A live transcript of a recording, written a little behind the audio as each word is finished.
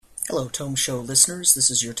Hello, Tome Show listeners. This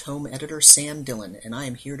is your Tome editor, Sam Dillon, and I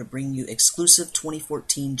am here to bring you exclusive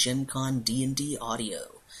 2014 Gen Con D&D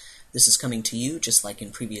audio. This is coming to you, just like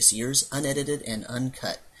in previous years, unedited and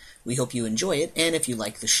uncut. We hope you enjoy it, and if you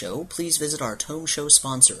like the show, please visit our Tome Show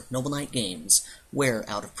sponsor, Noble Knight Games, where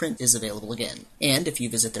Out of Print is available again. And if you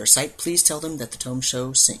visit their site, please tell them that the Tome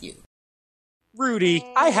Show sent you. Rudy,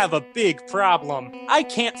 I have a big problem. I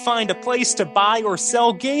can't find a place to buy or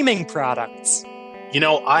sell gaming products. You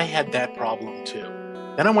know, I had that problem too.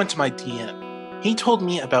 Then I went to my DM. He told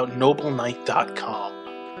me about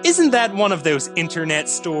NobleKnight.com. Isn't that one of those internet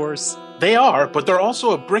stores? They are, but they're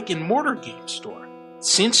also a brick-and-mortar game store.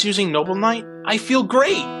 Since using Noble Knight, I feel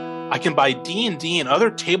great. I can buy D&D and other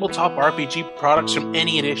tabletop RPG products from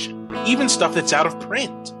any edition, even stuff that's out of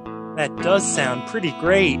print. That does sound pretty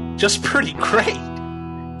great. Just pretty great.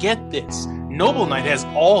 Get this, Noble Knight has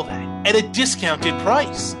all that at a discounted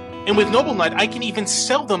price. And with Noble Knight, I can even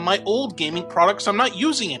sell them my old gaming products I'm not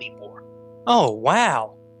using anymore. Oh,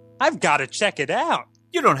 wow. I've got to check it out.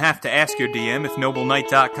 You don't have to ask your DM if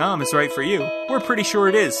NobleKnight.com is right for you. We're pretty sure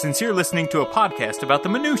it is, since you're listening to a podcast about the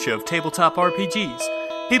minutiae of tabletop RPGs.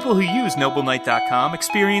 People who use NobleKnight.com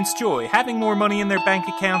experience joy, having more money in their bank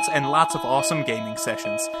accounts, and lots of awesome gaming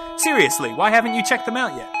sessions. Seriously, why haven't you checked them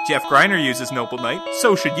out yet? Jeff Greiner uses Noble Knight,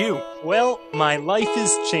 so should you. Well, my life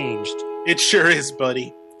is changed. It sure is,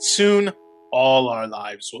 buddy. Soon, all our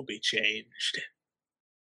lives will be changed.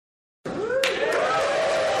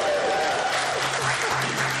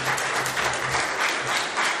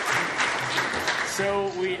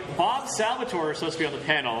 So Bob Salvatore is supposed to be on the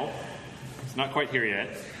panel. He's not quite here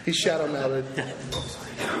yet. He's shadow melted.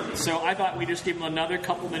 So I thought we'd just give him another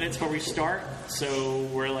couple minutes before we start. So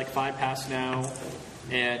we're like 5 past now.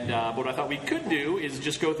 And what I thought we could do is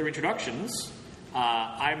just go through introductions.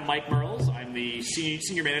 I'm Mike Merles. I'm the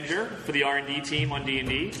senior manager for the R&D team on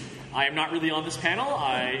D&D. I am not really on this panel.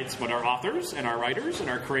 It's what our authors and our writers and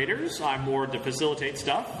our creators. I'm more to facilitate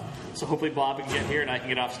stuff. So hopefully Bob can get here and I can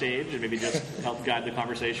get off stage and maybe just help guide the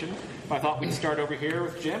conversation. But I thought we'd start over here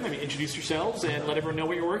with Jim. Introduce yourselves and let everyone know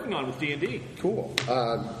what you're working on with D&D. Cool.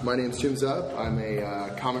 My name's Jim Zub. I'm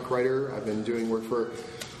a comic writer. I've been doing work for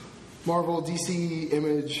Marvel, DC,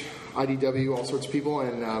 Image, IDW, all sorts of people,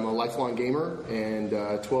 and I'm a lifelong gamer, and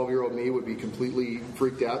 12-year-old me would be completely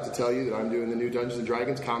freaked out to tell you that I'm doing the new Dungeons &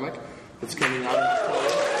 Dragons comic that's coming out in October.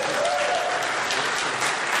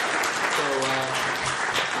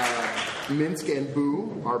 So, Minsk and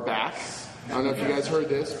Boo are back. I don't know if you guys heard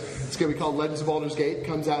this. It's going to be called Legends of Baldur's Gate. It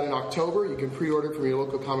comes out in October. You can pre-order it from your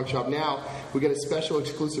local comic shop now. We get a special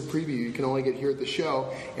exclusive preview you can only get here at the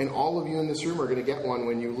show, and all of you in this room are going to get one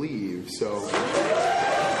when you leave. So,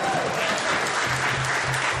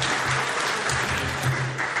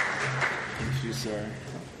 Thank you, sir.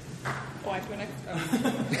 Oh, I have to go next? Oh. I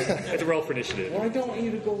have to roll for initiative. Well, I don't want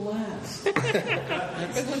you to go last.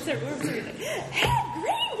 Because once they're hey,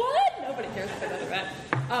 green one! Nobody cares about that event.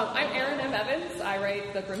 I'm Erin M. Evans. I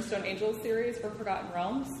write the Brimstone Angels series for Forgotten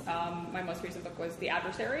Realms. My most recent book was The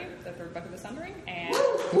Adversary, the third book of the Sundering, and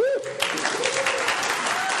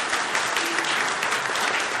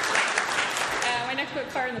my next book,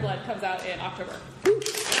 Fire in the Blood, comes out in October.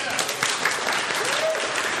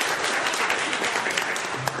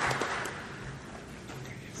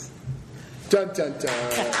 dun dun dun.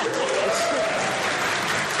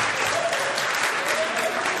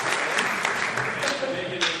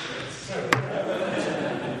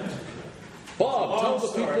 Bob, tell the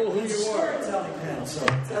people who you are.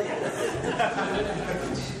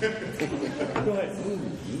 Go ahead.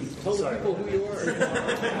 Tell the people who you are.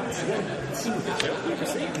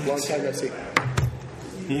 Long time no see.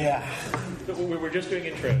 Yeah. We're just doing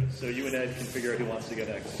intros, so you and Ed can figure out who wants to go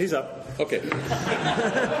next. He's up. Okay.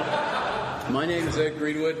 My name is Ed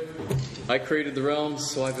Greenwood. I created the Realms,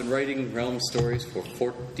 so I've been writing Realm stories for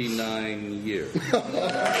 49 years. And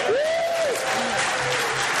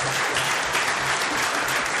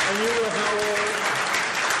you were how old?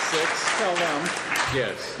 6. Tell them.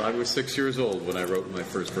 Yes, I was 6 years old when I wrote my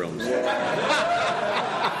first Realm story.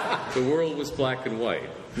 The world was black and white.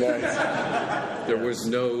 Nice. There was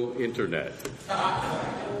no internet.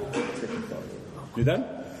 You done?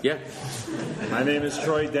 Yeah. My name is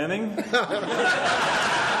Troy Denning.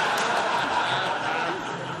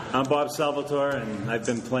 I'm Bob Salvatore, and I've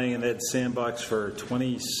been playing in Ed's Sandbox for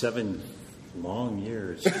 27 long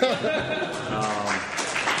years.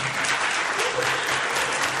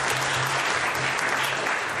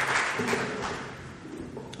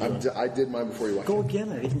 I did mine before you walked. Go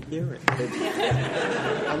again. I didn't hear it.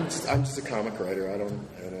 I'm just a comic writer. I don't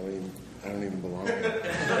even belong here.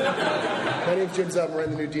 My name's Jim Zub. I'm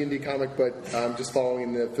writing the new D&D comic, but I'm just following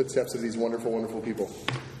in the footsteps of these wonderful, wonderful people.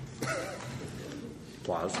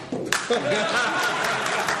 Applause.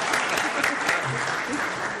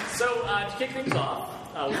 So, to kick things off,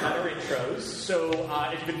 we've had our intros. So,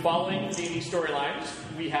 if you've been following the D&D storylines,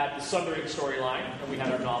 we had the Sundering storyline, and we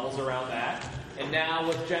had our novels around that. And now,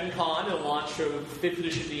 with Gen Con and the launch of 5th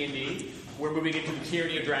edition D&D, we're moving into the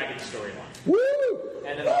Tyranny of Dragons storyline. Woo!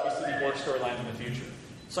 And then obviously the more storylines in the future.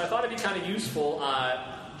 So I thought it'd be kind of useful.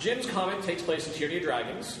 Jim's comic takes place in Tyranny of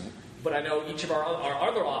Dragons, but I know each of our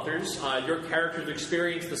other authors, your characters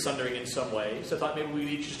experienced the Sundering in some way. So I thought maybe we'd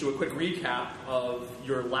each just do a quick recap of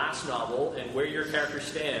your last novel and where your characters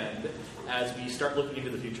stand as we start looking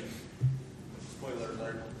into the future. Spoiler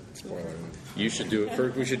alert. Spoiler alert. You should do it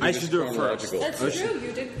first. We should do I this should do it first. chronological. That's true.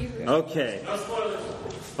 You did. Okay. No spoilers.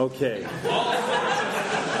 Okay.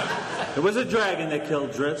 There was a dragon that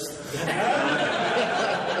killed Drizzt.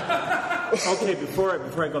 Okay, before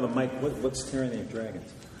I go to Mike, what's Tyranny of Dragons?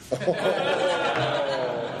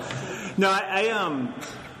 No,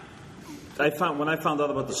 I found when I found out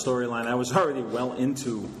about the storyline, I was already well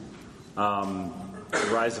into the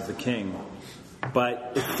Rise of the King,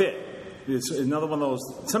 but it fit. It's another one of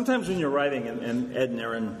those. Sometimes when you're writing, and Ed and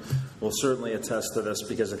Aaron will certainly attest to this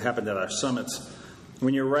because it happened at our summits.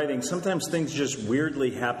 When you're writing, sometimes things just weirdly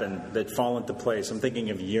happen that fall into place. I'm thinking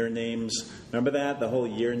of year names. Remember that? The whole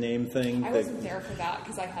year name thing? I wasn't there for that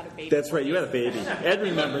because I had a baby. That's right. You had a baby. Ed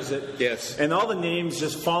remembers it. Yes. And all the names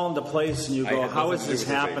just fall into place, and you I go, had how nothing is to do this with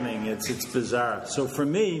the baby. happening? It's bizarre. So for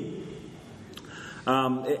me,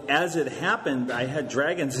 as it happened, I had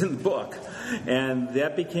dragons in the book, and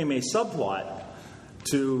that became a subplot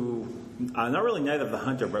to, not really Night of the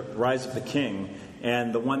Hunter, but Rise of the King.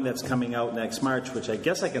 And the one that's coming out next March, which I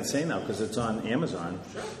guess I can say now because it's on Amazon,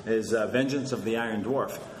 is Vengeance of the Iron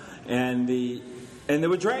Dwarf. And there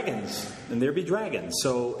were dragons, and there be dragons.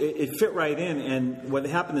 So it fit right in. And what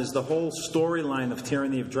happened is the whole storyline of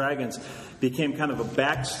Tyranny of Dragons became kind of a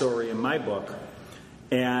backstory in my book.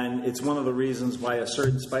 And it's one of the reasons why a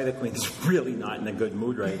certain Spider Queen is really not in a good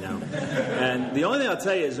mood right now. And the only thing I'll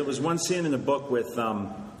tell you is there was one scene in the book with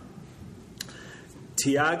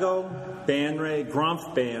Tiago,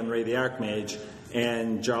 Gromf Banray, the Archmage,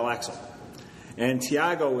 and Jarlaxle. And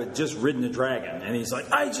Tiago had just ridden a dragon, and he's like,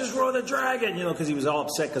 I just rode a dragon, because he was all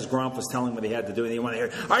upset because Gromf was telling him what he had to do, and he wanted to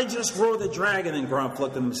hear, I just rode a dragon, and Gromf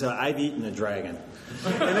looked at him and said, I've eaten a dragon.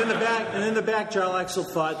 And in the back, Jarlaxle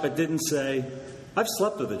thought, but didn't say, I've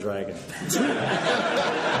slept with a dragon.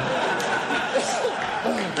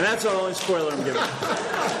 And that's the only spoiler I'm giving.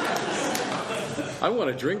 I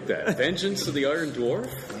want to drink that. Vengeance of the Iron Dwarf?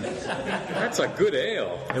 That's a good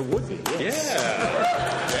ale. It would be, yes.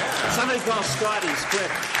 Yeah. Somebody call Scotty's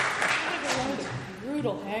quick. A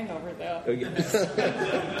brutal hangover, though. Oh, yeah.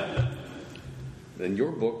 Then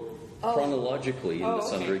your book, chronologically, in the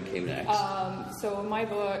Sundering came next. So in my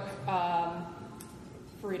book,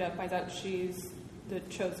 Farida finds out she's the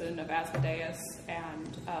chosen of Asmodeus,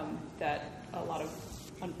 and that a lot of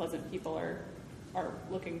unpleasant people are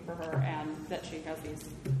looking for her, and that she has these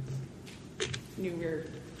new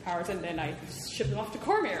weird powers, and then I ship them off to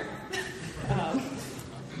Cormyr,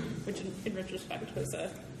 which in retrospect was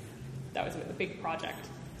that was a big project,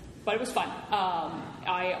 but it was fun.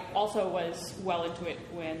 I also was well into it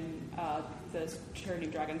when the Tyranny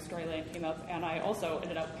of Dragons storyline came up, and I also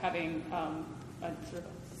ended up having a sort of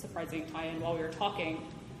surprising tie-in while we were talking. I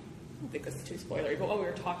don't think this is too spoilery, but while we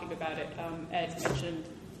were talking about it, Ed mentioned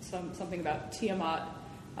something about Tiamat.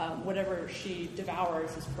 Whatever she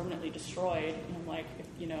devours is permanently destroyed. And I'm like, if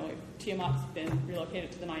Tiamat's been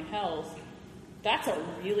relocated to the Nine Hells, that's a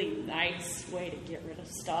really nice way to get rid of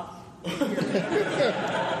stuff. Or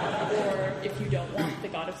if you don't want the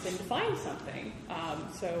God of Sin to find something.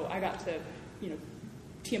 So I got to,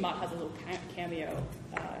 Tiamat has a little cameo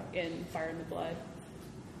in Fire in the Blood.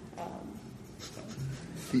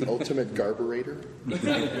 The ultimate garburator?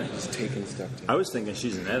 Just taking stuff down. I was thinking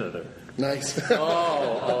she's an editor. Nice.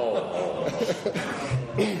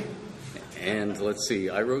 And let's see,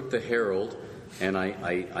 I wrote the Herald, and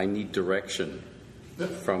I need direction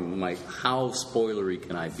from how spoilery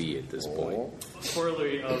can I be at this point?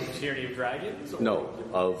 Spoilery of Tyranny of Dragons? Or? No,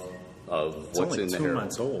 of what's in the Herald.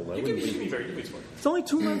 It's only 2 months old. You can be very good spoiler. It's only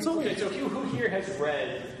 2 months old. Okay, so who here has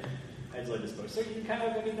read Ed's latest book? So you kind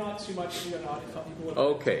of, not too much, not some people have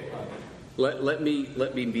Okay. Let me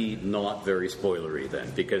be not very spoilery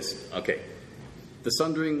then, because the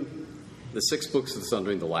Sundering, the 6 books of the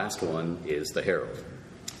Sundering, the last one is the Herald.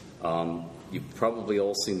 You've probably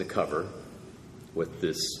all seen the cover with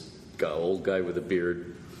this old guy with a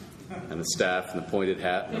beard and the staff and the pointed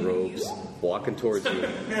hat and the robes walking towards you.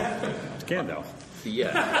 Gandalf.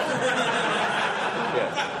 Yeah.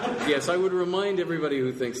 Yes, I would remind everybody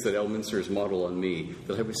who thinks that Elminster is model on me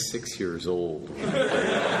that I was 6 years old.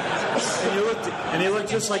 And he looked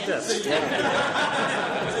just like this.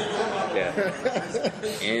 Yeah.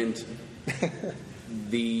 And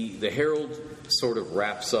the Herald sort of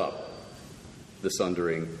wraps up the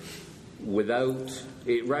Sundering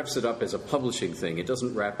it wraps it up as a publishing thing. It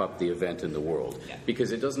doesn't wrap up the event in the world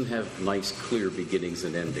because it doesn't have nice, clear beginnings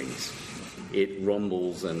and endings. It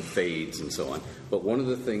rumbles and fades and so on. But one of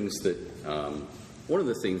the themes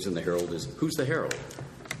in the Herald is, who's the Herald?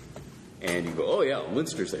 And you go, oh yeah,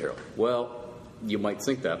 Elminster's the Herald. Well, you might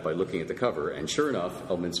think that by looking at the cover, and sure enough,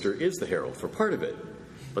 Elminster is the Herald for part of it.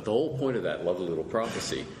 But the whole point of that lovely little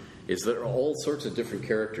prophecy is there are all sorts of different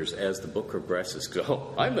characters as the book progresses.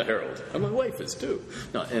 Oh, I'm the Herald, and my wife is too.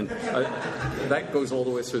 No, and that goes all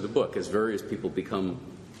the way through the book as various people become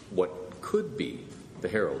what could be the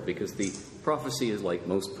Herald, because the prophecy is like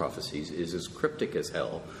most prophecies, is as cryptic as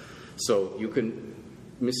hell. So you can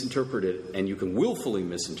misinterpret it, and you can willfully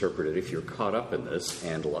misinterpret it if you're caught up in this,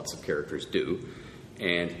 and lots of characters do.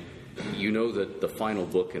 And you know that the final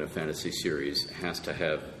book in a fantasy series has to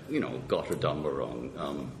have,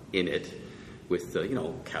 Götterdämmerung in it, with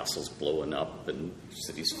castles blowing up and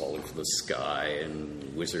cities falling from the sky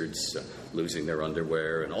and wizards losing their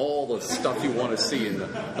underwear and all the stuff you want to see in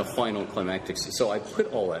the final climactic. So I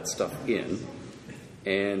put all that stuff in,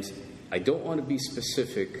 and I don't want to be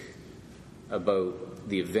specific about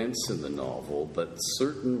the events in the novel, but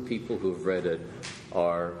certain people who have read it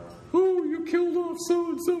are, oh, you killed off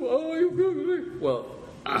so-and-so, oh, you killed me. Well,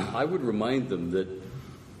 I would remind them that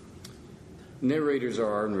narrators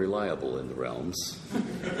are unreliable in the realms.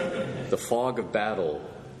 The fog of battle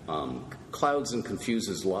clouds and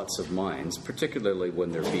confuses lots of minds, particularly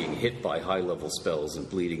when they're being hit by high-level spells and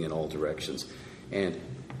bleeding in all directions. And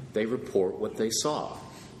they report what they saw.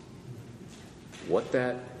 What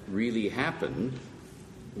that really happened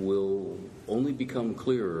will only become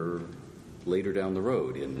clearer later down the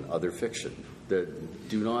road in other fiction.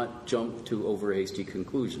 Do not jump to over-hasty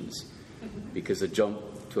conclusions, because a jump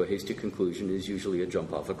to a hasty conclusion is usually a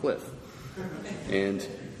jump off a cliff. And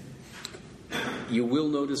you will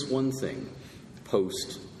notice one thing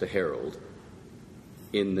post the Herald,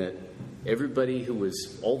 in that everybody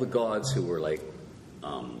all the gods who were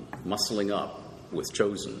muscling up with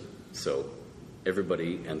Chosen, so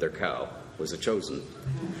everybody and their cow was a Chosen,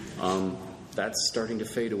 that's starting to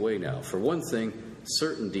fade away now. For one thing,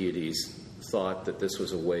 certain deities thought that this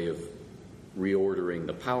was a way of reordering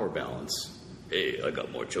the power balance. Hey, I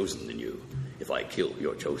got more Chosen than you. If I kill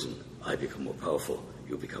your Chosen, I become more powerful.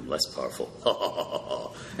 You become less powerful.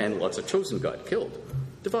 And lots of Chosen got killed,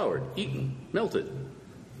 devoured, eaten, melted,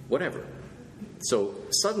 whatever. So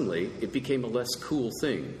suddenly it became a less cool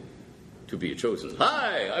thing to be a Chosen.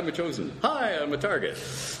 Hi, I'm a Chosen. Hi, I'm a target.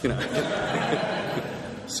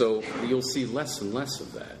 So you'll see less and less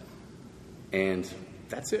of that. And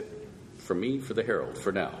that's it for me, for the Herald,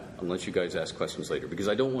 for now, unless you guys ask questions later, because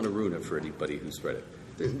I don't want to ruin it for anybody who's read it.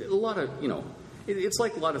 There's a lot of, it's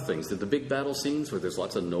like a lot of things. The big battle scenes where there's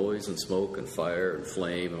lots of noise and smoke and fire and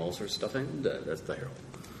flame and all sorts of stuff, and that's the Herald.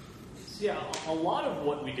 Yeah, a lot of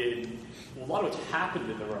what we did, a lot of what's happened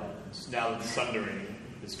in the realms, now that the Sundering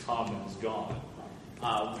is come and is gone,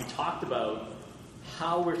 we talked about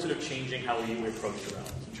how we're sort of changing how we approach the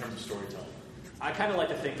realms in terms of storytelling. I kind of like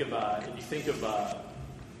to think of, if you think of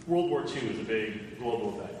World War II as a big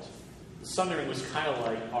global event, the Sundering was kind of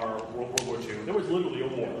like our World War II. There was literally a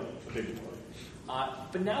war, a big war.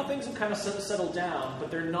 But now things have kind of settled down,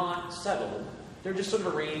 but they're not settled. They're just sort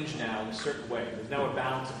of arranged now in a certain way. There's now a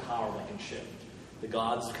balance of power that can shift. The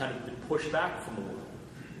gods have kind of been pushed back from the world.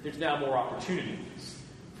 There's now more opportunities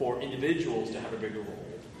for individuals to have a bigger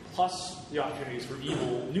role, plus the opportunities for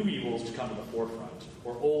new evils to come to the forefront,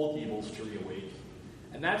 or old evils to reawaken.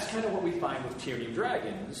 And that's kind of what we find with Tyranny of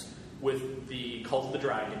Dragons, with the Cult of the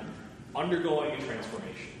Dragon undergoing a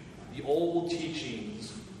transformation. The old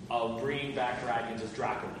teachings of bringing back dragons as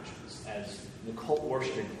Dracoliches, as the cult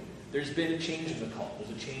worshipping them. There's been a change in the cult.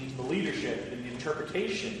 There's a change in the leadership and the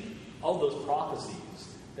interpretation of those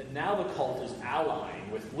prophecies, that now the cult is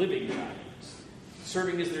allying with living dragons,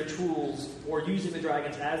 serving as their tools, or using the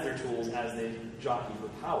dragons as their tools as they jockey for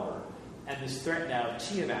power, and this threat now of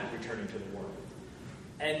Tiamat returning to the world.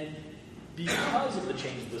 And because of the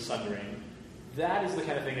change of the Sundering, that is the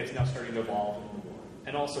kind of thing that's now starting to evolve in the war.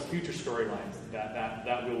 And also future storylines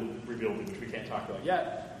that will reveal, which we can't talk about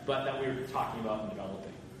yet, but that we're talking about and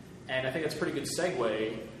developing. And I think that's a pretty good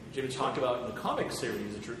segue, Jim, to talk about the comic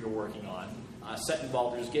series that you're working on, set in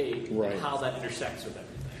Baldur's Gate, right, and how that intersects with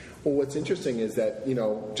everything. Well, what's interesting is that,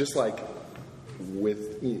 just like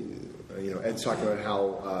with, Ed's talking about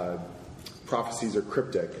how prophecies are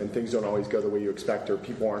cryptic and things don't always go the way you expect, or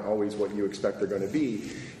people aren't always what you expect they're going to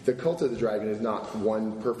be. The Cult of the Dragon is not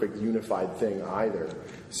one perfect unified thing either.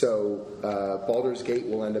 So Baldur's Gate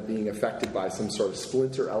will end up being affected by some sort of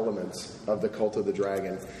splinter elements of the Cult of the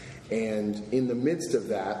Dragon. And in the midst of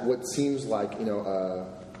that, what seems like a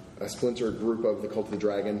splinter group of the Cult of the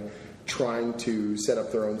Dragon trying to set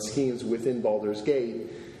up their own schemes within Baldur's Gate,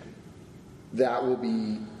 that will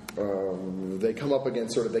be they come up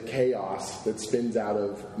against sort of the chaos that spins out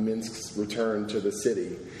of Minsc's return to the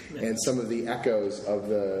city and some of the echoes of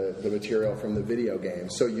the material from the video game.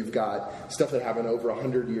 So you've got stuff that happened over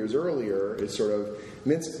 100 years earlier. Is sort of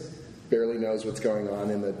Minsc barely knows what's going on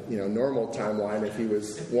in the normal timeline if he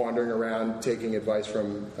was wandering around taking advice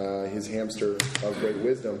from his hamster of great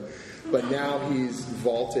wisdom. But now he's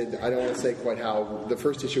vaulted, I don't want to say quite how, the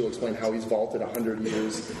first issue will explain how he's vaulted 100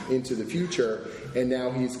 years into the future, and now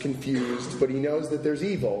he's confused, but he knows that there's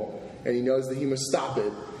evil, and he knows that he must stop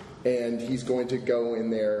it, and he's going to go in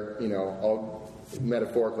there, all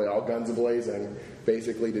metaphorically, all guns a-blazing,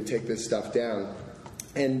 basically to take this stuff down.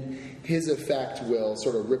 And his effect will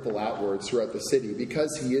sort of ripple outwards throughout the city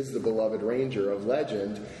because he is the beloved ranger of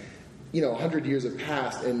legend. 100 years have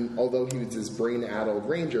passed, and although he was this brain-addled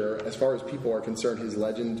ranger, as far as people are concerned, his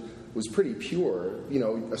legend was pretty pure.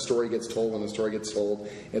 A story gets told when a story gets told.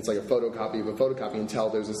 It's like a photocopy of a photocopy until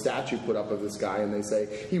there's a statue put up of this guy, and they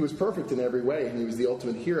say he was perfect in every way, and he was the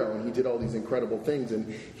ultimate hero, and he did all these incredible things,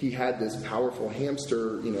 and he had this powerful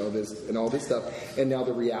hamster, this and all this stuff. And now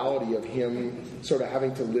the reality of him sort of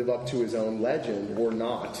having to live up to his own legend or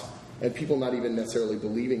not, and people not even necessarily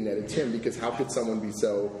believing that it's him, because how could someone be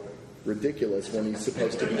so ridiculous when he's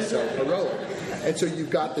supposed to be so heroic? And so you've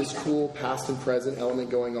got this cool past and present element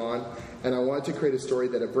going on, and I wanted to create a story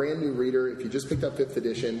that a brand new reader, if you just picked up 5th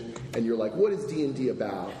edition and you're like, what is D&D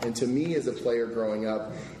about? And to me as a player growing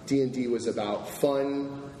up, D&D was about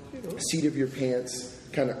fun, seat of your pants,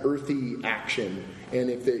 kind of earthy action. And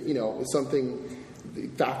if something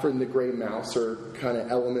Fafhrd and the Grey Mouse are kind of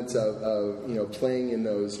elements of playing in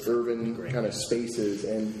those urban kind of spaces,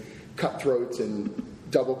 and cutthroats and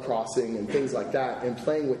double-crossing and things like that, and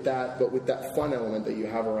playing with that, but with that fun element that you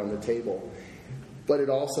have around the table. But it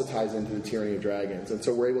also ties into the Tyranny of Dragons, and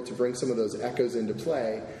so we're able to bring some of those echoes into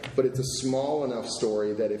play, but it's a small enough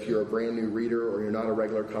story that if you're a brand new reader, or you're not a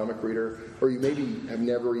regular comic reader, or you maybe have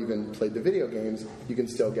never even played the video games, you can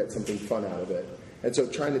still get something fun out of it. And so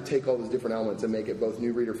trying to take all those different elements and make it both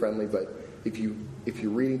new reader friendly, but if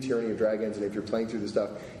you're reading Tyranny of Dragons and if you're playing through the stuff,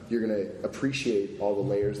 you're going to appreciate all the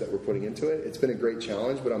layers that we're putting into it. It's been a great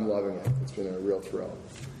challenge, but I'm loving it. It's been a real thrill.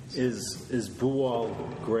 Is Boo all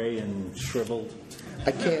gray and shriveled?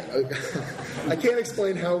 I can't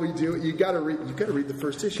explain how we do it. You got to read the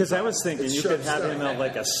first issue. Because I was thinking you could have him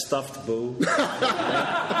like a stuffed Boo.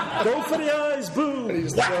 Go for the eyes, Boo! And he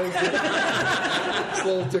just throws this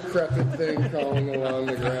little decrepit thing crawling along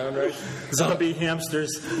the ground, right? Zombie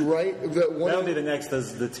hamsters. Right. That'll be the next.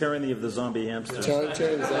 The Tyranny of the Zombie Hamsters.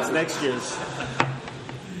 That's next year's.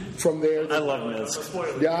 From there, I love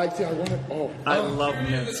Minsc. Yeah, I want to. I love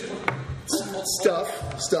Minsc.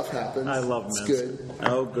 Stuff happens. I love Minsc. It's good.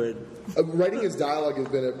 Oh, good. Writing his dialogue has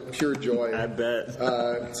been a pure joy. I bet.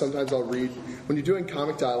 Sometimes I'll read when you're doing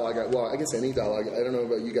comic dialogue. Well, I guess any dialogue. I don't know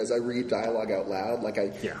about you guys. I read dialogue out loud. Like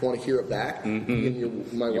I want to hear it back. Mm-hmm.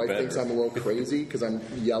 And my wife thinks I'm a little crazy because I'm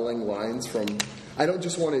yelling lines from. I don't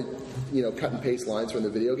just want to, cut and paste lines from the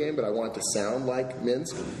video game, but I want it to sound like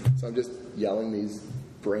Minsc. So I'm just yelling these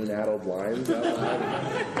brain-addled lines out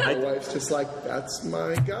loud. My wife's just like, "That's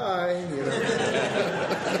my guy,"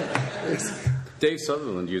 Dave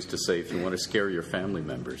Sutherland used to say, if you want to scare your family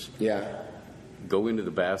members, go into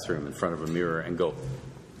the bathroom in front of a mirror and go.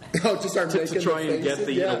 Just start making to try and get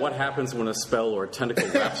the what happens when a spell or a tentacle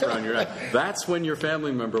wraps around your neck. That's when your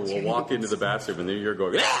family member will walk into the bathroom and then you're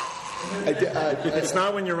going. It's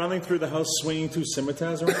not when you're running through the house swinging two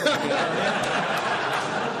scimitars around.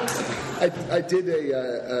 I did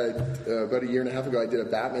about a year and a half ago. I did a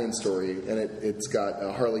Batman story, and it's got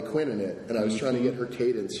Harley Quinn in it. And I was trying to get her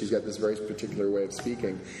cadence. She's got this very particular way of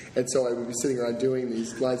speaking, and so I would be sitting around doing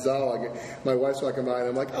these lines. My wife's walking by, and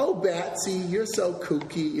I'm like, "Oh, Batsy, you're so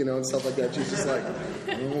kooky," and stuff like that. She's just like,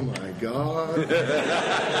 "Oh my God,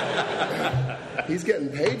 he's getting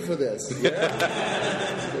paid for this."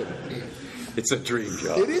 It's a dream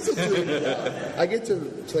job. It is a dream job. I get to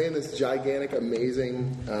play in this gigantic,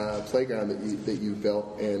 amazing playground that you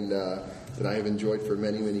built and that I have enjoyed for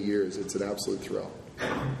many, many years. It's an absolute thrill.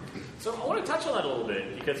 So I want to touch on that a little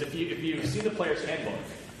bit because if you see the player's handbook,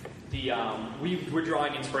 we're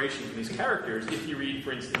drawing inspiration from these characters. If you read,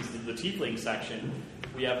 for instance, the Tiefling section,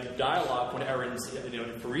 we have dialogue when Erin's,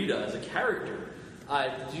 Farida as a character.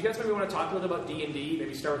 Do you guys maybe want to talk a little about D&D?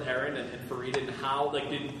 Maybe start with Erin and Farida, and how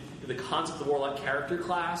did the concept of the Warlock character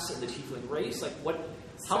class and the Tiefling race,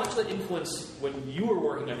 how much did that influence when you were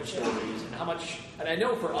working on your stories, and how much? And I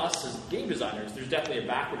know for us as game designers, there's definitely a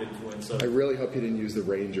backward influence. I really hope you didn't use the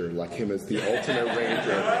Ranger, like him as the ultimate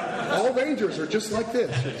Ranger. All Rangers are just like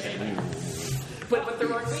this. But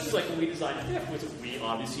there are things like when we designed Fifth, which we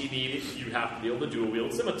obviously need, you have to be able to dual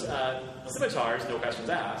wield scimitars, no questions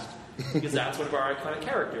asked, because that's one of our iconic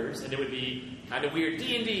characters, and it would be kind of weird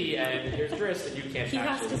D&D, and here's Drizzt, and you can't He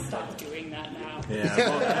actually... has to stop doing that now.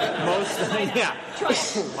 Yeah, most yeah. Try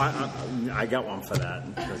it. I got one for that.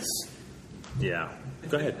 Yeah.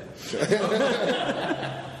 Go ahead.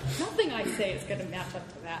 Nothing I say is going to match up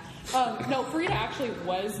to that. No, Farida actually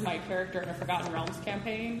was my character in a Forgotten Realms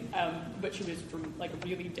campaign, but she was from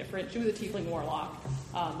really different. She was a Tiefling Warlock,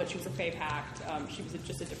 but she was a Fae Pact. She was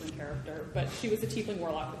just a different character, but she was a Tiefling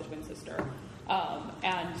Warlock with a twin sister.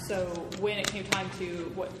 And so when it came time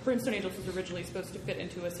to what Brimstone Angels was originally supposed to fit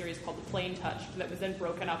into a series called The Plane Touch, that was then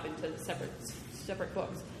broken up into separate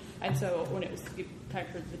books. And so when it was time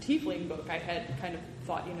for the Tiefling book, I had kind of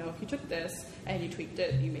thought, if you took this and you tweaked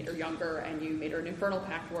it, you made her younger, and you made her an Infernal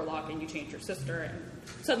Pact Warlock, and you changed her sister, and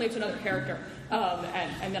suddenly it's another character.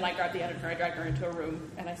 And then I grabbed the editor, I dragged her into a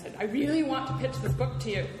room, and I said, I really want to pitch this book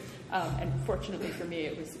to you. And fortunately for me,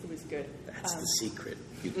 it was good. That's the secret.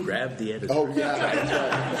 You grab the editor. Oh, yeah.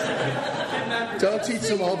 That's right. Don't teach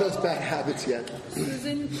them all those bad habits yet.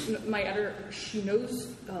 Susan, my editor, she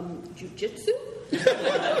knows jujitsu.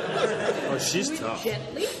 Oh, she's Do it tough.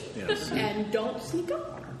 Gently, Yes. and don't sneak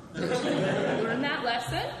up on her. Learn that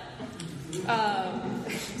lesson.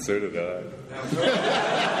 So did I.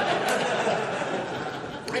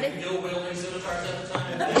 No wielding scimitars at the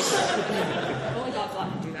time. Only God's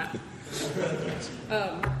allowed to do that.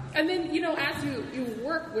 And then, as you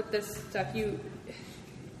work with this stuff,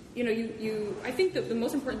 I think that the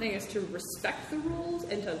most important thing is to respect the rules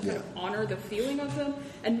and to kind of honor the feeling of them,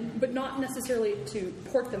 but not necessarily to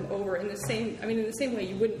port them over in the same way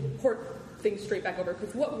you wouldn't port things straight back over,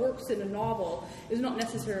 because what works in a novel is not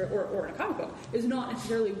necessarily, or in a comic book, is not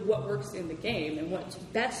necessarily what works in the game, and what's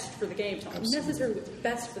best for the game is not necessarily what's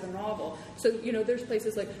best for the novel. So, there's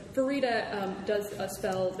places like Farida does a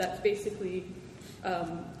spell that's basically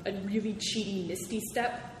a really cheaty Misty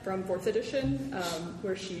Step from 4th edition,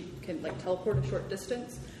 where she can teleport a short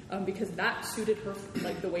distance, because that suited her,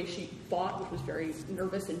 the way she fought, which was very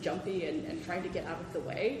nervous and jumpy and trying to get out of the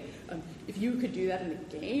way. If you could do that in a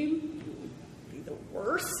game, the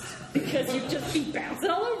worst, because you'd just be bouncing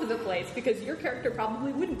all over the place, because your character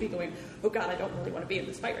probably wouldn't be going, oh god, I don't really want to be in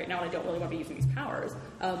this fight right now, and I don't really want to be using these powers.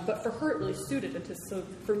 But for her, it really suited, and so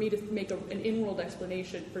for me to make an in-world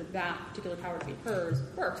explanation for that particular power to be hers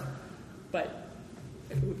worked, but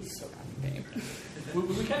it would be so bad in the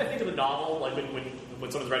game. We kind of think of the novel,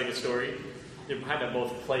 when someone's writing a story, you're kind of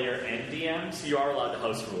both player and DM, so you are allowed to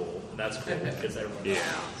house rule, and that's cool, because everyone knows.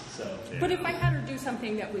 So. But if I had her do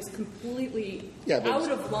something that was completely out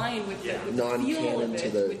of line with the feel of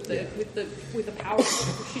it, with the power,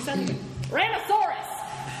 she suddenly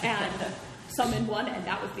Tyrannosaurus and summoned one, and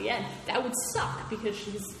that was the end. That would suck, because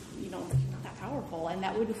she's not that powerful, and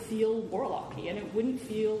that would feel warlocky, and it wouldn't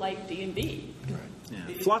feel like D&D. Right. Yeah.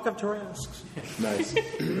 Flock of Tarrasques. Nice.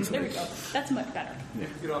 There we go. That's much better. Yeah.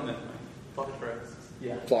 Good on that. Flock of Tarrasques.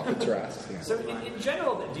 Yeah. Flock of Tarrasques. Yeah. So in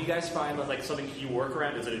general, do you guys find that something you work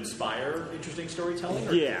around, does it inspire interesting storytelling?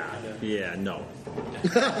 Or No.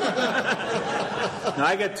 Now,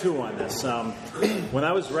 I got two on this. When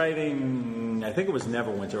I was writing, I think it was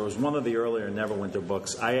Neverwinter, it was one of the earlier Neverwinter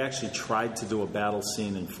books, I actually tried to do a battle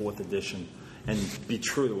scene in 4th edition and be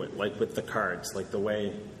true to it, with the cards, the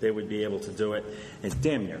way they would be able to do it, and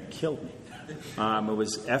damn near killed me. It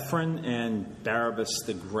was Ephron and Barabbas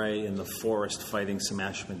the Grey in the forest fighting some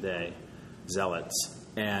Ashmedai zealots.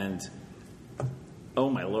 And, oh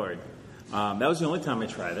my lord, that was the only time I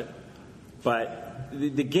tried it. But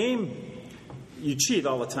the game, you cheat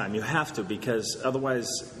all the time. You have to, because otherwise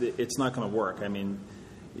it's not going to work.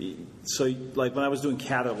 So when I was doing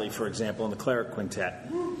Catterley, for example, in the Cleric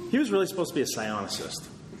Quintet, he was really supposed to be a psionicist.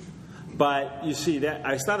 But you see, that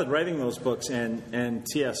I started writing those books, and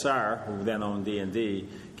TSR, who then owned D&D,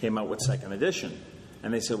 came out with 2nd edition,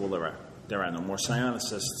 and they said, well, there are no more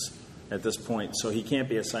psionicists at this point, so he can't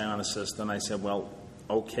be a psionicist. And I said, well,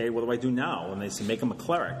 okay, what do I do now? And they said, make him a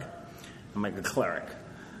cleric. I'm like, a cleric.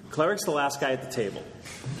 Cleric's the last guy at the table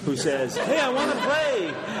who says, hey, I want to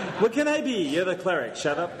play. What can I be? You're the cleric.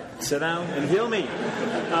 Shut up, sit down, and heal me.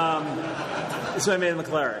 So I made him the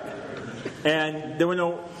cleric. And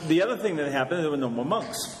the other thing that happened, there were no more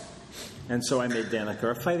monks. And so I made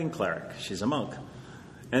Danica a fighting cleric. She's a monk.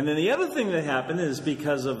 And then the other thing that happened is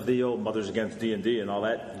because of the old Mothers Against D&D and all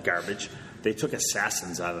that garbage, they took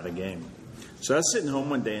assassins out of the game. So I was sitting home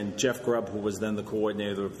one day, and Jeff Grubb, who was then the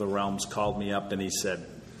coordinator of the Realms, called me up, and he said,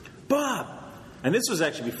 Bob, and this was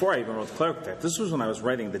actually before I even wrote the Cleric Deck. This was when I was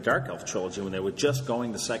writing the Dark Elf trilogy, when they were just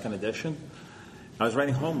going to second edition. I was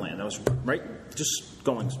writing Homeland. I was just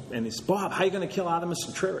going, and he said, Bob, how are you going to kill Artemis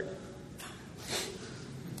Centrari?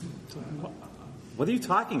 What are you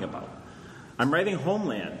talking about? I'm writing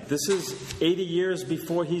Homeland. This is 80 years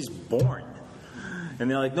before he's born. And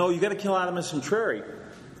they're like, no, you got to kill Artemis Centrari.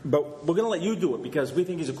 But we're going to let you do it because we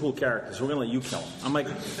think he's a cool character, so we're going to let you kill him. I'm like,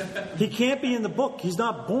 he can't be in the book. He's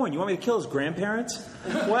not born. You want me to kill his grandparents?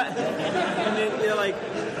 What? And they're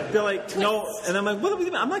like, no. And I'm like, what do we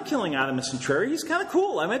do? I'm not killing Artemis Centrari. He's kind of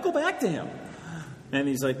cool. I might go back to him. And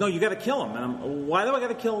he's like, no, you got to kill him. And I'm, why do I got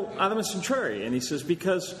to kill Artemis Centrari? And he says,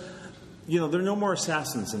 because, there are no more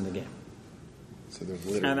assassins in the game. So there's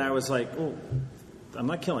literally. And I was like, oh. I'm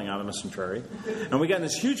not killing Artemis Centrari. And we got in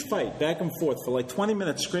this huge fight back and forth for like 20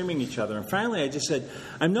 minutes screaming at each other. And finally I just said,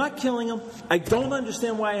 I'm not killing him. I don't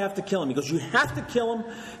understand why I have to kill him. He goes, you have to kill him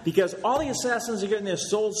because all the assassins are getting their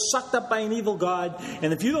souls sucked up by an evil god.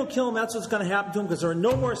 And if you don't kill him, that's what's going to happen to him because there are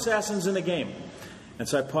no more assassins in the game. And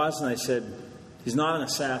so I paused and I said, he's not an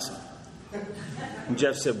assassin. And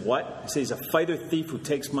Jeff said, what? He said, he's a fighter thief who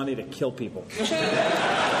takes money to kill people.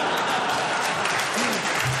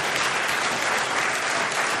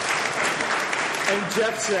 And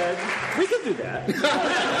Jeff said, we can do that.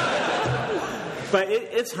 But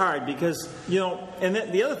it's hard because, and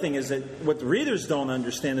the other thing is that what the readers don't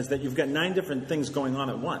understand is that you've got 9 different things going on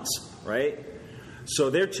at once, right? So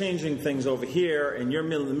they're changing things over here, and you're in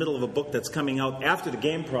the middle of a book that's coming out after the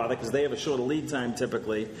game product because they have a shorter lead time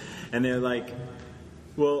typically. And they're like,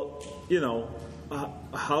 well,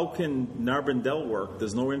 how can Narbondel work?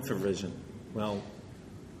 There's no infravision. Well,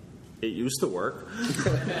 it used to work.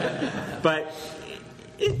 But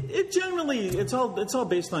it generally, it's all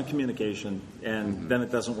based on communication, and then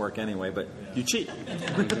it doesn't work anyway, but you cheat.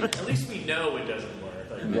 At least we know it doesn't work.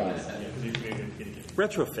 Right.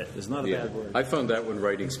 Retrofit is not a bad word. I found that when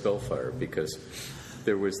writing Spellfire because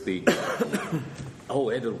there was the, Ed,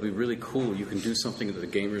 it'll be really cool. You can do something that the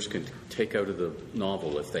gamers can take out of the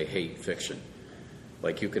novel if they hate fiction.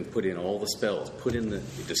 Like you can put in all the spells,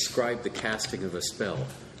 describe the casting of a spell.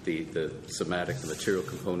 The somatic, the material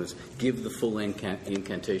components, give the full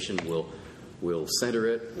incantation, we'll center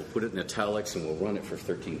it, we'll put it in italics, and we'll run it for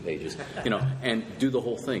 13 pages, and do the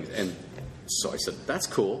whole thing. And so I said, that's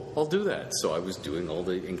cool, I'll do that. So I was doing all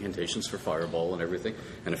the incantations for Fireball and everything,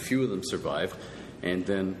 and a few of them survived. And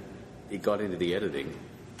then it got into the editing,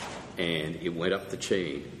 and it went up the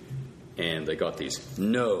chain. And they got these,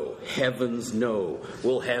 no, heavens no.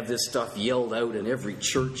 We'll have this stuff yelled out in every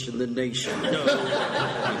church in the nation. No.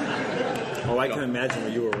 Oh, I can imagine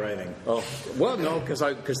what you were writing. Oh, well, no, because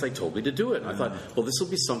they told me to do it. And I thought, well, this will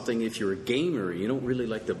be something if you're a gamer and you don't really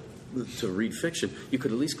like to read fiction, you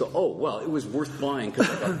could at least go, oh, well, it was worth buying because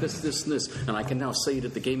I got this, and this, and I can now say it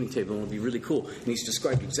at the gaming table and it'll be really cool. And he's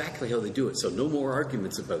described exactly how they do it, so no more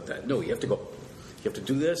arguments about that. No, you have to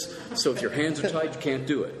do this, so if your hands are tied, you can't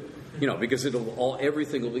do it. Because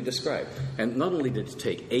everything will be described. And not only did it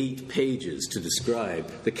take 8 pages to describe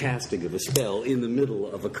the casting of a spell in the middle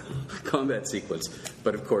of a combat sequence,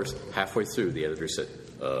 but of course, halfway through, the editor said,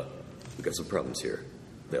 we've got some problems here.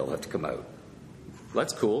 They'll have to come out.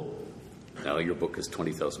 That's cool. Now your book is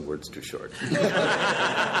 20,000 words too short. So,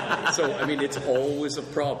 it's always a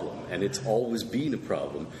problem, and it's always been a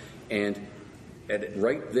problem. And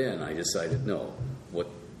right then, I decided, no, what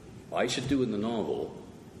I should do in the novel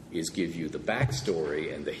is give you the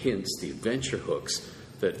backstory and the hints, the adventure hooks,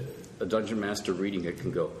 that a dungeon master reading it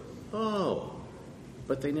can go, oh,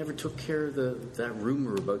 but they never took care of that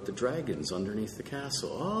rumor about the dragons underneath the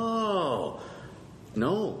castle. Oh,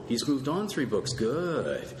 no, he's moved on 3 books.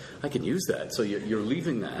 Good. I can use that. So you're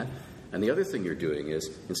leaving that. And the other thing you're doing is,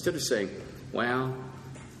 instead of saying, well,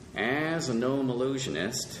 as a gnome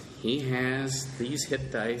illusionist, he has these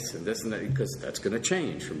hit dice and this and that, because that's going to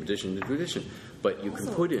change from edition to edition. But you can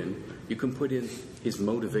put in his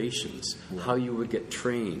motivations, how you would get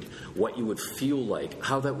trained, what you would feel like,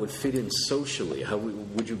 how that would fit in socially, how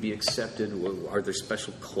would you be accepted, are there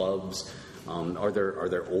special clubs, Are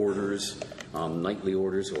there orders, nightly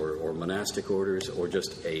orders or monastic orders, or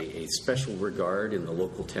just a special regard in the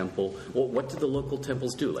local temple? Well, what do the local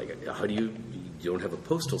temples do? Like, how do you don't have a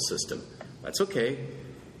postal system? That's okay.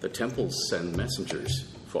 The temples send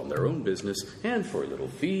messengers from their own business, and for a little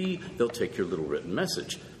fee, they'll take your little written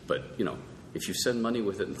message. But, if you send money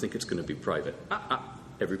with it and think it's going to be private,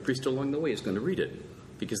 every priest along the way is going to read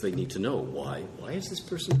it, because they need to know why is this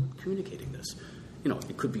person communicating this?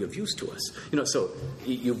 It could be of use to us. So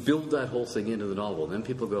you build that whole thing into the novel, and then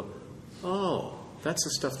people go, oh, that's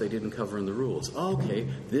the stuff they didn't cover in the rules. Okay,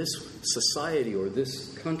 this society or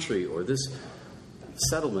this country or this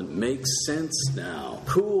settlement makes sense now.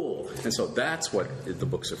 Cool. And so that's what the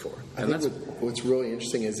books are for. And I think what's really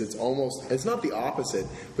interesting is it's not the opposite,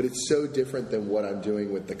 but it's so different than what I'm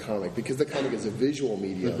doing with the comic, because the comic is a visual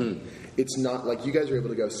medium. Mm-hmm. It's not like you guys are able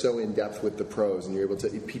to go so in depth with the prose, and you're able to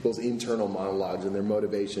people's internal monologues and their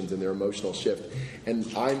motivations and their emotional shift. And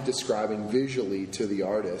I'm describing visually to the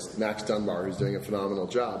artist, Max Dunbar, who's doing a phenomenal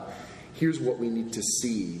job. Here's what we need to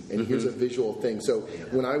see, and here's a visual thing. So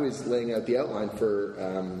when I was laying out the outline for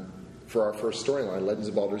our first storyline, Legends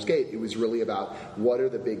of Baldur's Gate, it was really about what are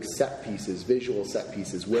the big set pieces, visual set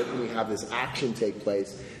pieces. Where can we have this action take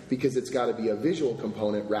place? Because it's got to be a visual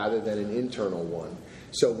component rather than an internal one.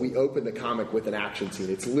 So we open the comic with an action scene.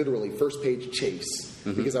 It's literally first page chase,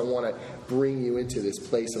 because I want to bring you into this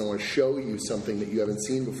place and I want to show you something that you haven't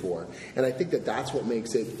seen before. And I think that that's what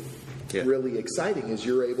makes it really exciting, is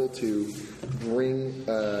you're able to bring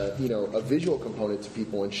a visual component to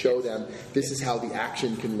people and show them this is how the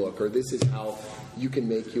action can look, or this is how you can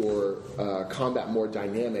make your combat more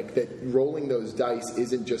dynamic. That rolling those dice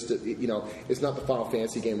isn't just it's not the Final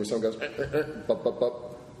Fantasy game where someone goes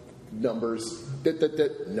numbers,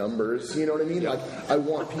 numbers, you know what I mean? Like, I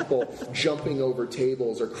want people jumping over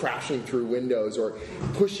tables or crashing through windows or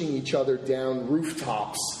pushing each other down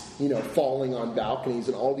rooftops, falling on balconies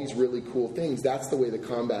and all these really cool things. That's the way the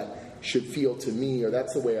combat should feel to me, or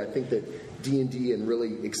that's the way I think that D&D and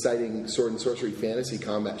really exciting sword and sorcery fantasy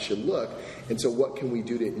combat should look. And so what can we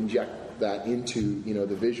do to inject that into,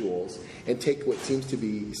 the visuals, and take what seems to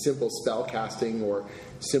be simple spell casting or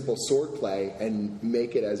simple sword play and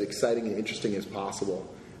make it as exciting and interesting as possible.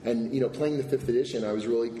 And, playing the 5th edition, I was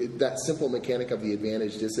really, that simple mechanic of the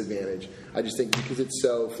advantage, disadvantage, I just think because it's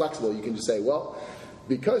so flexible, you can just say, well,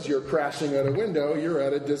 because you're crashing out a window, you're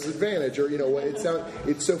at a disadvantage. Or,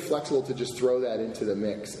 it's so flexible to just throw that into the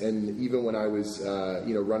mix. And even when I was,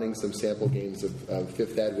 running some sample games of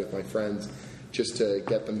 5th Ed with my friends, just to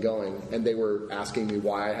get them going, and they were asking me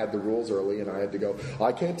why I had the rules early, and I had to go,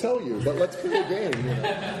 I can't tell you, but let's play a game.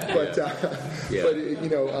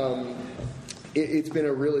 It's been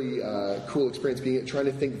a really cool experience trying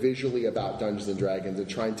to think visually about Dungeons and Dragons and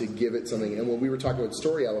trying to give it something. And when we were talking about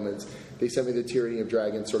story elements, they sent me the Tyranny of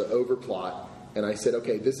Dragons sort of overplot, and I said,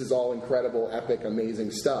 okay, this is all incredible, epic,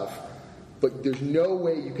 amazing stuff, but there's no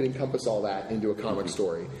way you can encompass all that into a comic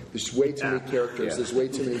story. There's way too many characters. There's way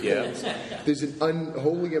too many things. There's an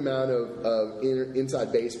unholy amount of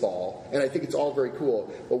inside baseball, and I think it's all very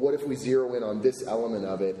cool. But what if we zero in on this element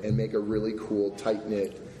of it and make a really cool,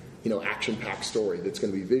 tight-knit, action-packed story that's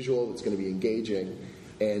going to be visual, that's going to be engaging,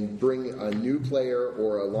 and bring a new player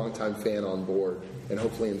or a longtime fan on board and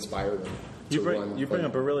hopefully inspire them. You bring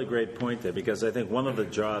up a really great point there, because I think one of the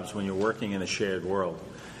jobs when you're working in a shared world,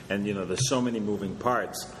 and there's so many moving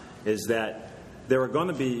parts, is that there are going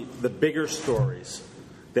to be the bigger stories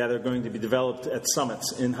that are going to be developed at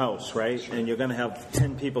summits in-house, right? Sure. And you're going to have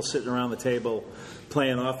 10 people sitting around the table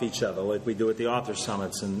playing off each other like we do at the author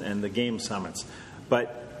summits and the game summits.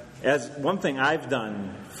 But as one thing I've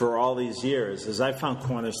done for all these years is I found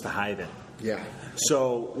corners to hide in. Yeah.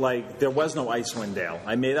 So, there was no Icewind Dale.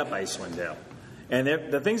 I made up Icewind Dale. And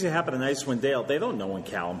the things that happen in Icewind Dale, they don't know in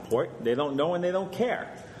Calimport. They don't know, and they don't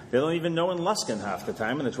care. They don't even know in Luskan half the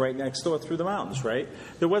time, and it's right next door through the mountains, right?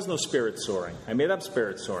 There was no spirit soaring. I made up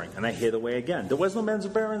spirit soaring, and I hid away again. There was no Men's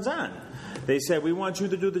of Baranzan. They said, we want you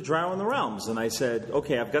to do the Drow in the Realms. And I said,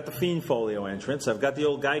 okay, I've got the Fiend Folio entrance. I've got the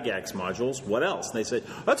old Gygax modules. What else? And they said,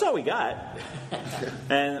 that's all we got.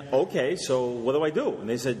 And, okay, so what do I do? And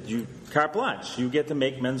they said, you carte blanche. You get to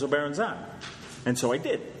make Men's of Baranzan. And so I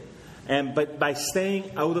did. But by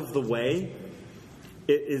staying out of the way,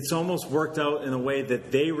 it's almost worked out in a way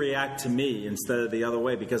that they react to me instead of the other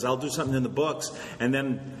way, because I'll do something in the books, and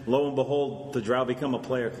then lo and behold, the Drow become a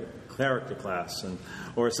character class,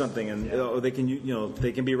 or something, and they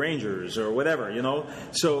can be rangers or whatever,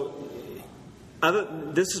 So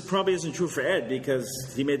this probably isn't true for Ed, because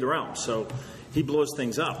he made the realm, so he blows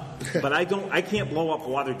things up. But I can't blow up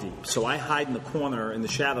Waterdeep, so I hide in the corner in the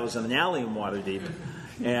shadows in an alley in Waterdeep,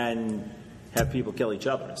 and have people kill each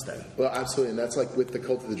other instead. Well, absolutely, and that's like with the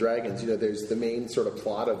Cult of the Dragons. There's the main sort of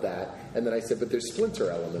plot of that, and then I said, but there's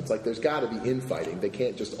splinter elements. Like, there's got to be infighting. They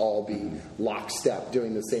can't just all be lockstep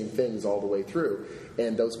doing the same things all the way through.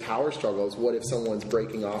 And those power struggles, what if someone's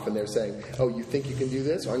breaking off and they're saying, oh, you think you can do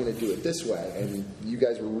this? Well, I'm going to do it this way. And you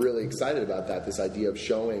guys were really excited about that, this idea of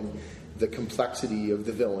showing the complexity of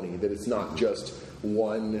the villainy, that it's not just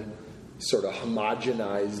one sort of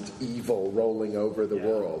homogenized evil rolling over the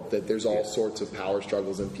world, that there's all sorts of power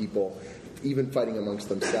struggles and people even fighting amongst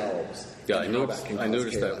themselves. Yeah, I noticed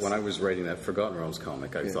that when I was writing that Forgotten Realms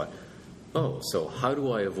comic, I thought, oh, so how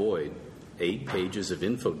do I avoid 8 pages of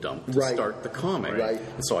info dump to start the comic? Right.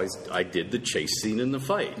 And so I did the chase scene in the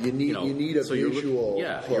fight. You need a visual.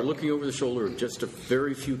 You're looking over the shoulder of just a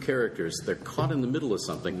very few characters. They're caught in the middle of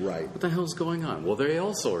something. Right. What the hell's going on? Well, they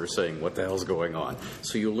also are saying what the hell's going on.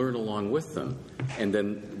 So you learn along with them. And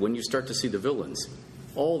then when you start to see the villains,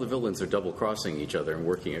 all the villains are double-crossing each other and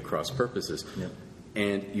working at cross purposes. Yep.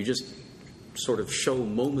 And you just sort of show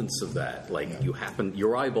moments of that. Like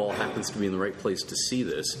your eyeball happens to be in the right place to see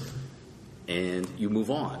this. And you move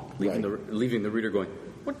on, leaving the reader going,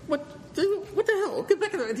 what the hell? Get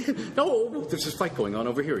back there. No, there's this fight going on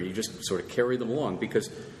over here. You just sort of carry them along because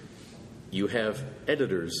you have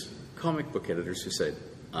editors, comic book editors, who said,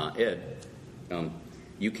 Ed,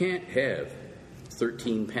 you can't have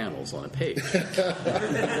 13 panels on a page.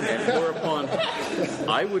 And whereupon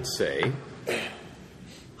I would say,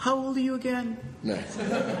 how old are you again? Nice.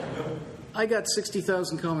 I got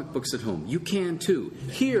 60,000 comic books at home. You can too.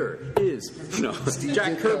 Here is,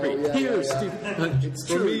 Jack Kirby. Here's Steve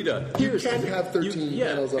Romita. You can have 13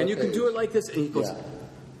 panels on and you page. can do it like this. And he goes,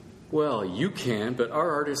 well, you can, but our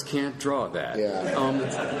artists can't draw that. Yeah.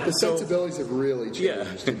 The sensibilities have really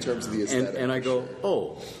changed in terms of the aesthetic. And I go,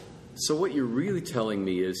 oh, so what you're really telling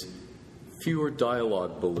me is fewer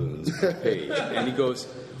dialogue balloons per page. And he goes,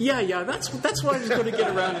 yeah, that's what I was going to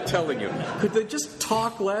get around to telling you. Could they just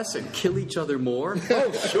talk less and kill each other more?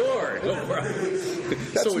 Oh, sure. No problem.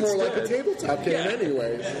 That's so more like a tabletop game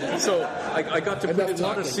anyway. So I got to put in a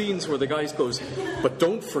lot of scenes where the guy goes, but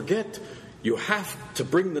don't forget, you have to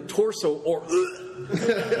bring the torso or...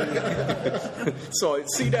 So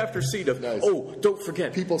scene after scene of, oh, don't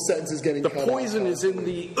forget. People's sentences getting cut off. The poison is in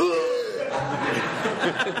the...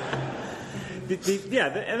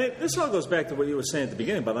 This all goes back to what you were saying at the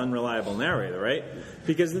beginning about unreliable narrator, right?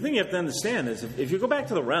 Because the thing you have to understand is if you go back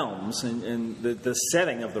to the realms and the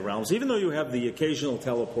setting of the realms, even though you have the occasional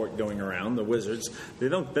teleport going around, the wizards, they're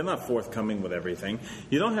not forthcoming with everything.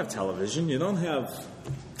 You don't have television, you don't have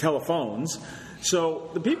telephones. So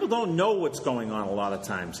the people don't know what's going on a lot of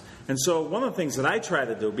times. And so one of the things that I try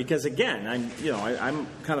to do, because again, I'm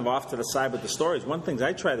kind of off to the side with the stories. One of the things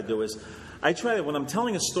I try to do is when I'm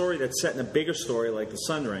telling a story that's set in a bigger story like The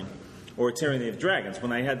Sundering or Tyranny of Dragons,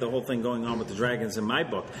 when I had the whole thing going on with the dragons in my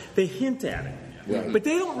book, they hint at it. Right. But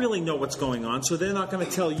they don't really know what's going on, so they're not going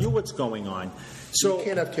to tell you what's going on. So you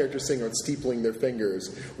can't have characters sitting around steepling their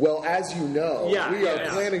fingers. Well, as you know, we are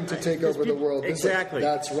planning to take over the world. Exactly.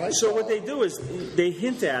 That's right. So what they do is they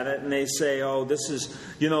hint at it and they say, oh, this is,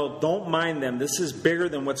 don't mind them. This is bigger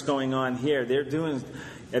than what's going on here. They're doing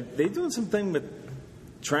something with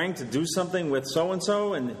trying to do something with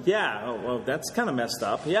so-and-so, and that's kind of messed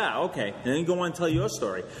up. Yeah, okay. And then you go on and tell your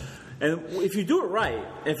story. And if you do it right,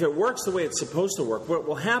 if it works the way it's supposed to work, what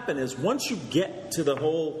will happen is once you get to the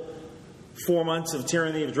whole 4 months of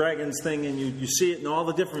Tyranny of Dragons thing and you see it in all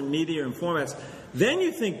the different media and formats, then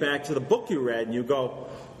you think back to the book you read and you go,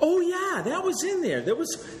 oh yeah, that was in there. There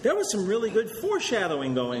was some really good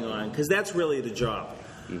foreshadowing going on, because that's really the job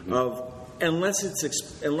of, unless it's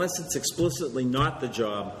explicitly not the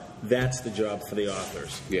job, that's the job for the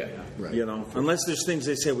authors. Yeah. Right. Unless there's things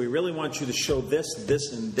they say, we really want you to show this,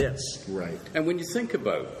 this, and this. Right. And when you think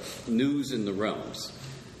about news in the realms,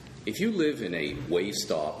 if you live in a way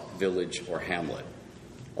stop, village, or hamlet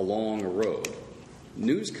along a road,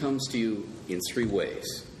 news comes to you in 3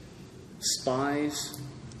 ways. Spies,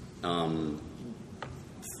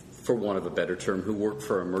 for want of a better term, who work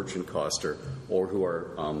for a merchant coster or who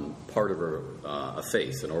are part of a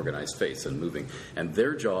faith, an organized faith, and moving. And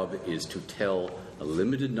their job is to tell a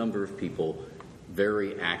limited number of people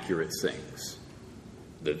very accurate things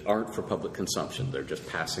that aren't for public consumption. They're just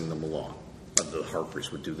passing them along. The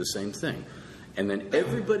Harpers would do the same thing. And then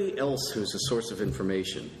everybody else who's a source of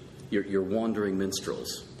information, your wandering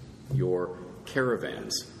minstrels, your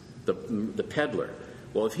caravans, the peddler.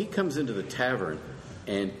 Well, if he comes into the tavern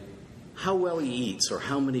and how well he eats or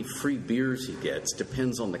how many free beers he gets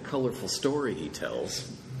depends on the colorful story he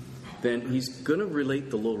tells, then he's going to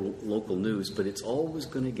relate the local news, but it's always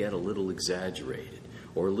going to get a little exaggerated.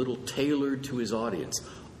 or a little tailored to his audience.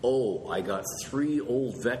 Oh, I got 3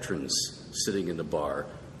 old veterans sitting in the bar.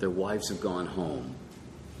 Their wives have gone home.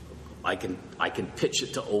 I can pitch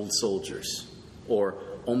it to old soldiers. Or,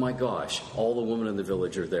 oh my gosh, all the women in the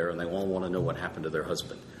village are there and they all want to know what happened to their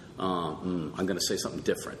husband. I'm going to say something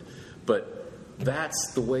different. But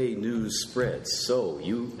that's the way news spreads. So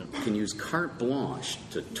you can use carte blanche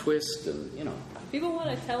to twist and, People want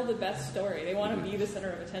to tell the best story. They want to be the center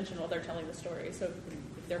of attention while they're telling the story. So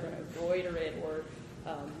if they're going to embroider it or...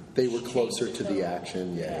 they were closer to the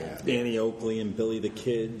action, yeah. Danny Oakley and Billy the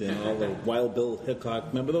Kid and all the Wild Bill Hickok.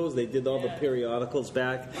 Remember those? They did all the periodicals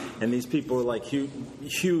back, and these people were like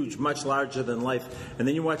huge, much larger than life. And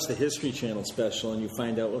then you watch the History Channel special, and you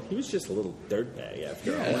find out, well, he was just a little dirtbag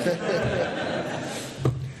after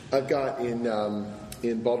all. I've got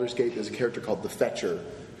in Baldur's Gate, there's a character called the Fetcher,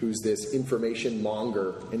 who's this information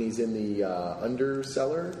monger, and he's in the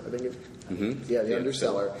undercellar, I think the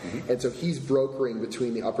undercellar. Mm-hmm. And so he's brokering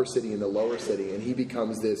between the upper city and the lower city, and he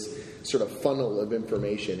becomes this sort of funnel of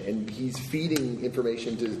information, and he's feeding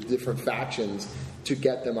information to different factions to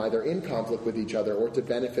get them either in conflict with each other or to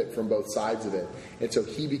benefit from both sides of it. And so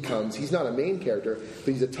he's not a main character,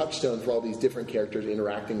 but he's a touchstone for all these different characters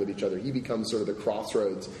interacting with each other. He becomes sort of the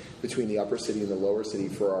crossroads between the upper city and the lower city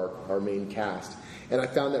for our main cast. And I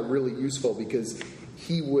found that really useful because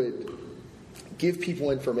he would give people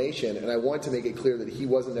information, and I wanted to make it clear that he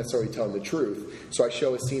wasn't necessarily telling the truth. So I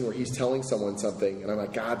show a scene where he's telling someone something, and I'm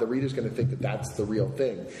like, God, the reader's going to think that that's the real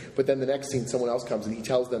thing. But then the next scene, someone else comes, and he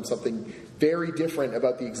tells them something very different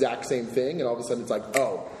about the exact same thing, and all of a sudden it's like,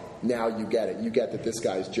 oh, now you get it. You get that this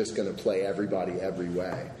guy's just going to play everybody every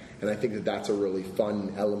way. And I think that that's a really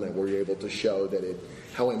fun element where you're able to show that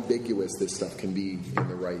how ambiguous this stuff can be in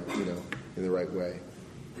the right way.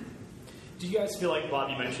 Do you guys feel like, Bob,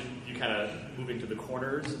 you mentioned you kind of moving to the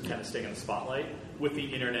corners and kind of staying in the spotlight with the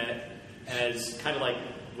internet, as kind of like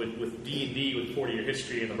with D&D, with 40-year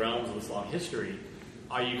history and the realms of this long history,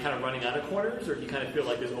 are you kind of running out of corners, or do you kind of feel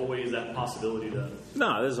like there's always that possibility to...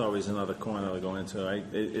 No, there's always another corner to go into.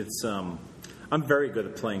 I'm very good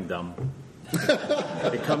at playing dumb.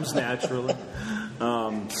 It comes naturally.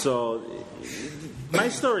 So my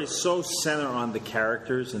story is so centered on the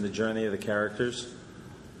characters and the journey of the characters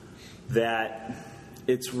that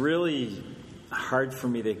it's really hard for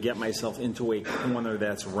me to get myself into a corner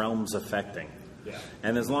that's realms affecting. Yeah.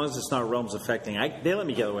 And as long as it's not realms affecting, they let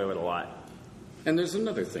me get away with a lot. And there's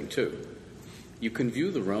another thing, too. You can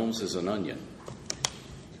view the realms as an onion.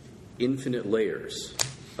 Infinite layers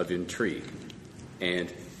of intrigue.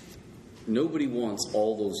 And nobody wants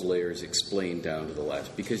all those layers explained down to the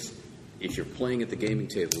last. Because if you're playing at the gaming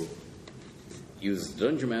table, you as the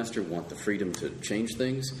Dungeon Master want the freedom to change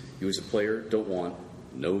things. You as a player don't want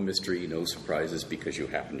no mystery, no surprises because you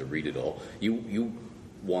happen to read it all. You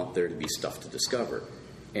want there to be stuff to discover.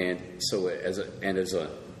 And so as an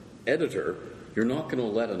editor, you're not going to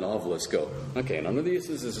let a novelist go, okay, none of these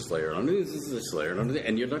is this layer, none of these is this layer,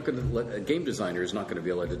 and you're not going to let a game designer is not going to be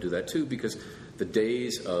able to do that too, because the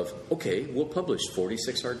days of, okay, we'll publish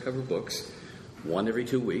 46 hardcover books, one every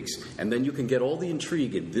 2 weeks, and then you can get all the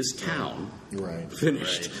intrigue in this town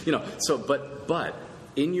finished. Right. So but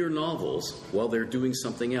in your novels, while they're doing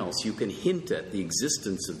something else, you can hint at the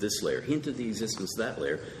existence of this layer, hint at the existence of that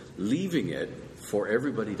layer, leaving it for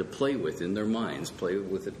everybody to play with in their minds, play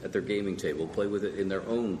with it at their gaming table, play with it in their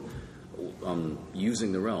own,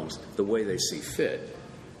 using the realms the way they see fit.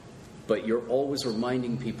 But you're always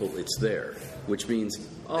reminding people it's there, which means,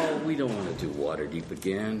 oh, we don't want to do Waterdeep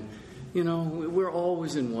again. We're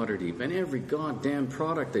always in Waterdeep, and every goddamn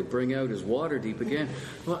product they bring out is Waterdeep again.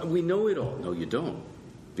 Well, we know it all. No, you don't.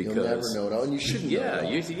 Because you'll never know it all, and you shouldn't know it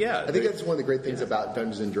all. I think that's one of the great things about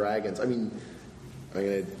Dungeons & Dragons. I mean, I'm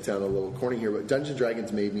going to sound a little corny here, but Dungeons &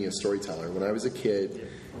 Dragons made me a storyteller. When I was a kid,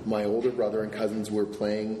 my older brother and cousins were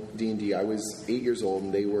playing D&D. I was 8 years old,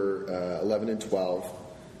 and they were 11 and 12.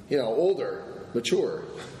 Older, mature.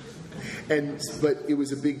 But it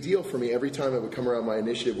was a big deal for me. Every time I would come around my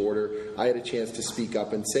initiative order, I had a chance to speak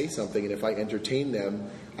up and say something, and if I entertained them,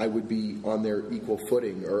 I would be on their equal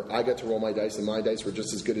footing, or I got to roll my dice, and my dice were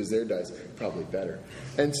just as good as their dice, probably better.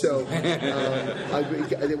 And so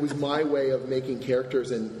it was my way of making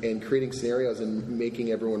characters and creating scenarios and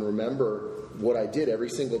making everyone remember what I did every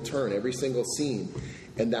single turn, every single scene.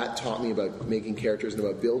 And that taught me about making characters and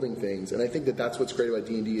about building things. And I think that that's what's great about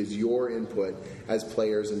D&D is your input as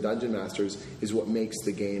players and Dungeon Masters is what makes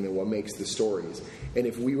the game and what makes the stories. And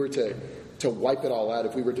if we were to to wipe it all out,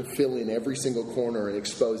 if we were to fill in every single corner and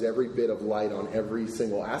expose every bit of light on every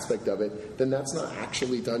single aspect of it, then that's not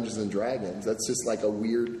actually Dungeons and Dragons. That's just like a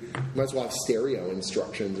weird, you might as well have stereo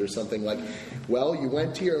instructions or something like, well, you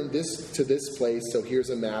went to this place, so here's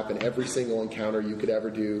a map, and every single encounter you could ever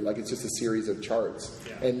do, like it's just a series of charts.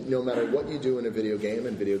 Yeah. And no matter what you do in a video game,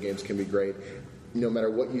 and video games can be great, no matter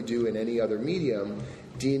what you do in any other medium,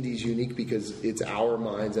 D&D is unique because it's our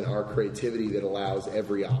minds and our creativity that allows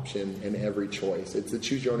every option and every choice. It's the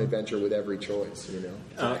choose your own adventure with every choice, you know.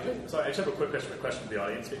 So I just have a quick question for the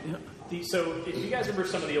audience. So if you guys remember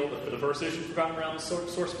some of the first edition Forgotten Realms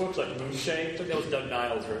source books, like Moonshade, I think that was Doug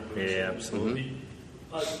Niles or Moonshade. Yeah, absolutely.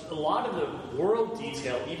 A lot of the world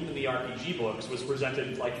detail, even in the RPG books, was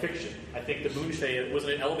presented like fiction. I think the Moonshade,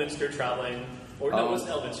 wasn't it Elminster traveling? Or no, it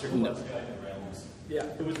wasn't Elminster. No. Yeah,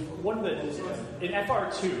 it was one of the in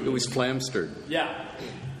FR2. It was Flamstered. Yeah,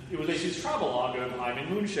 it was his travelogue of I'm in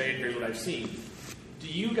Moonshade. Here's what I've seen. Do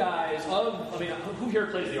you guys? Who here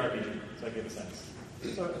plays the RPG? So I get a sense.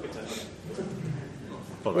 So it makes sense. Okay.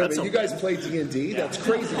 Well, wait, you guys play D&D? That's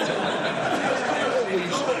crazy.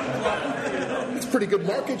 It's pretty good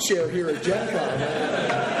market share here at Gen Con.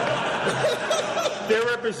 They're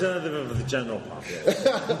representative of the general population.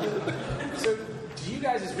 So, do you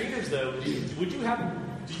guys as readers, though, do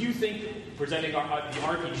you think presenting the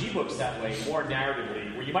RPG books that way, more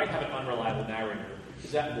narratively, where you might have an unreliable narrator,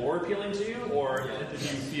 is that more appealing to you, or do you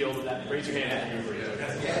feel that raise your hand if you agree?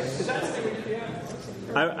 Because that's the way, yeah.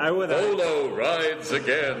 I would. Polo rides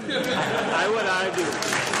again. I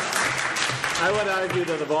would argue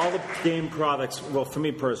that of all the game products, well, for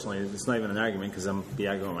me personally, it's not even an argument because I'm the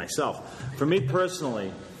argument myself. For me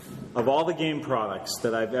personally, of all the game products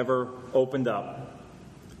that I've ever opened up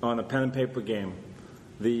on a pen and paper game,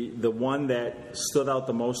 the one that stood out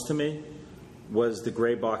the most to me was the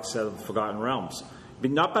gray box set of Forgotten Realms.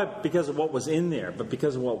 Not because of what was in there, but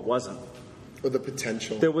because of what wasn't. Or the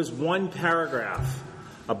potential. There was one paragraph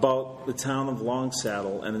about the town of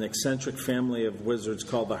Longsaddle and an eccentric family of wizards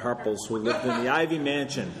called the Harples who lived in the Ivy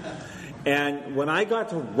Mansion. And when I got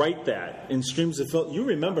to write that in Streams of Silver, you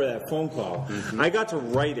remember that phone call. Mm-hmm. I got to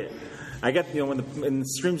write it. I got, in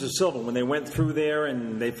Streams of Silver, when they went through there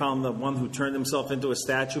and they found the one who turned himself into a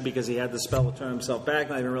statue because he had the spell to turn himself back,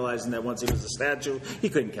 not even realizing that once he was a statue, he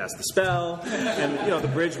couldn't cast the spell. And, the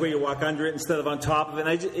bridge where you walk under it instead of on top of it.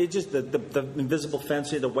 And the invisible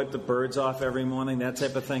fence, you had to wipe the birds off every morning, that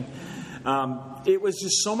type of thing. It was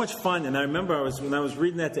just so much fun. And I remember when I was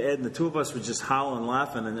reading that to Ed, and the two of us were just howling,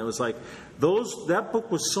 laughing, and it was like, that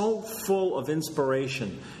book was so full of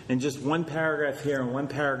inspiration, and just one paragraph here and one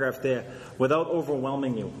paragraph there, without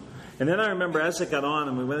overwhelming you. And then I remember as it got on,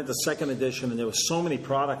 and we went into second edition, and there were so many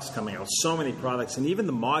products coming out, and even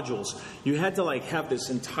the modules, you had to have this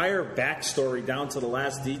entire backstory down to the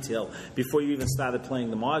last detail before you even started playing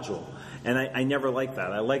the module. And I never liked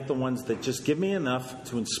that. I like the ones that just give me enough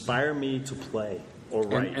to inspire me to play or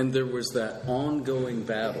write. And there was that ongoing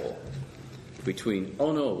battle between,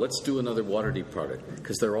 oh no, let's do another Waterdeep product,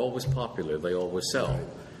 because they're always popular, they always sell.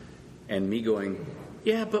 And me going,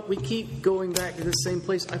 yeah, but we keep going back to the same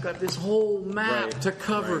place. I've got this whole map to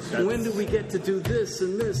cover. Right. When do we get to do this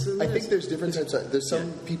and this and this? I think there's different types. There's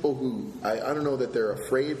some people who, I don't know that they're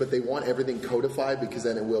afraid, but they want everything codified because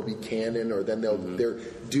then it will be canon, or then they're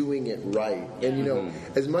doing it right. And,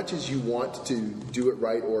 as much as you want to do it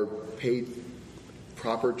right or pay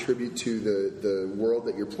proper tribute to the world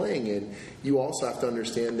that you're playing in, you also have to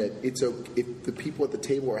understand that if the people at the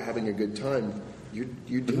table are having a good time,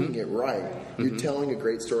 you're doing it right. You're telling a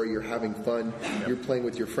great story. You're having fun. You're playing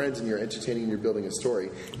with your friends, and you're entertaining, and you're building a story.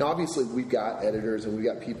 Now, obviously, we've got editors, and we've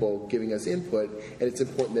got people giving us input, and it's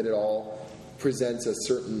important that it all presents a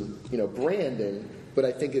certain, branding. But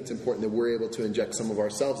I think it's important that we're able to inject some of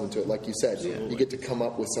ourselves into it. Like you said, you get to come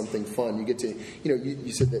up with something fun. You get to,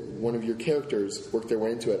 you said that one of your characters worked their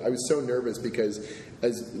way into it. I was so nervous because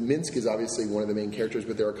as Minsk is obviously one of the main characters,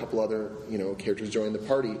 but there are a couple other, characters joining the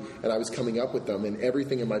party, and I was coming up with them, and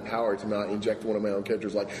everything in my power to not inject one of my own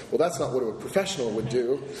characters. Like, well, that's not what a professional would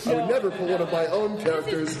do. I would never put one of my own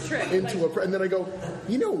characters into and then I go,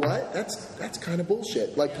 you know what? That's kind of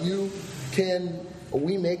bullshit. Like,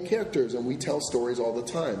 we make characters and we tell stories all the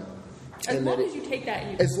time. As long as you take that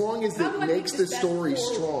and as long as it makes the story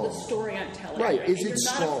strong. The story I'm telling. Right. Is you're it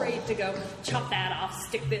not strong? afraid to go, chop that off,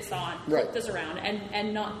 stick this on, flip this around,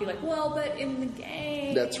 and not be like, well, but in the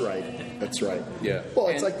game. That's right. Yeah. Well,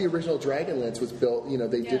 it's like the original Dragonlance was built,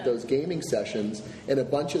 they did those gaming sessions, and a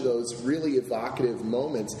bunch of those really evocative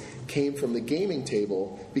moments came from the gaming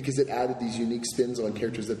table because it added these unique spins on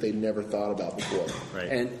characters that they'd never thought about before. Right.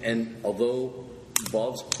 And although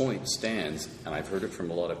Bob's point stands, and I've heard it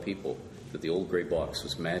from a lot of people, that the old gray box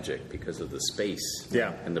was magic because of the space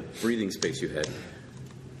Yeah. and the breathing space you had.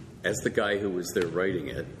 As the guy who was there writing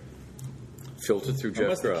it, filtered through I Jeff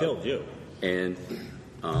must have Grubb killed you. and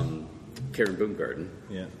Karen Boomgarden,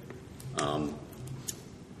 Yeah.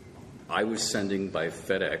 I was sending by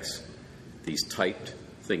FedEx these typed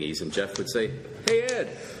thingies, and Jeff would say, "Hey, Ed,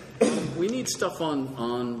 we need stuff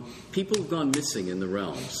on people who've gone missing in the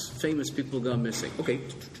realms. Famous people who've gone missing." Okay.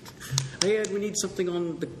 "Hey, Ed, we need something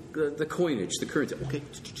on the coinage, the currency." Okay.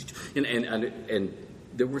 And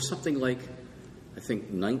there were something like, I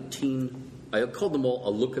think, 19... I called them all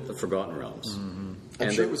A Look at the Forgotten Realms. Mm-hmm.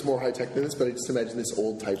 I'm sure it was more high-tech than this, but I just imagine this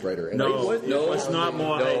old typewriter. And No, it was not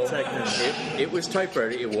more high-tech than that. It was typewriter.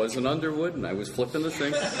 It was an Underwood, and I was flipping the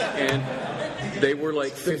thing. And they were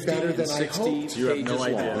like 50 better and than I 60 hoped. pages You have no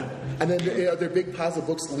idea. long. And then are there big piles of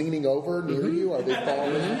books leaning over near you? Are they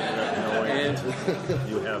falling? And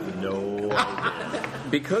You have no idea.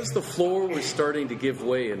 because the floor was starting to give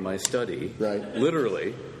way in my study, Right.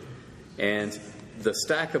 literally, and the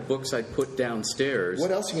stack of books I'd put downstairs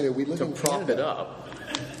What else are you going to do? We live to in prop Canada. it up.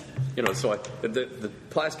 So the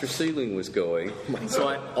plaster ceiling was going. So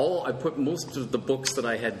I put most of the books that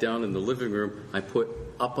I had down in the living room, I put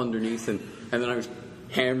up underneath, and then I was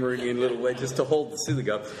hammering in little wedges to hold the ceiling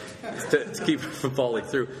up to keep it from falling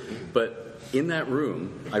through. But in that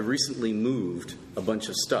room, I recently moved a bunch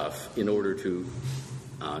of stuff in order to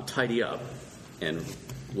tidy up and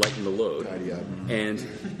lighten the load. Tidy up. And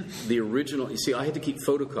the original, you see, I had to keep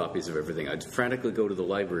photocopies of everything. I'd frantically go to the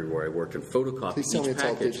library where I worked and photocopy Please tell each me it's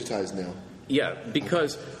all package. digitized now. Yeah,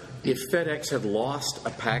 because if FedEx had lost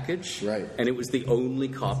a package Right. and it was the only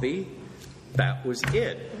copy, that was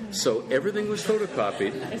it. So everything was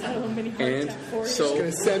photocopied. Is that a little mini heart And attack for you? so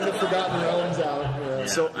Going to send the Forgotten Realms out. Yeah.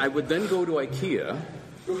 so I would then go to IKEA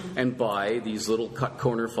and buy these little cut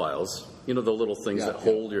corner files, the little things Yeah, that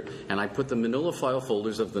hold your... And I put the manila file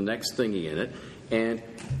folders of the next thingy in it. And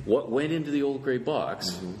what went into the old gray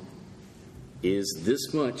box is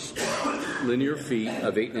this much linear feet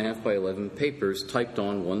of 8.5 by 11 papers typed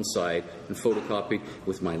on one side and photocopied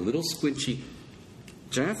with my little squinchy...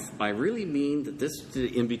 Jeff, I really mean that this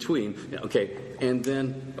in between. Okay, and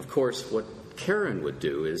then, of course, what Karen would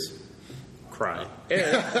do is... Cry.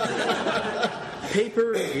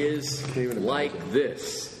 Paper is even like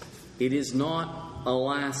this. It is not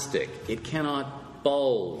elastic. It cannot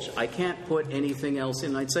bulge. I can't put anything else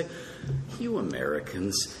in. I'd say, you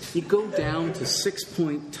Americans, you go down to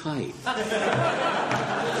 6-point type.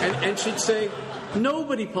 And she'd say,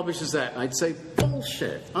 nobody publishes that. I'd say,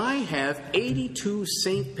 bullshit. I have 82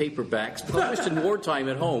 Saint paperbacks published in wartime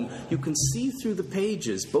at home. You can see through the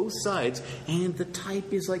pages, both sides, and the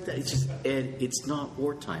type is like that. It's just, Ed, it's not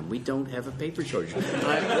wartime. We don't have a paper shortage.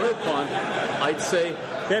 Whereupon, I'd say,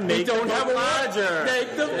 Then we make don't them have a larger.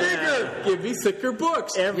 Make them bigger. Give me thicker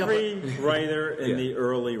books. Every writer in Yeah. the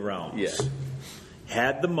early realms Yeah.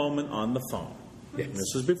 had the moment on the phone. Yes. And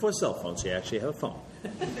this was before cell phones. You actually had a phone.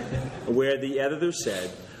 Where the editor said,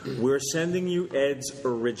 "We're sending you Ed's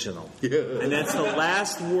original." Yeah. And that's the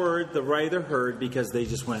last word the writer heard because they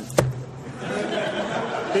just went...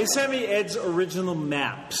 They sent me Ed's original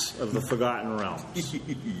maps of the Forgotten Realms.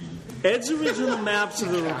 Ed's original maps,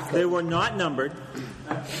 they were not numbered.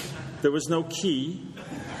 There was no key.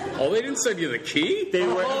 Oh, they didn't send you the key? They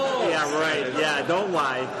were... Oh. Yeah, right. Yeah, don't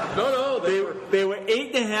lie. No, They were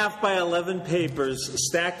 8.5 by 11 papers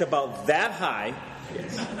stacked about that high.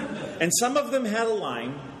 And some of them had a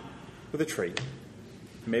line with a tree,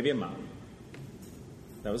 maybe a mountain.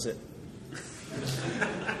 That was it.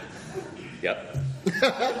 Yep.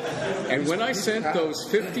 And when I sent those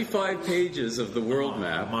 55 pages of the world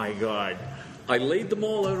map, My God. I laid them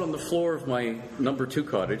all out on the floor of my number 2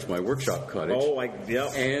 cottage, my workshop cottage.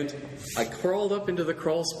 Yep. And I crawled up into the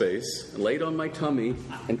crawl space, laid on my tummy,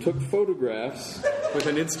 and took photographs with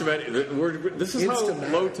an Instamatic. This is how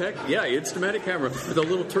low tech. Yeah, Instamatic camera with a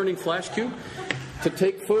little turning flash cube to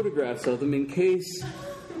take photographs of them in case.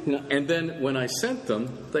 And then when I sent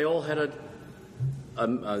them, they all had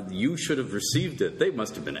you should have received it. They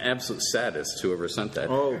must have been absolute sadists, whoever sent that.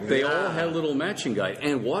 Oh, they yeah. all had a little matching guide.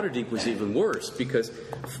 And Waterdeep was even worse because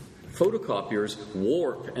photocopiers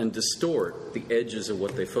warp and distort the edges of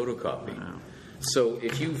what they photocopy. Wow. So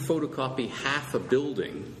if you photocopy half a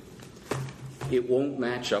building, it won't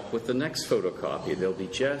match up with the next photocopy. They'll be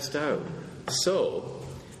just out. So,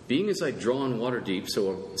 being as I'd drawn Waterdeep,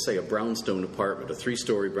 so say a brownstone apartment, a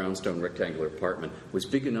 3-story brownstone rectangular apartment, was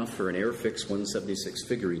big enough for an Airfix 176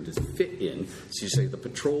 figurine to fit in. So you say the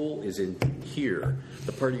patrol is in here,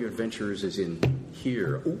 the party of adventurers is in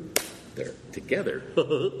here. Ooh, they're together.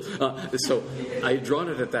 So I had drawn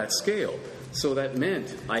it at that scale. So that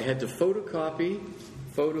meant I had to photocopy.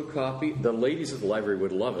 The ladies at the library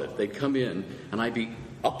would love it. They'd come in, and I'd be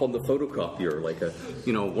up on the photocopier like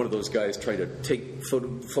one of those guys trying to take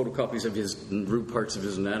photocopies of his rude parts of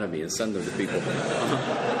his anatomy and send them to people.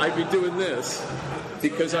 I'd be doing this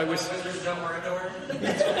because I was...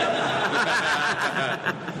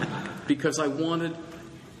 because I wanted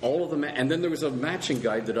all of them, and then there was a matching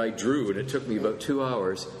guide that I drew, and it took me about 2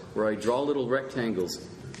 hours, where I draw little rectangles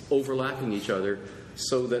overlapping each other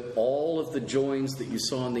so that all of the joins that you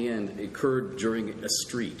saw in the end occurred during a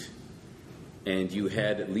street. And you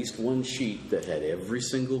had at least one sheet that had every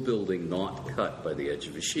single building not cut by the edge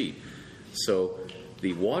of a sheet. So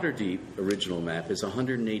the Waterdeep original map is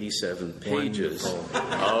 187 pages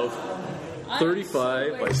of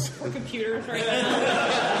 35 by... For computers right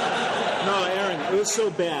now. No, Aaron, it was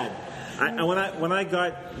so bad.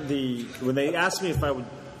 When they asked me if I would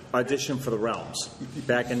audition for the Realms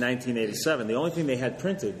back in 1987, the only thing they had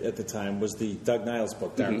printed at the time was the Doug Niles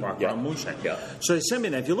book, Dark Rock Realm Moonshine. Yeah. So they sent me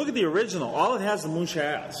that. If you look at the original, all it has is the Moonshine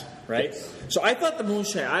Isles, right? Yes. So I thought the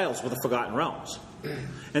Moonshine Isles were the Forgotten Realms.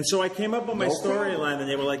 And so I came up with my storyline, and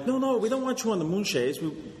they were like, no, we don't want you on the Moonshades.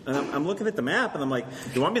 And I'm looking at the map, and I'm like,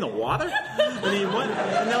 do you want me in the water? And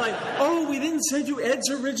they're like, oh, we didn't send you Ed's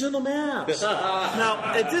original maps.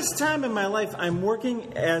 Now, at this time in my life, I'm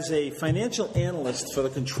working as a financial analyst for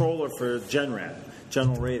the controller for GenRad,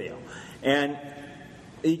 General Radio. And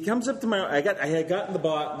he comes up to I had gotten the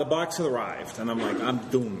box had arrived, and I'm like, I'm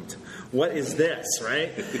doomed. What is this,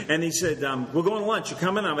 right? And he said, we're going to lunch. You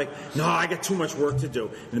coming? I'm like, no, I got too much work to do.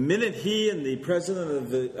 And the minute he and the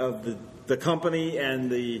president of the company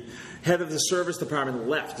and the head of the service department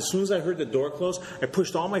left, as soon as I heard the door close, I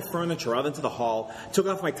pushed all my furniture out into the hall, took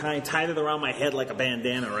off my tie and tied it around my head like a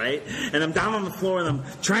bandana, right? And I'm down on the floor, and I'm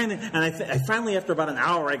trying to, and I finally, after about an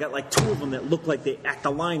hour, I got like 2 of them that looked like the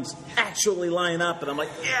lines actually line up, and I'm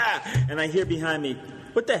like, yeah! And I hear behind me,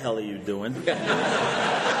 what the hell are you doing?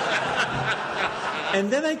 And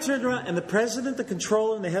then I turned around, and the president, the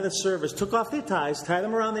controller, and the head of service took off their ties, tied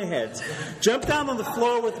them around their heads, jumped down on the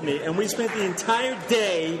floor with me, and we spent the entire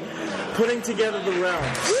day putting together the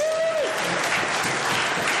Realms.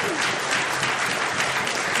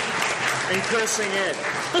 And cursing Ed.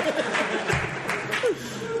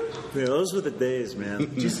 Yeah, those were the days, man.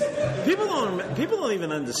 People don't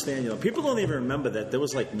even understand. People don't even remember that there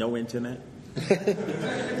was like no internet.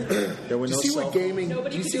 There were Do you see what gaming?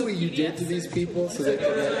 Do you see what you did to these people so they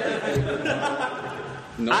could?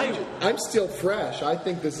 No. I'm still fresh. I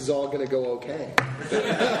think this is all going to go okay.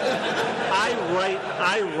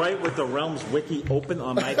 I write with the Realms wiki open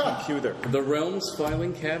on my computer. The Realms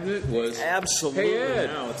filing cabinet was absolutely. Hey Ed.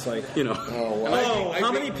 Now it's like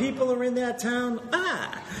How many people are in that town?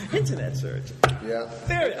 Internet search. Yeah.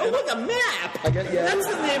 There. Oh, look, a map. That's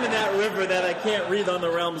the name of that river that I can't read on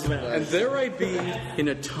the Realms map. And there I'd be in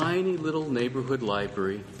a tiny little neighborhood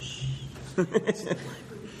library.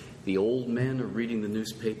 The old men are reading the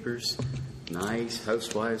newspapers. Nice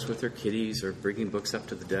housewives with their kiddies are bringing books up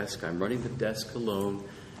to the desk. I'm running the desk alone.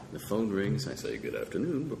 The phone rings. I say, good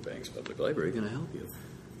afternoon, Brookbanks Public Library. Can I help you?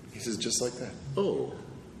 He says, just like that. Oh,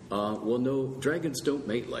 well, no, dragons don't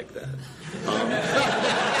mate like that.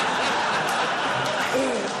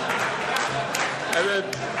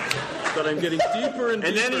 But I'm getting deeper and deeper.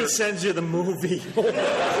 And then he sends you the movie.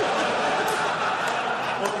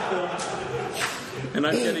 And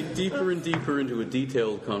I'm getting deeper and deeper into a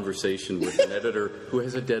detailed conversation with an editor who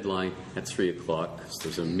has a deadline at 3 o'clock. Because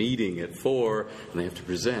there's a meeting at 4, and they have to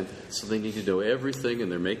present. So they need to know everything, and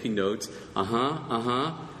they're making notes.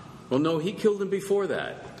 Well, no, he killed him before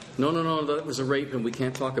that. No, that was a rape, and we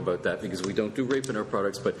can't talk about that because we don't do rape in our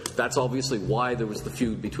products, but that's obviously why there was the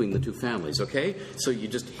feud between the two families, okay? So you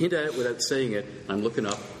just hint at it without saying it. I'm looking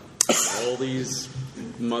up. All these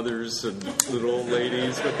mothers and little old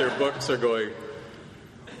ladies with their books are going...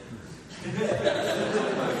 And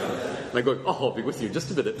I'm going, I'll be with you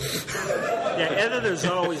just a minute. Yeah, editors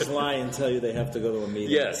always lie and tell you they have to go to a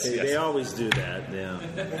meeting. Yes. They always do that, yeah.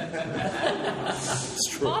 It's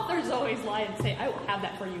true. Authors always lie and say, I will have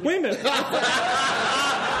that for you. Wait a minute.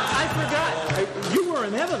 I forgot. You were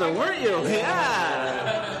an editor, weren't you?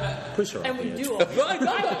 Yeah. Push her. And we do. I will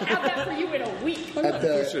have that for you in a week.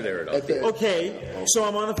 Okay, so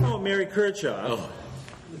I'm on the phone with Mary Kirchhoff. Oh.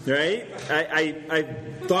 Right? I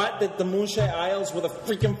thought that the Moonshine Isles were the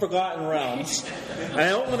freaking Forgotten Realms. I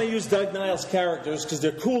don't want to use Doug Niles' characters because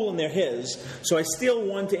they're cool and they're his. So I steal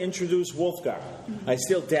one to introduce Wolfgar. I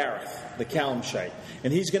steal Dareth, the Calamshite.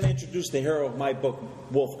 And he's going to introduce the hero of my book,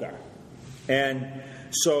 Wolfgar. And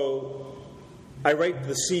so I write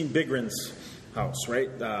the scene Bigrin's house, right?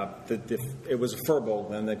 It was a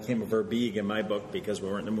Furbolg, and that came a Verbeeg in my book because we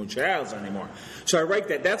weren't in the Moonshire Isles anymore. So I write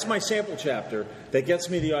that. That's my sample chapter that gets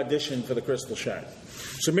me the audition for the Crystal Shard.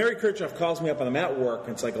 So Mary Kirchhoff calls me up, and I'm at work,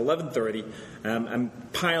 and it's like 11:30. I'm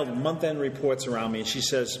piled month-end reports around me, and she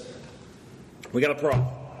says, "We got a problem."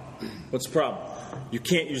 "What's the problem?" "You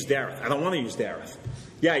can't use Dareth." "I don't want to use Dareth."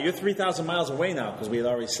 "Yeah, you're 3,000 miles away now," because we had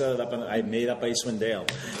already set it up, and I made up Icewind Dale.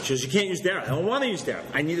 She goes, "You can't use Dareth." "I don't want to use Dareth.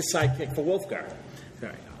 I need a sidekick for Wolfgar."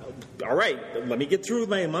 All right, let me get through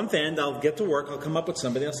my month end. I'll get to work. I'll come up with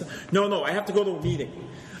somebody else. No, I have to go to a meeting.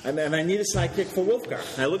 And I need a sidekick for Wolfgar.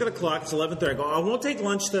 And I look at the clock. It's 11:30. I go, "I won't take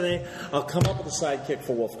lunch today. I'll come up with a sidekick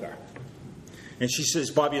for Wolfgar." And she says,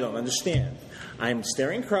 "Bob, you don't understand. I am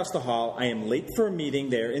staring across the hall. I am late for a meeting.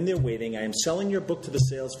 They're in there waiting. I am selling your book to the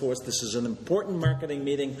sales force. This is an important marketing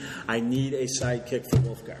meeting. I need a sidekick for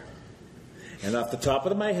Wolfgar." And off the top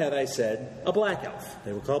of my head, I said, "A black elf."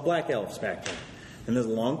 They were called black elves back then. And there's a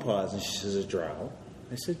long pause, and she says, "A drow."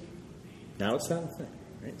 I said, "Now it's not a thing."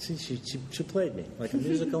 Right? See, she played me like a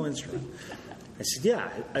musical instrument. I said, "Yeah,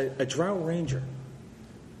 a drow ranger."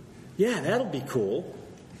 "Yeah, that'll be cool."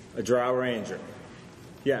 "A drow ranger."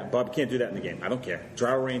 "Yeah, Bob can't do that in the game." "I don't care.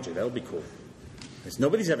 Drow ranger, that'll be cool." I said,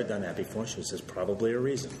 "Nobody's ever done that before." She says, "Probably a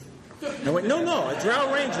reason." I went, no, a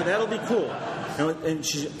drow ranger, that'll be cool. And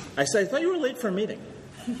I said, "I thought you were late for a meeting."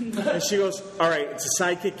 And she goes, "All right, it's a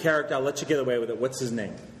sidekick character. I'll let you get away with it. What's his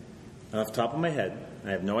name?" And off the top of my head,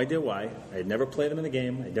 I have no idea why. I had never played him in the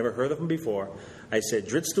game. I'd never heard of him before. I said,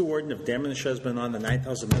 "Dritz the Warden of Dammon the Shusband on the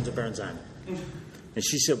 9,000 Men's of Baranzana." And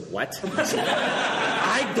she said, "What?" I said,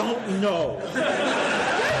 "I don't know."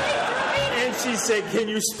 And she said, "Can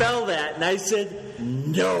you spell that?" And I said,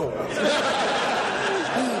 "No."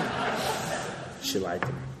 She lied to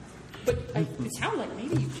me. But it sounds like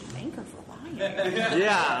maybe you should thank her for lying.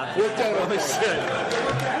 Yeah. Worked out Oh, okay. shit.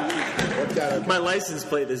 Worked out okay. My license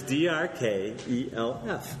plate is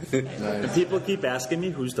DRKELF. And people keep asking me,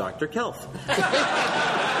 "Who's Dr. Kelf?"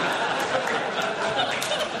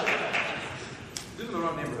 Live in the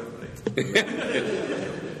wrong neighborhood, buddy.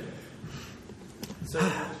 So,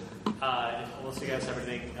 unless you guys have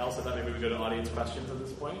anything else, I thought maybe we would go to audience questions at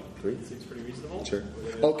this point. Great. Seems pretty reasonable. Sure.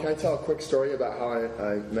 Oh, can I tell a quick story about how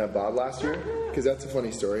I met Bob last year? Because that's a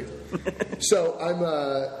funny story. So I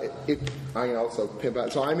can also pimp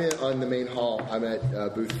out. So I'm on the main hall. I'm at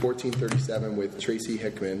booth 1437 with Tracy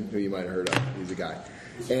Hickman, who you might have heard of. He's a guy.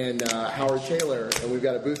 And Howard Taylor, and we've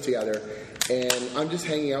got a booth together. And I'm just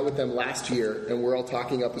hanging out with them last year, and we're all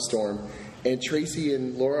talking up a storm. And Tracy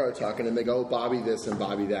and Laura are talking, and they go, "Bobby this and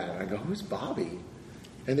Bobby that." And I go, "Who's Bobby?"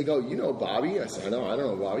 And they go, "You know Bobby?" I said, I don't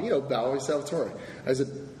know Bobby. "You know Bobby Salvatore." I said,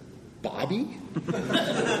 "Bobby?"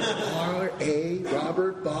 R.A.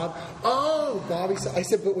 Robert, Bob. "Oh, Bobby." I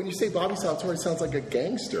said, "But when you say Bobby Salvatore, it sounds like a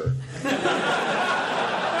gangster."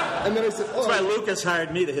 And then I said, "Oh." That's why Lucas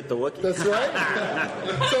hired me to hit the Wookiee. That's right.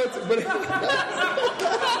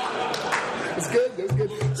 It's good. That's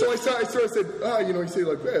good. So I said, you say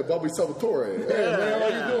like, "Hey, Bobby Salvatore. Hey, man, how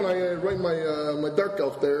you doing? I write my dark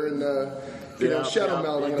elf there, and Shadow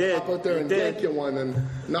Meld. I'm gonna pop out there and gank you one and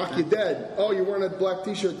knock you dead. Oh, you're wearing a black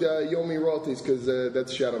T-shirt. You owe me royalties because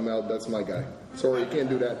that's Shadow Meld. That's my guy. Sorry, you can't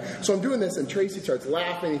do that." So I'm doing this, and Tracy starts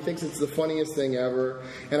laughing. He thinks it's the funniest thing ever.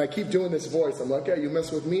 And I keep doing this voice. I'm like, "Hey, you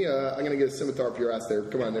mess with me, I'm going to get a scimitar up your ass there.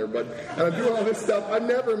 Come on there, bud." And I'm doing all this stuff. I've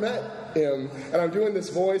never met him. And I'm doing this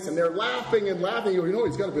voice, and they're laughing and laughing. You go,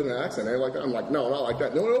 "He's got a bit of an accent." I'm like, "No, not like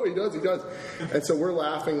that." No, he does. And so we're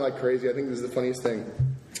laughing like crazy. I think this is the funniest thing.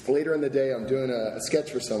 Later in the day, I'm doing a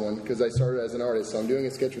sketch for someone because I started as an artist. So I'm doing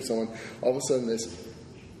a sketch for someone. All of a sudden,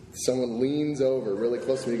 someone leans over really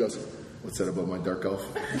close to me. He goes, "What's that about my dark elf?"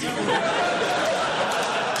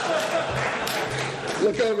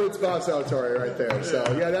 Look over, it's Bob Salvatore right there. So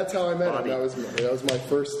yeah, that's how I met him. That was my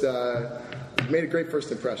first. Made a great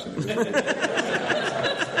first impression.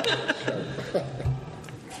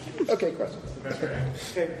 Okay, questions.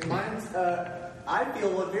 Okay, mine's, I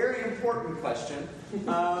feel, a very important question.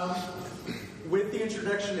 With the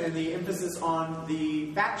introduction and the emphasis on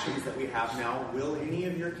the factions that we have now, will any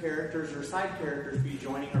of your characters or side characters be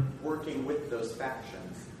joining or working with those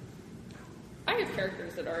factions? I have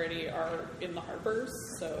characters that already are in the Harpers,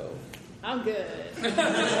 so I'm good.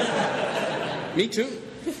 Me too.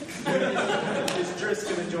 Is Driss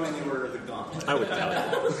going to join the Order of the Gauntlet? I would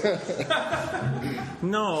doubt it.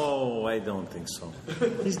 No, I don't think so.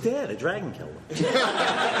 He's dead. A dragon killed him.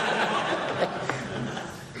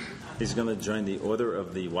 He's going to join the Order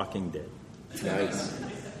of the Walking Dead. Nice.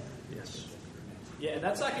 Yes. Yeah, and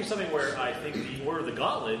that's actually something where I think the Order of the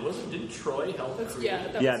Gauntlet didn't Troy help?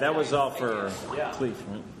 Yeah, Yeah, that was all for Yeah. Cleef,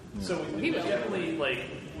 right? So we definitely,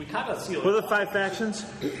 we kind of see... What are the 5 factions?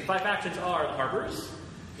 5 factions are the Harpers,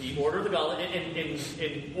 the Order of the Gauntlet,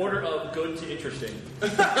 in order of good to interesting. the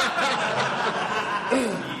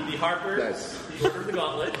Harpers, the Order of the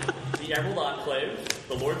Gauntlet, the Emerald Enclave,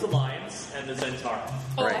 the Lord's Alliance, and the Zentara.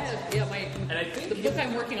 Oh, right. The book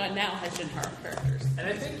I'm working on now has Zentara characters. And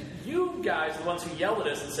I think you guys, the ones who yelled at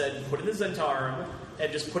us and said, put in the Zentarum,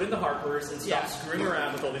 and just put in the Harpers, and stop screwing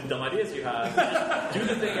around with all these dumb ideas you have. Just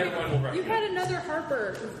do the thing everyone will recognize. You had another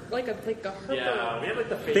Harper, like a Harper. Yeah, we had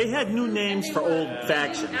the fake. They had new names for old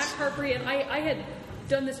factions. Act Harpery, and I had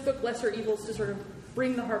done this book, Lesser Evils, to sort of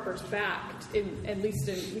bring the Harpers back, we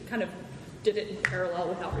kind of did it in parallel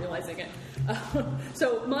without realizing it.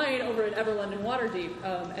 So mine over at Everlund and Waterdeep,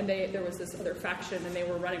 and there was this other faction, and they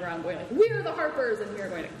were running around going we're the Harpers, and we are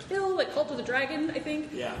going to kill Cult of the Dragon, I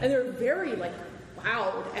think. Yeah. And they're very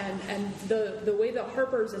loud, and the way the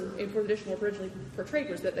Harpers in 4th edition were originally portrayed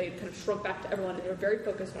was that they kind of shrunk back to Everlund, and they were very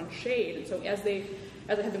focused on shade. And so as I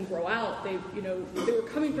had them grow out, they were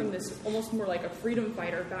coming from this almost more like a freedom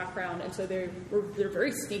fighter background, and so they're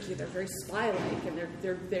very sneaky, they're very spy-like, and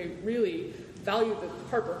they really value the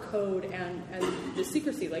Harper code and the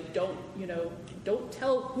secrecy. Don't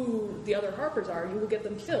tell who the other Harpers are. You will get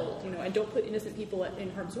them killed. And don't put innocent people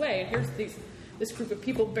in harm's way. And here's this group of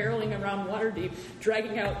people barreling around Waterdeep,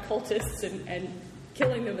 dragging out cultists and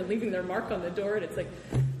killing them and leaving their mark on the door. And it's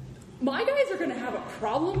my guys are going to have a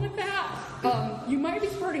problem with that. You might be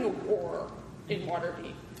starting a war in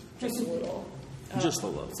Waterdeep, just a little. Just a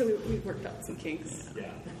little. So we worked out some kinks.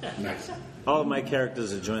 Yeah. Nice. All of my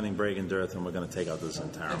characters are joining Bragendirth, and we're going to take out the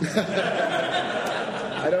Zentarum.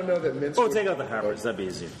 I don't know that Mintz... take out the Harpers. That'd be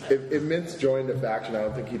easy. If Mintz joined a faction, I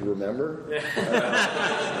don't think he'd remember.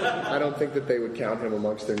 I don't think that they would count him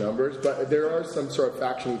amongst their numbers, but there are some sort of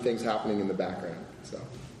faction-y things happening in the background. So.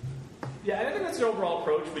 Yeah, and I think that's the overall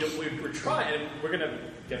approach. We're trying, and we're going to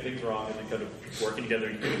get things wrong and then kind of working together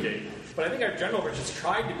and communicate. But I think our general approach has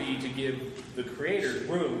tried to be to give the creators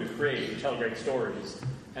room to create and tell great stories,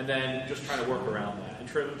 and then just trying to work around that and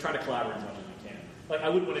trying to collaborate as much as we can. I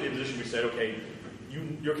wouldn't want to be in a position where we said, okay,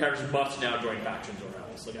 your characters must now join factions or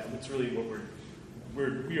else. It's really what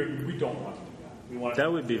we don't want to do that. We want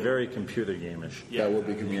that would be very computer game-ish. Yeah. That would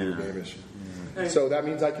be computer game-ish. So that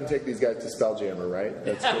means I can take these guys to Spelljammer, right?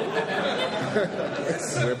 That's good.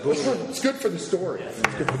 It's good for the story. It's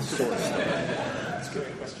good for the story. That's a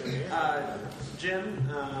good question here. Jim,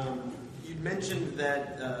 you mentioned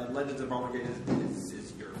that Legends of Armageddon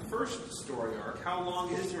is your first story arc. How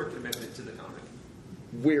long is your commitment to the comic?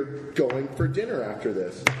 We're going for dinner after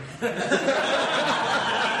this.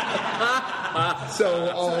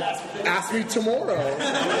 So ask me tomorrow.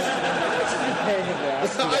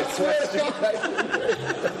 I swear to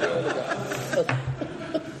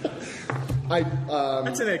God.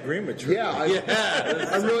 That's an agreement. Really. Yeah,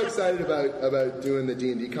 I'm really excited about doing the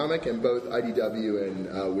D&D comic, and both IDW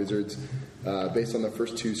and Wizards, based on the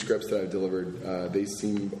first 2 scripts that I've delivered, they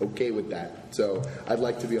seem okay with that. So I'd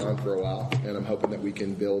like to be on for a while, and I'm hoping that we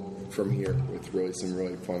can build from here with some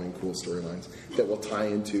really fun and cool storylines that will tie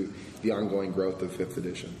into the ongoing growth of 5th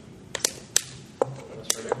edition.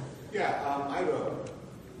 Yeah, I have a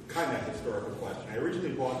kind of historical question. I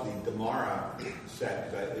originally bought the Damara set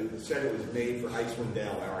because it said it was made for Icewind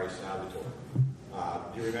Dale by R.A. Salvatore.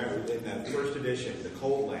 Do you remember in the first edition, the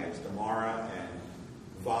Cold Lands, Damara and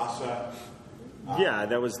Vasa? Yeah,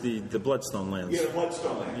 that was the Bloodstone Lands. Yeah, the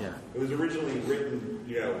Bloodstone Lands. Yeah. It was originally written,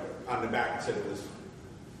 on the back. It said it was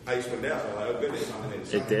Icewind Dale. So I thought, oh goodness, I'm going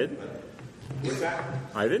to It did? What's that?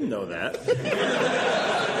 I didn't know that.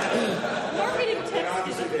 Marketing text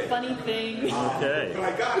is a funny thing. Okay. But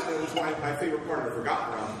I got it. It was my favorite part of the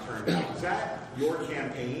Forgotten Realm turned out. Is that your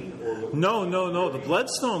campaign? Or No. The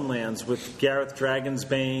Bloodstone Lands with Gareth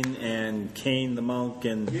Dragonsbane and Kane the Monk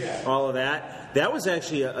and all of that. That was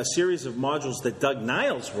actually a series of modules that Doug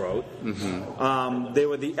Niles wrote. Mm-hmm. They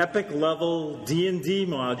were the epic level D&D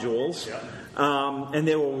modules. Yeah. And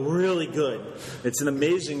they were really good. It's an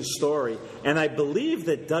amazing story. And I believe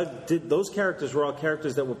that Doug did, those characters were all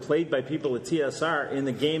characters that were played by people at TSR in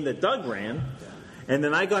the game that Doug ran. And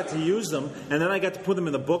then I got to use them, and then I got to put them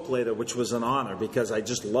in the book later, which was an honor because I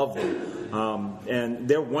just love them. And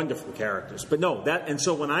they're wonderful characters. But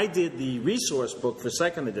so when I did the resource book for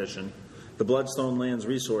 2nd edition, the Bloodstone Lands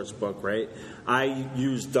resource book, right, I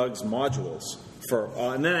used Doug's modules.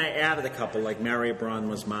 And then I added a couple, like Mariabron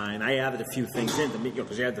was mine. I added a few things in to make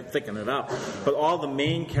because you had to thicken it up. But all the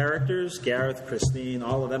main characters, Gareth, Christine,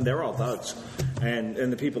 all of them, they're all Doug's. And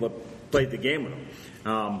the people that played the game with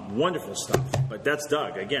them. Wonderful stuff. But that's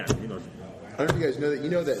Doug, again. I don't know if you guys know that. You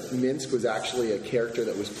know that Minsk was actually a character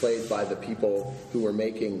that was played by the people who were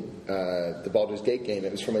making the Baldur's Gate game.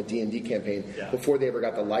 It was from a D&D campaign. Yeah. Before they ever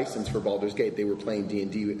got the license for Baldur's Gate, they were playing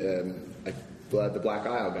D&D, the Black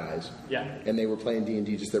Isle guys. Yeah. And they were playing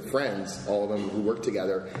D&D, just their friends, all of them who worked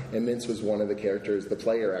together. And Minsk was one of the characters. The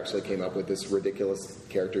player actually came up with this ridiculous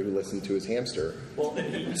character who listened to his hamster. Well,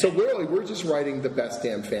 so really, we're just writing the best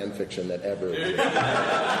damn fan fiction that ever existed.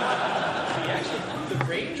 Actually, the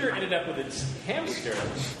Ranger ended up with its hamster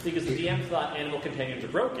because the DM thought animal companions are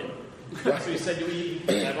broken. So he said, do we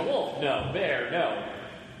have a wolf? No. Bear? No.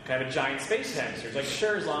 Can I have a giant space hamster? It's like,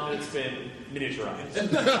 sure, as long as it's been miniaturized.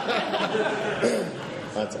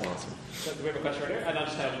 That's awesome. So, do we have a question right here? And I'll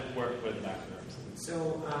just have to work with the back of the room.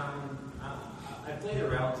 So, I played the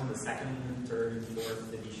Realms in the 2nd, 3rd,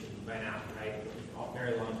 4th edition by now, right? All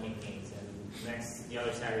very long campaigns. And the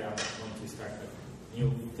other Saturday, I was going to start the new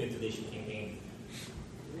 5th edition campaign.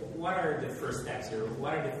 What are the first steps here?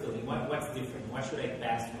 What are the feeling? What's different? What should I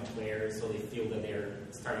pass to my players so they feel that they're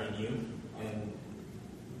starting new? And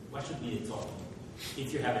what should be the talk,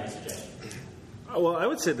 if you have any suggestions? Well, I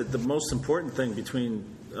would say that the most important thing between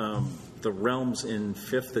the Realms in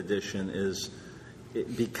 5th edition is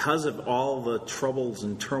because of all the troubles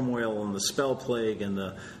and turmoil and the spell plague and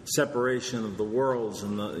the separation of the worlds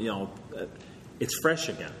and it's fresh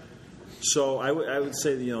again. So I would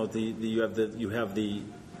say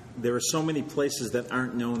there are so many places that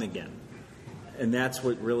aren't known again, and that's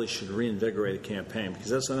what really should reinvigorate a campaign, because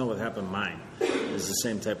that's what happened in mine. Is the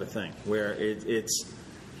same type of thing where it's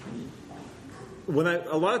when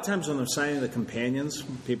a lot of times when I'm signing the companions,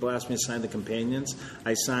 people ask me to sign the companions,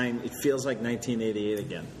 I sign it feels like 1988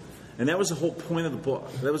 again, and that was the whole point of the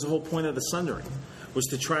book. That was the whole point of the Sundering, was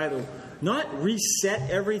to try to not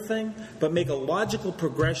reset everything, but make a logical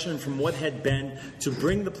progression from what had been to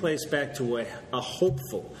bring the place back to a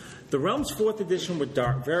hopeful. The Realms 4th edition were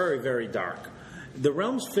dark, very, very dark. The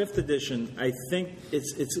Realms 5th edition, I think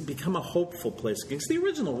it's become a hopeful place. Because the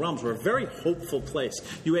original Realms were a very hopeful place.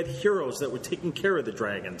 You had heroes that were taking care of the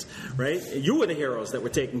dragons, right? You were the heroes that were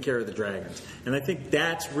taking care of the dragons. And I think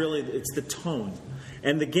that's really, it's the tone.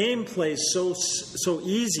 And the game plays so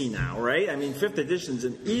easy now, right? I mean, 5th edition is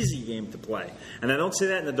an easy game to play. And I don't say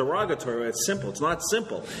that in a derogatory way. It's simple. It's not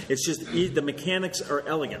simple. It's just the mechanics are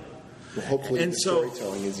elegant. Well, hopefully the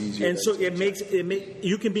storytelling is easier. And so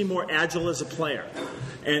you can be more agile as a player.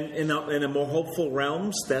 And in a more hopeful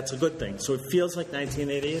Realms, that's a good thing. So it feels like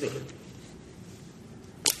 1988.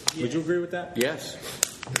 Would you agree with that? Yes,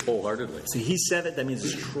 wholeheartedly. See, he said it, that means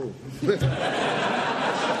it's true.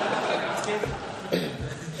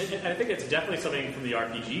 I think it's definitely something from the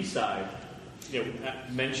RPG side.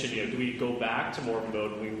 Mention, do we go back to more of a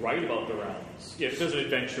mode when we write about the realms? If there's an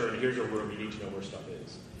adventure and here's your room, you need to know where stuff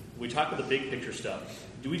is. When we talk about the big picture stuff,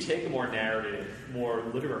 do we take a more narrative, more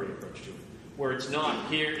literary approach to it? Where it's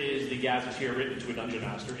not, here is the Gazetteer written to a dungeon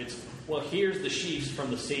master. It's, well, here's the sheafs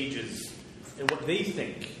from the sages and what they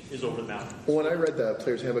think is over the mountain. Well, when I read the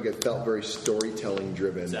Player's Handbook, it felt very storytelling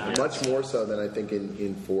driven, Exactly. Much more so than I think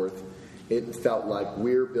in 4th. It felt like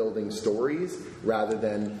we're building stories rather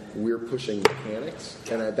than we're pushing mechanics.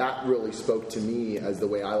 And that really spoke to me as the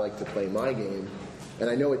way I like to play my game. And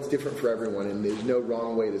I know it's different for everyone, and there's no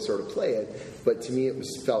wrong way to sort of play it. But to me, it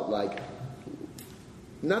felt like,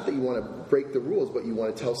 not that you want to break the rules, but you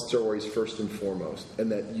want to tell stories first and foremost.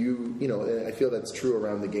 And that and I feel that's true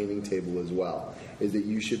around the gaming table as well, is that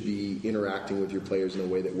you should be interacting with your players in a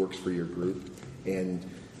way that works for your group. And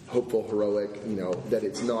hopeful, heroic, that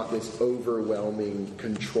it's not this overwhelming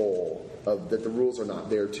control of that the rules are not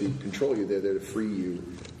there to control you, they're there to free you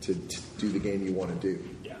to do the game you want to do.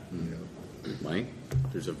 Yeah. Mike,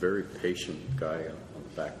 there's a very patient guy on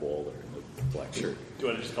the back wall there in the black shirt. Do you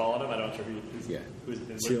want to just call on him? I don't know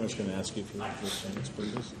who's Steven's going to ask you if you like to say this,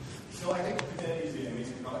 please. So I think Divinity is an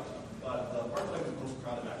amazing product, but the part that I was most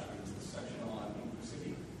proud of actually was the section on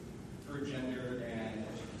inclusivity for gender and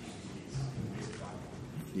LGBTQs in the basic document.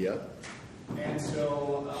 Yep. And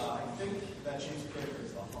so I think that changed the character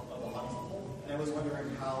of the hobby people, and I was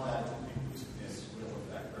wondering how that inclusiveness will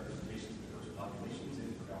affect representation of diverse populations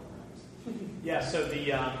in Crown Realms. Yeah, so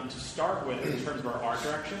to start with, in terms of our art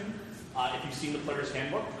direction, if you've seen the Player's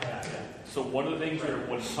Handbook, so one of the things we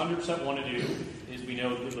 100% want to do is we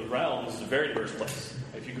know that the Realms is a very diverse place.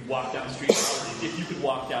 If you could walk down the street, if you could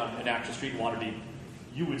walk down an actual street in Waterdeep,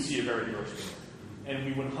 you would see a very diverse place. And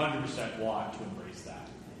we 100% want to embrace that.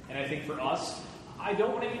 And I think for us, I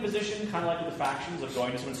don't want any position, kind of like with the factions, of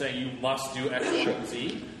going to someone saying, you must do X, Y, and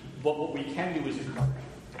Z. But what we can do is encourage.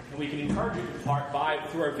 and we can encourage it through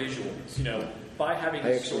our visuals, by having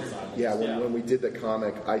these storylines. When we did the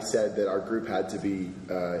comic, I said that our group had to be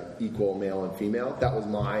equal male and female. That was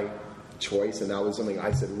my choice, and that was something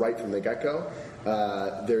I said right from the get-go.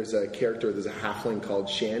 There's a halfling called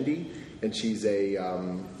Shandy, and she's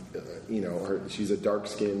she's a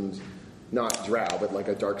dark-skinned, not drow, but like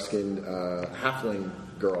a dark-skinned halfling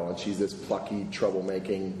girl, and she's this plucky,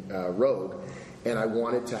 troublemaking rogue. And I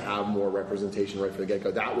wanted to have more representation right from the get-go.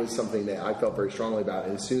 That was something that I felt very strongly about.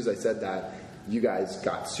 And as soon as I said that, you guys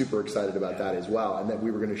got super excited about that as well, and that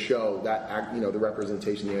we were going to show that, the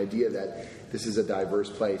representation, the idea that this is a diverse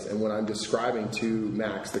place. And when I'm describing to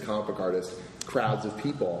Max, the comic book artist, crowds of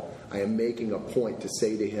people, I am making a point to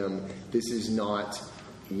say to him, this is not,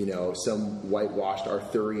 some whitewashed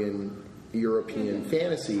Arthurian European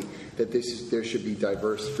fantasy, that there should be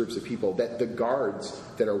diverse groups of people, that the guards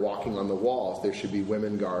that are walking on the walls, there should be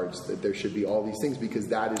women guards, that there should be all these things, because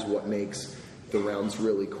that is what makes the realms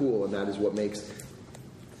really cool, and that is what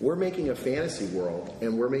we're making a fantasy world,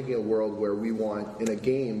 and we're making a world where we want, in a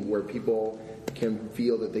game where people can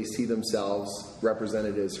feel that they see themselves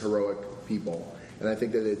represented as heroic people. And I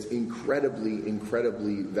think that it's incredibly,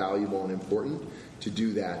 incredibly valuable and important to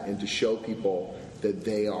do that, and to show people that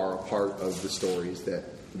they are a part of the stories that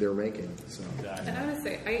they're making. So. And I want to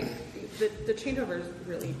say, the changeover is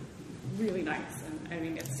really, really nice.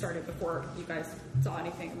 And it started before you guys saw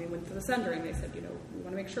anything. We went to the Sundering. They said, we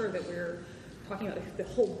want to make sure that we're talking about the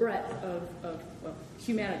whole breadth of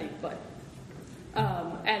humanity. But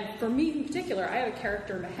and for me in particular, I have a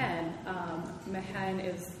character, Mehen. Mehen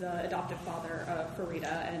is the adoptive father of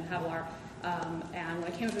Farida and Havilar. And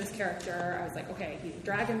when I came up with this character, I was like, okay, he's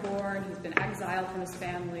dragonborn, he's been exiled from his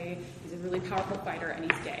family, he's a really powerful fighter, and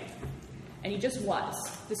he's gay. And he just was.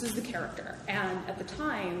 This was the character. And at the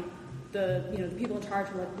time, the people in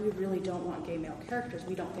charge were like, we really don't want gay male characters.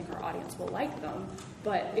 We don't think our audience will like them.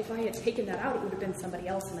 But if I had taken that out, it would have been somebody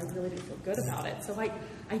else, and I really didn't feel good about it. So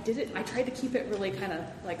I did it. I tried to keep it really kind of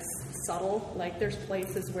like subtle. Like there's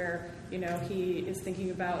places where he is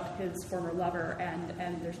thinking about his former lover,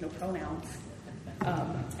 and there's no pronouns.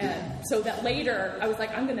 And so that later I was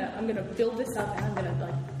like, I'm gonna build this up, and I'm gonna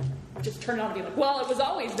like just turn it on and be like, well, it was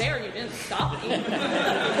always there. You didn't stop me.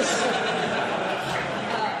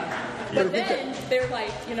 But then they're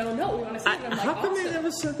like, no, we want to see it. And I'm like, how come they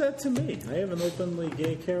never said that to me? I have an openly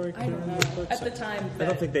gay character. I don't know. At the time, I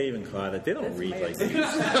don't think they even caught it. They don't read like these.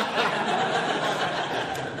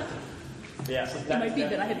 Yeah, so it might be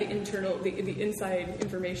that I had the inside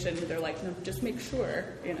information. Where they're like, no, just make sure,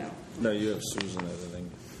 No, you have Susan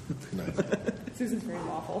editing. Susan's very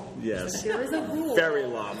lawful. Yes. There is a rule. Very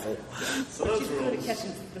lawful. So those she's rules good at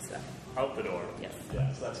catching the stuff. out the door. Yes.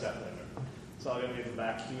 Yeah, so that's definitely good. So I'm going to leave it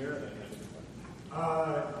back here.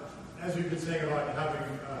 As we've been saying about having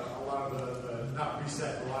a lot of the not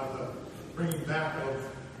reset, a lot of the bringing back of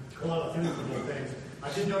a lot of physical things,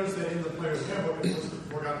 I did notice that in the player's handbook, it lists the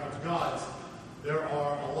Forgotten gods. There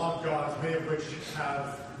are a lot of gods, many of which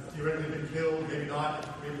have theoretically been killed, maybe not,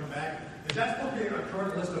 maybe come back. Is that supposed to be a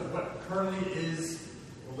current list of what currently is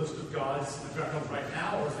a list of gods that comes right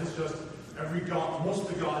now, or is this just every god, most of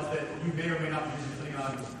the gods that you may or may not be using, depending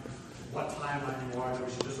on what timeline you are, that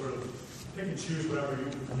we should just sort of pick and choose whatever you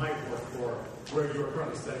might work for, where you are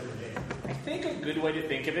currently setting your game? I think a good way to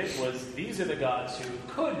think of it was these are the gods who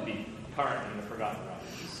could be currently in the Forgotten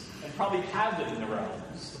Realms, and probably have been in the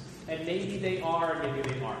realms, and maybe they are, and maybe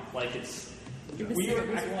they aren't. Like it's. You're missing at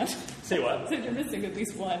least one. Say what? So you're missing at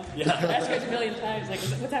least one. Yeah. I've asked you guys a million times, like,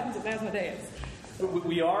 what happens at Asmodeus?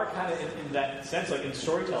 We are kind of in that sense, like in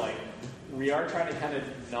storytelling, we are trying to kind of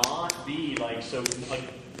not be like so like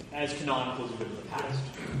as canonical as we've been in the past,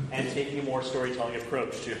 and taking a more storytelling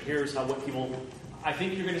approach to here's how what people. I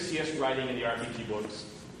think you're going to see us writing in the RPG books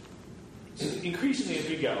increasingly as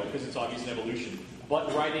we go, because it's obviously an evolution.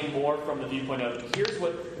 But writing more from the viewpoint of here's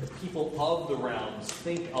what people of the realms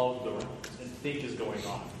think of the realms and think is going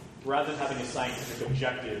on, rather than having a scientific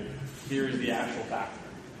objective. Here is the actual factor.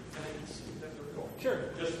 Sure.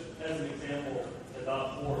 Just as an example, the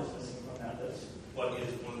Dot Force is on that list, but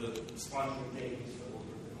is one of the sponsoring days for what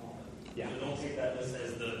we're calling it. Yeah. So don't take that list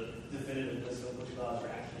as the definitive list of which gods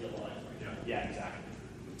are actually alive right now. Yeah, exactly.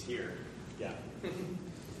 It's here. Yeah.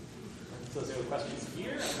 So is there questions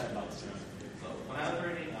here? I have not seen. So when I was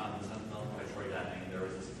reading the Sentinel by Troy Denning, there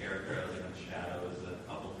was this character that was in the shadows a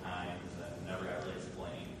couple times that never got really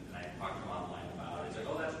explained. And I talked to him online about it. He's like,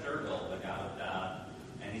 oh, that's Durgal, the god of death.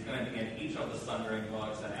 And he's going to be in each of the Sundering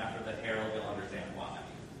books, and after the Herald, you'll understand why.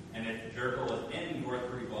 And if Durgal was in your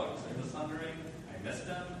 3 books in the Sundering, I missed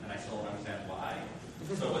him, and I still don't understand why.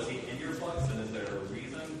 So was he in your books, and is there a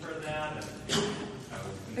reason for that? And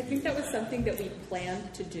I think that was something that we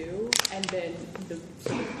planned to do, and then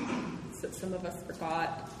some of us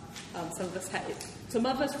forgot. Some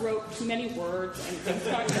of us wrote too many words, and things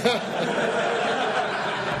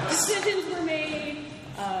decisions were made.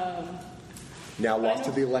 Now lost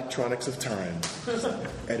to the electronics of time.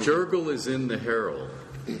 Jurgle is in the Herald.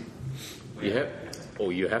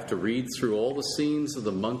 You have to read through all the scenes of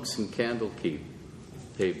the monks in Candlekeep.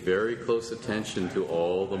 Pay very close attention to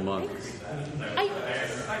all the monks.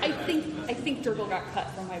 I think Jurgle got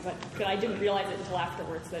cut from my book, but I didn't realize it until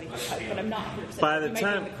afterwards that he got cut. But I'm not 100%. By the he might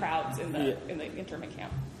time be in the crowds in the internment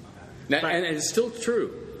camp. Now, and it's still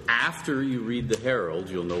true. After you read the Herald,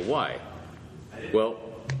 you'll know why. Well,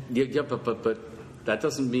 but that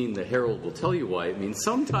doesn't mean the Herald will tell you why. It means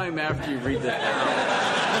sometime after you read the Herald.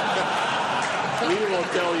 We will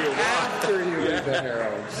tell you why. After you read the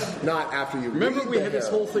Herald, not after you read the Herald. Remember we had this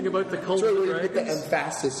whole thing about the cult of dragons? Put the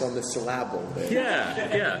emphasis on the syllable.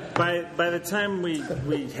 Yeah. By the time we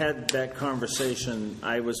had that conversation,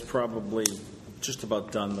 I was probably just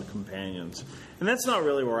about done the companions. And that's not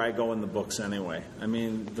really where I go in the books anyway. I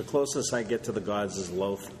mean, the closest I get to the gods is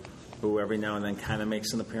Loth, who every now and then kind of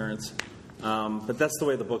makes an appearance. But that's the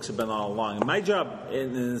way the books have been all along. And my job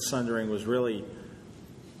in Sundering was really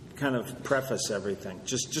kind of preface everything,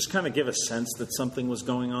 just kind of give a sense that something was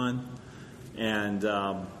going on, and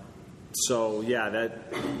that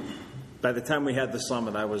by the time we had the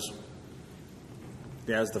summit,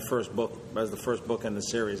 as the first book in the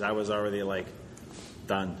series, I was already like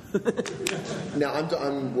done. Now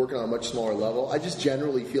I'm working on a much smaller level. I just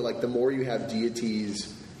generally feel like the more you have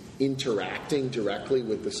deities interacting directly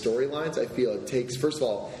with the storylines, I feel it takes, first of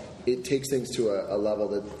all, it takes things to a level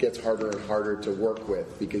that gets harder and harder to work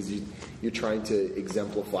with, because you're trying to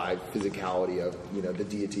exemplify physicality of the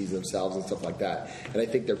deities themselves and stuff like that. And I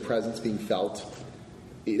think their presence being felt,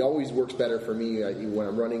 it always works better for me when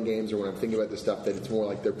I'm running games or when I'm thinking about this stuff, that it's more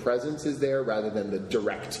like their presence is there rather than the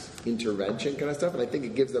direct intervention kind of stuff. And I think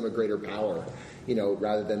it gives them a greater power,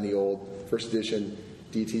 rather than the old first edition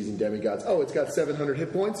deities and demigods. Oh, it's got 700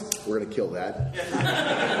 hit points? We're going to kill that.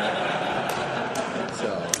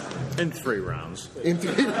 In 3 rounds. As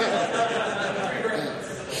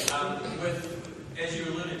you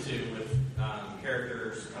alluded to, with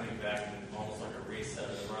characters coming back and almost like a reset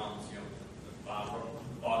of the realms,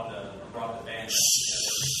 brought the band.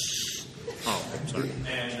 Oh, I'm sorry.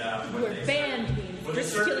 And we're banned with a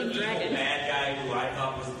certain evil bad guy who I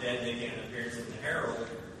thought was dead making an appearance in the Herald,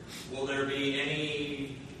 will there be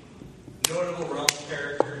any notable realm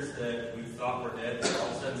characters that we thought were dead that all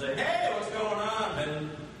of a sudden say, "Hey, what's going on?" And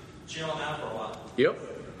chilling out for a while. Yep.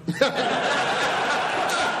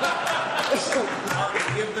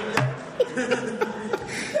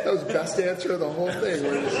 That was the best answer of the whole thing.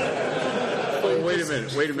 Wait a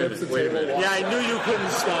minute. Yeah, I knew you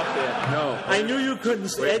couldn't stop there. No. I knew you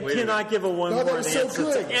couldn't. Ed cannot give a one-word answer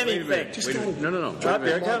to anything. No.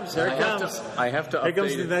 Here it comes. I have to update Here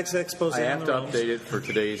comes the next expose. I have to update it for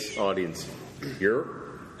today's audience. Here.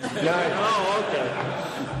 Oh, okay.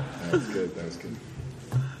 That was good.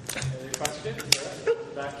 Any questions?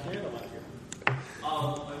 Back here, the left here.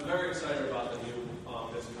 I'm very excited about the new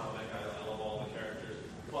this comic. I love all the characters.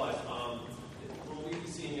 But will we be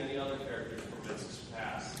seeing any other characters from Vince's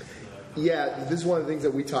past? Yeah, this is one of the things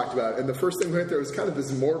that we talked about. And the first thing we went there was kind of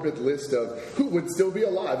this morbid list of who would still be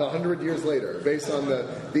alive 100 years later, based on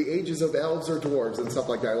the ages of elves or dwarves and stuff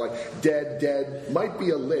like that. Like, dead, might be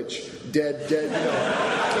a lich, dead,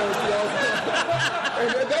 And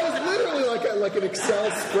that was literally like an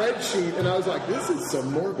Excel spreadsheet, and I was like, this is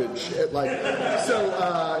some morbid shit.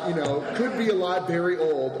 Could be alive, very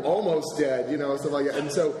old, almost dead, stuff like that.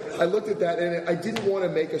 And so I looked at that, and I didn't want to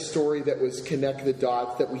make a story that was connect the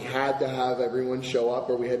dots, that we had to have everyone show up,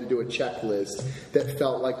 or we had to do a checklist that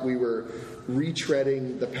felt like we were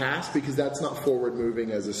retreading the past, because that's not forward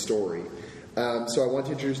moving as a story. So I want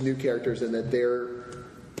to introduce new characters, and that their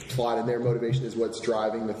plot and their motivation is what's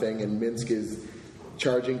driving the thing, and Minsk is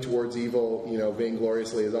charging towards evil,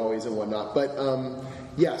 vaingloriously as always and whatnot. But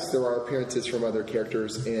yes, there are appearances from other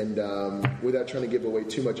characters, and without trying to give away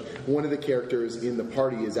too much, one of the characters in the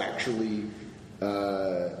party is actually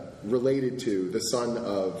related to the son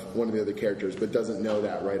of one of the other characters, but doesn't know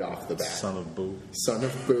that right off the bat. Son of Boo. Son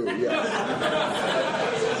of Boo, yes.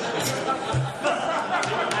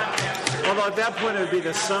 Although at that point it would be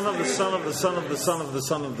the son of the son of the son of the son of the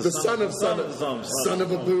son of the son of the son of the son of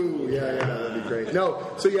a boo. Yeah, that'd be great.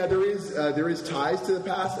 No, so yeah, there is ties to the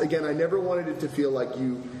past. Again, I never wanted it to feel like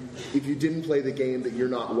if you didn't play the game, that you're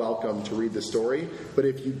not welcome to read the story. But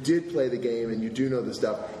if you did play the game and you do know the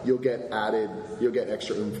stuff, you'll get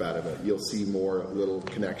extra oomph out of it. You'll see more little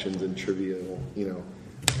connections and trivial,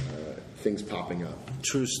 things popping up.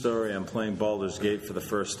 True story. I'm playing Baldur's Gate for the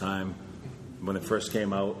first time when it first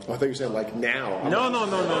came out. Oh, I thought you were saying like now. No.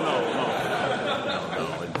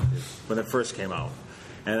 When it first came out.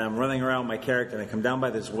 And I'm running around my character, and I come down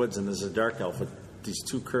by this woods, and there's a dark elf with these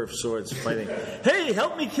two curved swords fighting. Hey,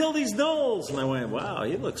 help me kill these gnolls! And I went, wow,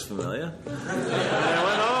 he looks familiar. And I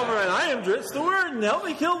went over, and I am Dritz the Word, help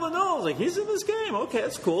me kill the gnolls. Like, he's in this game. Okay,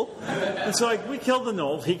 that's cool. And so we killed the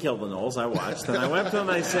gnolls. He killed the gnolls. I watched. And I went to him,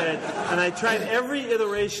 and I said, and I tried every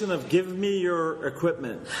iteration of give me your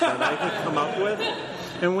equipment that I could come up with.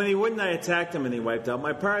 And when he wouldn't, I attacked him, and he wiped out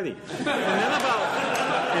my party. And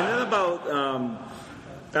then about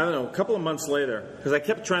I don't know, a couple of months later, because I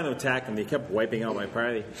kept trying to attack him, he kept wiping out my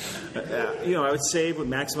party. I would save with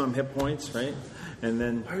maximum hit points, right? And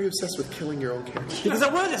then... Why are you obsessed with killing your own character? Because I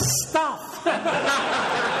wanted his stuff.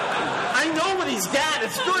 I know what he's got.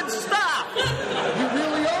 It's good stuff. You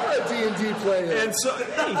really are a D&D player. And so...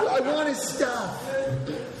 I want his stuff.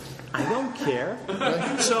 I don't care.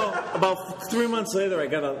 So about 3 months later, I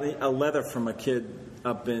got a letter from a kid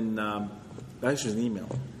up in... actually, an email.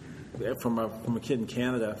 From a kid in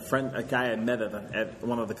Canada, a guy I met at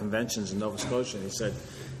one of the conventions in Nova Scotia. And he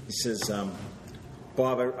says,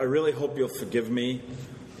 Bob, I really hope you'll forgive me.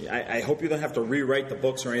 I hope you don't have to rewrite the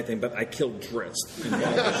books or anything, but I killed Dritz.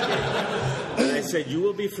 And I said, you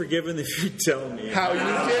will be forgiven if you tell me how you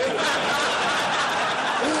did.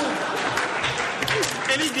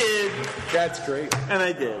 And he did. That's great. And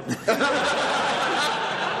I did.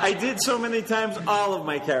 I did so many times, all of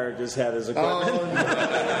my characters had his equipment. Oh,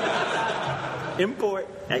 no. Import,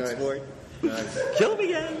 export. Nice. Kill him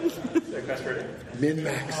again.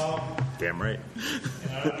 Min-max. Damn right.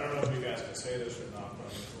 I don't know if you guys can say this or not, but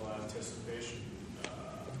there's a lot of anticipation.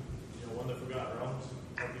 When the Forgotten Realms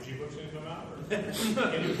RPG book's going to come out?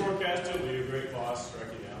 Can you forecast it? Will you a great boss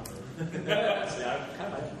strike you down? Yeah,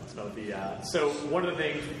 kind of. So one of the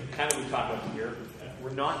things kind of we talked about here, we're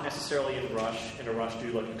not necessarily in a rush to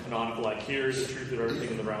do like a canonical, like here's the truth of everything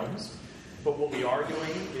in the realms. But what we are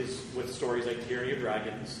doing is with stories like Tyranny of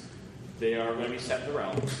Dragons, they are going to be set in the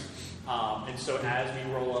realms. And so as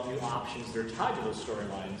we roll out new options that are tied to those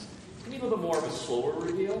storylines, it's going to be a little bit more of a slower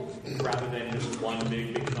reveal rather than just one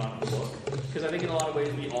big canonical book. Because I think in a lot of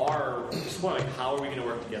ways we are, just more like how are we going to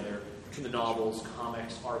work together between the novels,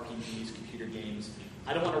 comics, RPGs, computer games.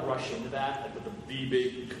 I don't want to rush into that like with the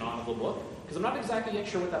big canonical book because I'm not exactly yet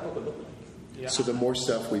sure what that book would look like. Yeah. So the more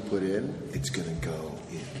stuff we put in, it's going to go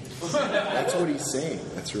in. That's what he's saying.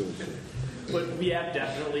 That's really good. But we have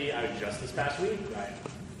definitely, I was just this past week, right?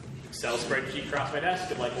 Excel spreadsheet across my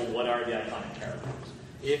desk of like, well, what are the iconic characters?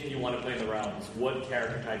 If you want to play in the realms, what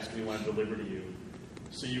character types do we want to deliver to you?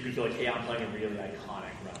 So you can feel like, hey, I'm playing a really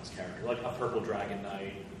iconic realms character, like a Purple Dragon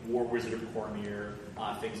Knight, War Wizard of Cormyr,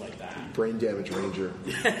 things like that. Brain Damage Ranger.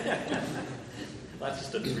 That's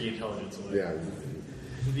just a free intelligence alert.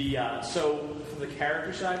 Yeah. So from the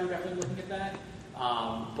character side, we're definitely looking at that.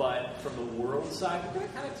 But from the world side, we're going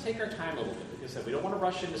to kind of take our time a little bit. Like I said, we don't want to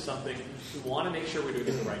rush into something. We want to make sure we're doing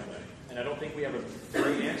it the right way. And I don't think we have a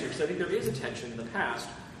great answer, because I think there is a tension in the past.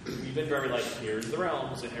 We've been very like, here's the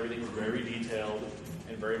realms, and everything's very detailed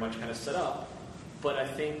and very much kind of set up. But I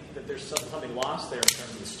think that there's something lost there in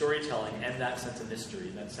terms of the storytelling and that sense of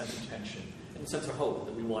mystery, that sense of tension, and the sense of hope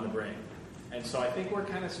that we want to bring. And so I think we're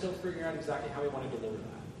kind of still figuring out exactly how we want to deliver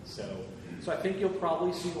that. So I think you'll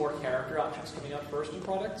probably see more character options coming out first in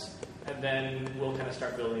products, and then we'll kind of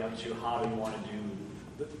start building up to how do we want to do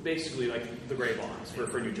basically like the gray bonds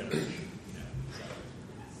for new generation.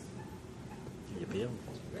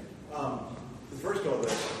 First of all,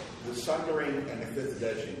 the Sundering and the 5th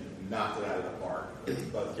edition knocked it out of the park.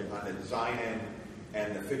 But on the design end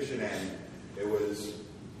and the fiction end, I was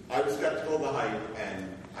skeptical of the hype, and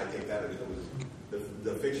I think that it was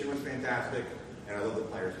the fiction was fantastic, and I love the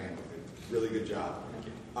players handled it. Really good job.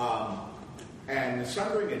 And the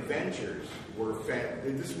Sundering Adventures were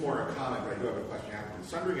this is more a comment, but I do have a question after. The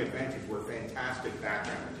Sundering Adventures were fantastic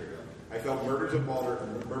background material. I felt Murder at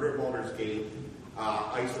Baldur's Gate,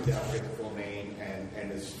 Icewind Dale, Faithful Maine,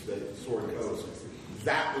 and the Sword Coast.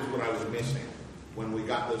 That was what I was missing when we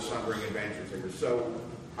got those Sundering Adventures. They were so,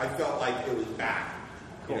 I felt like it was back,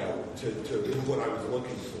 to what I was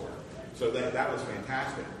looking for. So that was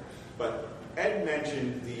fantastic. But Ed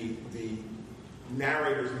mentioned the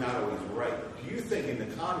narrator's not always right. Do you think in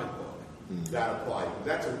the comic book that applies?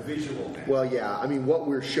 That's a visual narrative. Well, yeah. I mean, what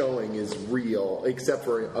we're showing is real, except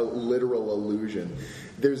for a literal illusion.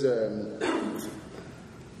 There's a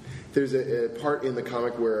part in the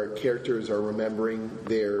comic where characters are remembering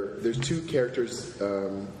there's two characters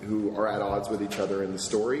who are at odds with each other in the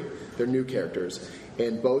story. They're new characters.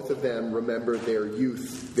 And both of them remember their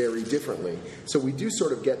youth very differently. So we do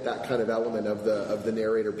sort of get that kind of element of the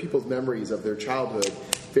narrator, people's memories of their childhood,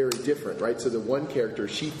 very different, right? So the one character,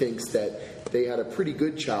 she thinks that they had a pretty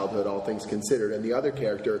good childhood, all things considered, and the other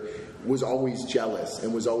character was always jealous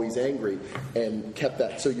and was always angry and kept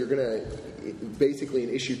that. So you're going to, basically in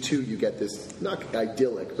issue 2, you get this, not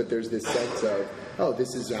idyllic, but there's this sense of, oh,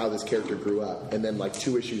 this is how this character grew up. And then like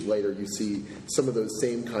 2 issues later, you see some of those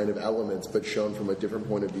same kind of elements, but shown from a different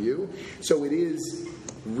point of view. So it is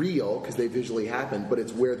real because they visually happen, but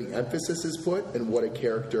it's where the emphasis is put and what a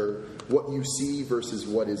character, what you see versus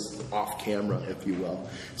what is off camera, if you will.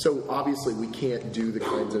 So obviously we can't do the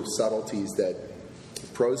kinds of subtleties that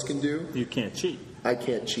pros can do. You can't cheat. I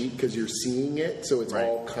can't cheat because you're seeing it, so it's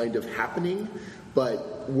all kind of happening.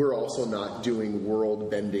 But we're also not doing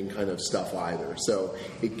world-bending kind of stuff either. So,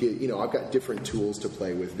 I've got different tools to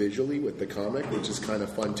play with visually with the comic, which is kind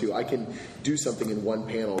of fun too. I can do something in one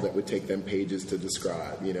panel that would take them pages to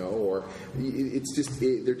describe, or it's just,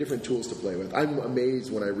 they're different tools to play with. I'm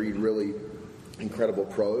amazed when I read really incredible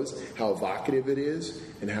prose, how evocative it is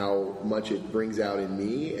and how much it brings out in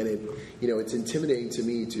me. And it's intimidating to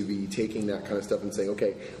me to be taking that kind of stuff and saying,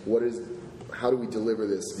 okay, how do we deliver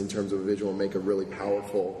this in terms of a visual and make a really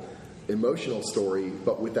powerful emotional story,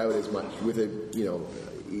 but without as much,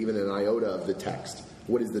 even an iota of the text?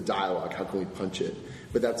 What is the dialogue? How can we punch it?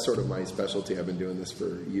 But that's sort of my specialty. I've been doing this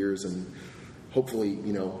for years, and hopefully,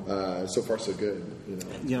 so far so good.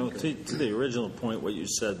 To the original point, what you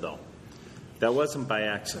said though, that wasn't by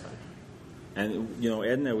accident. And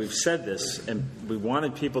Ed and I, we've said this, and we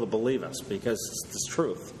wanted people to believe us because it's the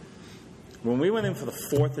truth. When we went in for the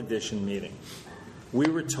 4th edition meeting, we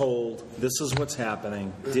were told, this is what's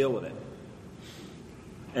happening, deal with it.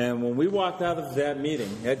 And when we walked out of that meeting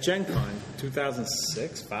at Gen Con,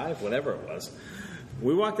 2006, 5, whatever it was,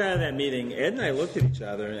 we walked out of that meeting, Ed and I looked at each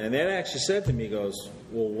other, and Ed actually said to me, he goes,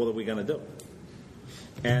 well, what are we going to do?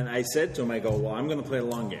 And I said to him, I go, well, I'm going to play the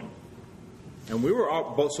long game. And we were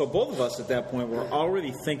both of us at that point were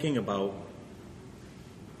already thinking about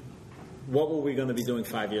what were we going to be doing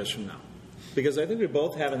 5 years from now. Because I think we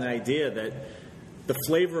both have an idea that the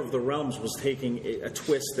flavor of the Realms was taking a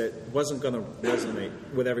twist that wasn't going to resonate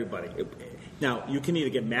with everybody. Now, you can either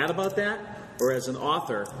get mad about that, or as an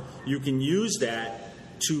author, you can use that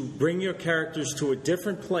to bring your characters to a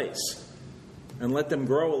different place and let them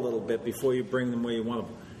grow a little bit before you bring them where you want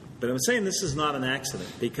them. But I'm saying this is not an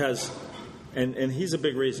accident because, and he's a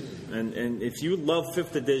big reason. And if you love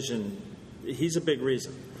 5th edition, he's a big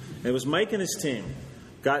reason. And it was Mike and his team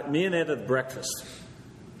got me and Ed at breakfast,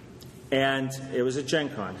 and it was at Gen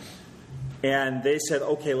Con, and they said,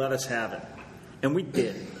 okay, let us have it. And we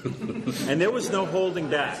did. And there was no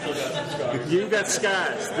holding back. You got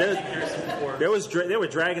scars. There were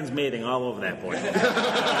dragons mating all over that point.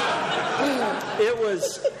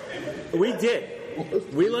 We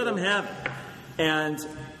did. We let them have it. And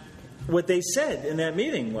what they said in that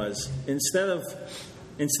meeting was, instead of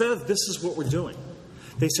this is what we're doing,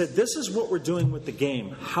 they said, this is what we're doing with the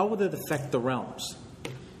game. How would it affect the realms?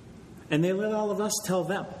 And they let all of us tell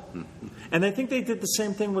them. And I think they did the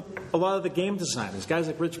same thing with a lot of the game designers, guys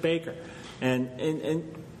like Rich Baker.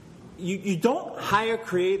 And you don't hire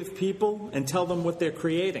creative people and tell them what they're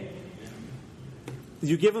creating.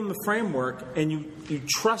 You give them the framework, and you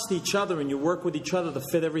trust each other, and you work with each other to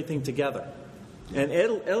fit everything together. And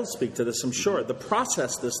Ed'll speak to this, I'm sure. The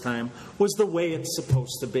process this time was the way it's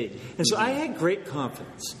supposed to be. And so I had great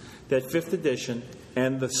confidence that 5th edition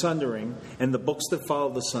and the Sundering and the books that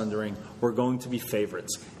followed the Sundering were going to be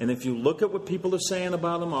favorites. And if you look at what people are saying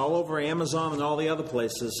about them all over Amazon and all the other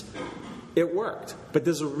places, it worked. But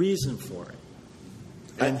there's a reason for it.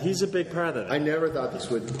 And he's a big part of it. I never thought this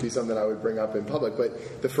would be something I would bring up in public,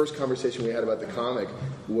 but the first conversation we had about the comic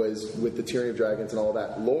was with the Tyranny of Dragons and all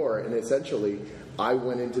that lore, and essentially I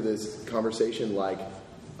went into this conversation like,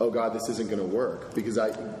 oh God, this isn't going to work, because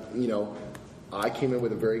I came in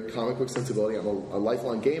with a very comic book sensibility. I'm a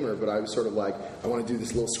lifelong gamer, but I was sort of like, I want to do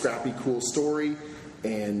this little scrappy, cool story,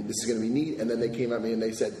 and this is going to be neat. And then they came at me and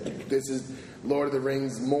they said, this is Lord of the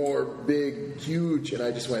Rings, more big, huge. And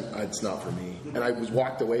I just went, it's not for me. And I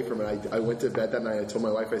walked away from it. I went to bed that night. I told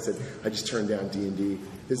my wife, I said, I just turned down D&D.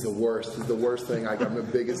 This is the worst. This is the worst thing. I'm the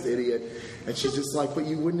biggest idiot. And she's just like, but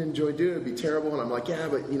you wouldn't enjoy doing it. It'd be terrible. And I'm like, yeah,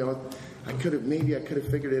 but I could have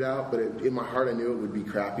figured it out. But in my heart, I knew it would be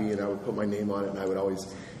crappy, and I would put my name on it, and I would always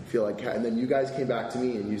feel like. And then you guys came back to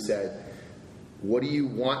me and you said, what do you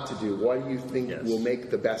want to do? What do you think will make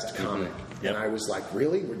the best comic? Mm-hmm. Yep. And I was like,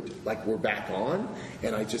 really? We're back on?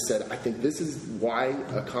 And I just said, I think this is why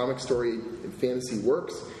a comic story in fantasy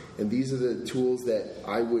works, and these are the tools that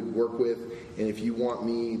I would work with, and if you want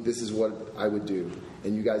me, this is what I would do.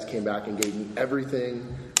 And you guys came back and gave me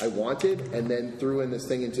everything I wanted, and then threw in this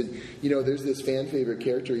thing into, there's this fan favorite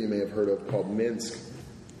character you may have heard of called Minsk.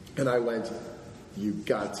 And I went, you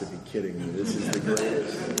got to be kidding me. This is the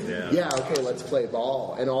greatest. Yeah, okay, let's play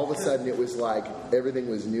ball. And all of a sudden it was like everything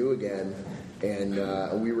was new again, and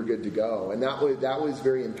we were good to go. And that was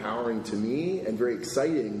very empowering to me and very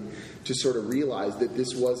exciting to sort of realize that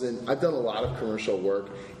this wasn't... I've done a lot of commercial work,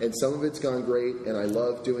 and some of it's gone great, and I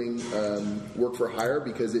love doing work for hire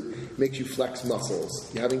because it makes you flex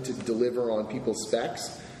muscles. You're having to deliver on people's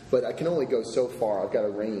specs, but I can only go so far. I've got a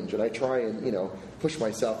range, and I try and, push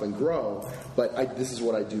myself and grow, but this is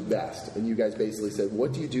what I do best. And you guys basically said,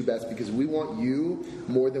 what do you do best? Because we want you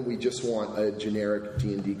more than we just want a generic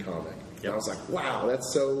D&D comic. Yep. And I was like, wow,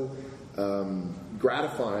 that's so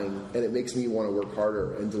gratifying, and it makes me want to work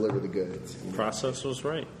harder and deliver the goods. The process was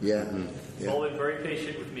right. Yeah. Mm-hmm. You've all been very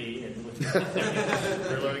patient with me, and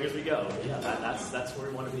we're learning as we go. But yeah, that's where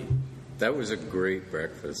we want to be. That was a great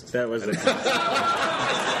breakfast. That was a...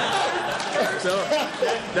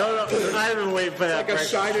 No, I've been waiting for that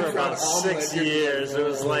breakfast for about 6 years. It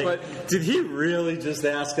was like, did he really just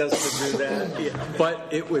ask us to do that? Yeah. But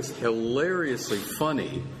it was hilariously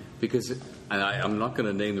funny because, and I'm not going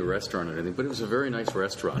to name the restaurant or anything, but it was a very nice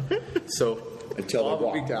restaurant. So until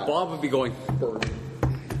Bob would be going,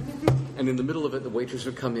 and in the middle of it, the waitress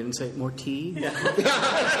would come in and say, more tea? Yeah.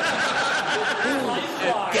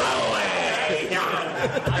 Go away!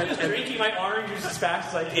 I'm just drinking my orange juice as fast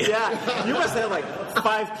as I can. Yeah, you must have like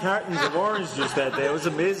 5 cartons of orange juice that day. It was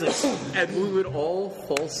amazing. And we would all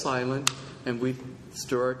fall silent, and we'd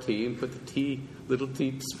stir our tea and put the little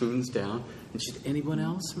tea spoons down. And she'd, anyone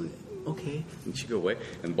else? Okay. And she'd go away,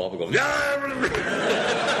 and Bob would go, You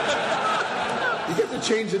get to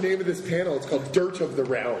change the name of this panel. It's called Dirt of the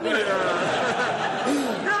Realm.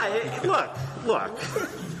 Look.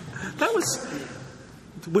 That was...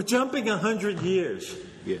 We're jumping 100 years.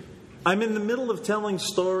 Yeah. I'm in the middle of telling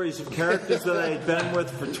stories of characters that I had been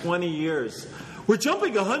with for 20 years. We're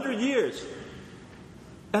jumping 100 years.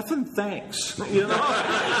 Effing thanks.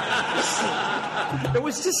 It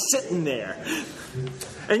was just sitting there.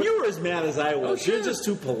 And you were as mad as I was. You're just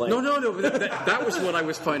too polite. No. That was what I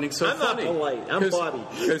was finding so funny. I'm not polite. I'm Bobby.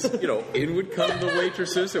 Because, in would come the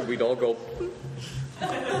waitresses, and we'd all go...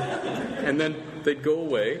 And then they'd go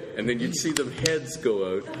away, and then you'd see them heads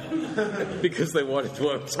go out because they wanted to...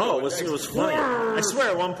 it was funny. I swear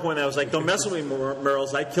at one point I was like, don't mess with me,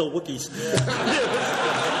 Merles. I kill Wookiees.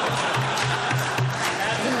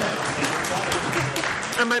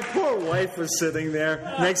 And my poor wife was sitting there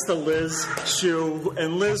next to Liz Shue,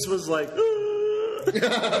 and Liz was like...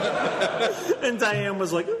 and Diane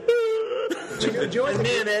was like... and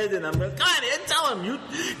me and Ed, and I'm like, God, Ed, tell him,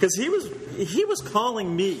 because he was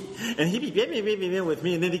calling me, and he'd be with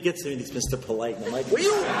me, and then he gets to me and he's Mr. Polite, and I'm like, will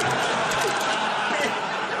you?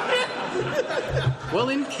 Well,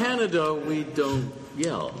 in Canada, we don't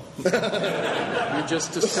yell. You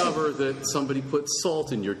just discover that somebody put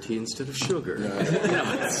salt in your tea instead of sugar.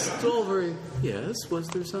 It's all very, yes, was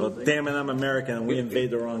there something? Well, damn it, I'm American, and we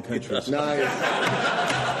invade the wrong countries. Nice.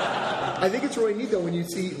 I think it's really neat, though, when you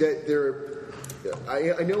see that they're...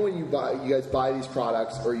 I know when you guys buy these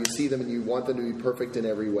products, or you see them and you want them to be perfect in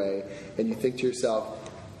every way, and you think to yourself,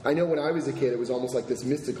 I know when I was a kid, it was almost like this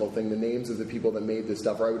mystical thing, the names of the people that made this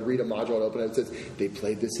stuff, or I would read a module and open it and it says, they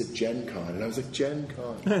played this at Gen Con. And I was like, Gen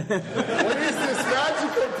Con? What is this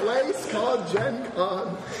magical place called Gen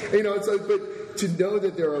Con? But to know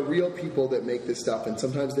that there are real people that make this stuff, and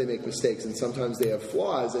sometimes they make mistakes, and sometimes they have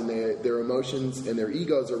flaws, and their emotions and their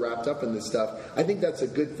egos are wrapped up in this stuff, I think that's a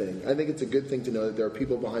good thing. I think it's a good thing to know that there are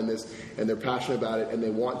people behind this, and they're passionate about it, and they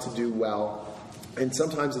want to do well. And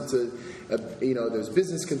sometimes it's there's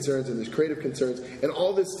business concerns and there's creative concerns, and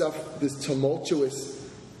all this stuff, this tumultuous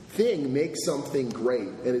thing makes something great.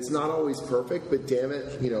 And it's not always perfect, but damn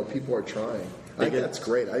it, people are trying. I think that's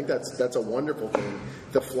great. I think that's a wonderful thing.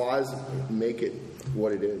 The flaws make it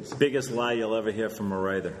what it is. Biggest lie you'll ever hear from a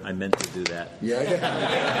writer. I meant to do that. We have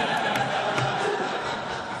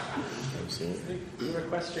a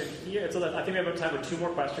question here. So I think we have time for 2 more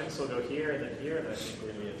questions. So we'll go here and then here, and I think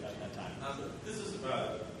we're going to be at that time. This is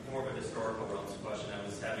more of a historical realms question. I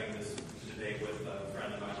was having this debate with a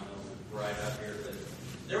friend of mine right up here. But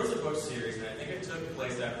there was a book series, and I think it took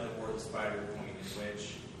place after the War of the Spider Queen, in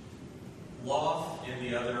which Loth and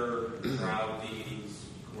the other Drow deities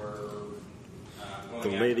were The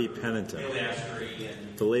Lady Penitent.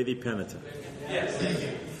 The Lady Penitent. Yes, thank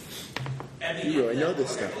you. You really know this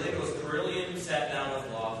stuff. I believe it was Carillion sat down with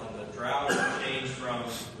Loth, and the Drow changed from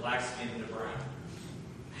black skin to brown.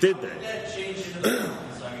 Did How they? did that change into the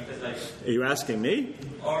realms? I mean, because Are you asking me?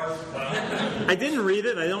 I didn't read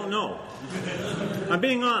it. I don't know. I'm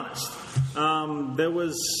being honest. There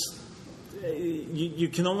was... You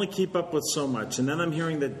can only keep up with so much. And then I'm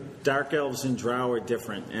hearing that Dark Elves and Drow are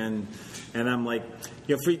different. And I'm like...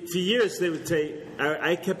 for years they would say...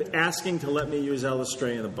 I kept asking to let me use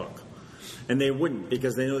Elistray in the book. And they wouldn't,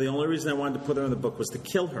 because they knew the only reason I wanted to put her in the book was to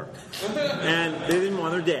kill her. And they didn't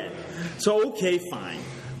want her dead. So, okay, fine.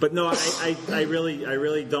 But no, I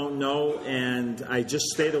really don't know, and I just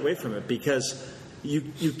stayed away from it, because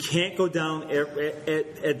you can't go down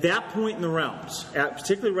at that point in the realms,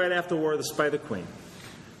 particularly right after War of the Spider Queen,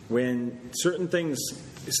 when certain things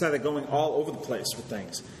started going all over the place with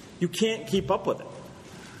things. You can't keep up with it.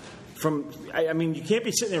 You can't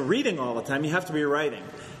be sitting there reading all the time. You have to be writing.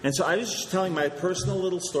 And so I was just telling my personal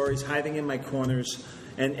little stories, hiding in my corners.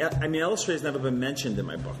 And Elistray has never been mentioned in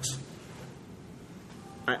my books.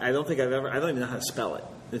 I don't think I don't even know how to spell it.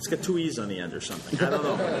 It's got 2 E's on the end or something. I don't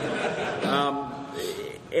know.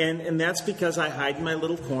 And that's because I hide in my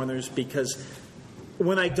little corners, because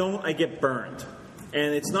when I don't, I get burned.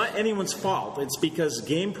 And it's not anyone's fault. It's because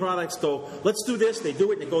game products go, let's do this, they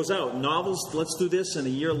do it, and it goes out. Novels, let's do this, and a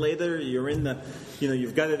year later, you're in the,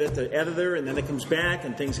 you've got it at the editor, and then it comes back,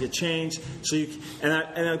 and things get changed. So and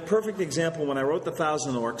a perfect example, when I wrote The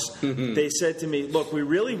Thousand Orcs, they said to me, look, we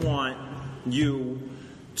really want you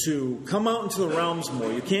to come out into the realms more.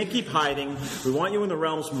 You can't keep hiding. We want you in the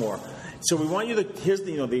realms more. So we want you to,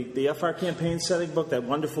 the FR campaign setting book, that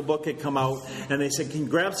wonderful book had come out, and they said, can you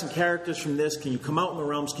grab some characters from this? Can you come out in the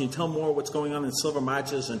realms? Can you tell more what's going on in Silver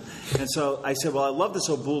Marches? And so I said, well, I love this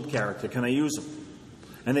Obuld character. Can I use him?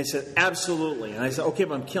 And they said, absolutely. And I said, okay,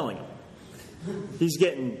 but I'm killing him. He's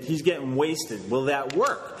getting wasted. Will that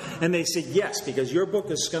work? And they said, yes, because your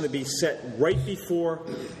book is going to be set right before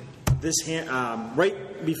this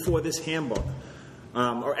handbook.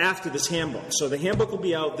 Or after this handbook. So the handbook will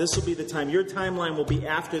be out. This will be the time. Your timeline will be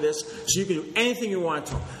after this, so you can do anything you want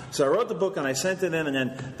to. So I wrote the book, and I sent it in, and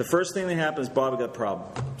then the first thing that happened is Bob got a problem.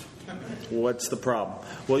 What's the problem?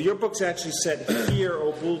 Well, your book's actually set here.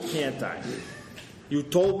 Obuld can't die. You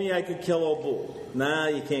told me I could kill Obuld. Nah,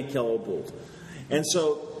 you can't kill Obuld. And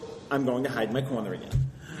so I'm going to hide in my corner again.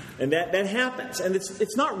 And that happens. And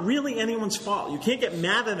it's not really anyone's fault. You can't get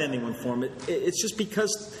mad at anyone for it. It's just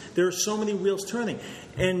because there are so many wheels turning.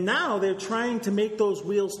 And now they're trying to make those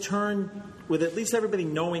wheels turn with at least everybody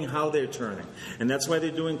knowing how they're turning. And that's why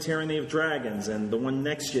they're doing Tyranny of Dragons and the one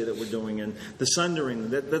next year that we're doing and the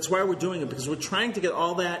Sundering. That's why we're doing it, because we're trying to get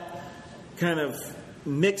all that kind of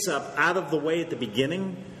mix-up out of the way at the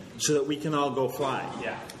beginning so that we can all go fly.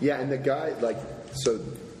 Yeah, and the guy,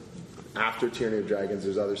 after Tyranny of Dragons,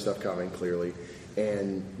 there's other stuff coming, clearly.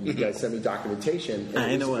 And you guys sent me documentation. And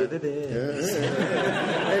I know what it is.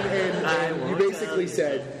 and you basically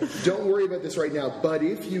said, don't worry about this right now, but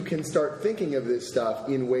if you can start thinking of this stuff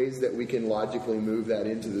in ways that we can logically move that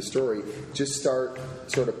into the story, just start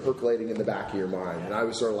sort of percolating in the back of your mind. And I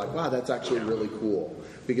was sort of like, wow, that's actually really cool.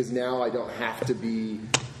 Because now I don't have to be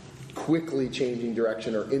quickly changing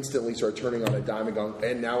direction or instantly start turning on a dime and going,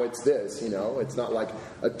 and now it's this, It's not like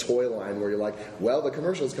a toy line where you're like, well, the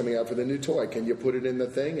commercial's coming out for the new toy. Can you put it in the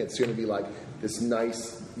thing? It's going to be like this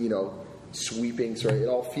nice, sweeping story. It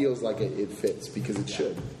all feels like it fits because it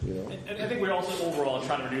should, And I think we're also overall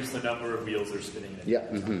trying to reduce the number of wheels they're spinning in. Yeah.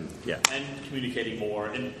 Mm-hmm. Yeah. And communicating more.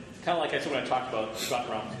 And kind of like I said when I talked about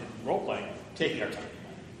around role-playing, taking our time.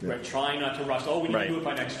 Right, trying not to rush. We need to do it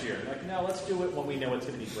by next year. No, let's do it when we know it's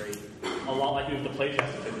going to be great. A lot like we did with the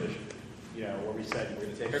playtesting edition, where we said we're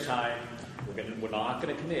going to take our time. We're not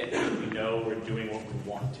going to commit. We know we're doing what we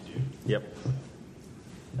want to do. Yep.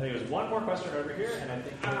 I think there's one more question over here, and I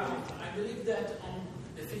think I believe that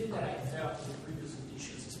the feeling that I felt in the previous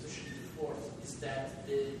editions, especially the fourth, is that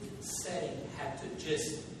the setting had to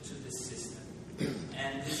adjust to the system,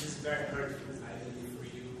 and this is very hurtful, I believe, for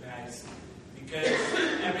you guys. Because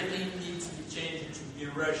everything needs to be changed to be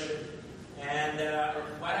Russian, And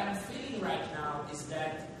what I'm feeling right now is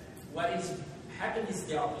that what is happening is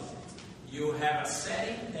the opposite. You have a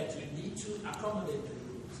setting that you need to accommodate the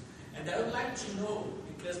rules. And I would like to know,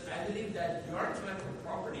 because I believe that your intellectual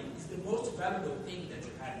property is the most valuable thing that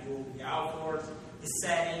you have. The authors, the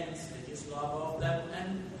settings, the just love all of them.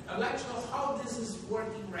 And I'd like to know how this is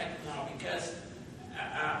working right now, because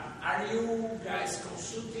are you guys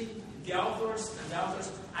consulting the authors, and the authors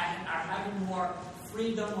are having more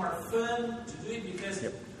freedom or fun to do it? Because,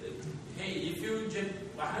 hey, if you just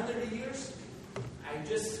 100 years, I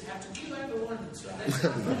just have to kill everyone. So that's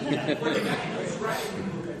not funny.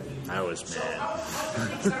 I was So mad. how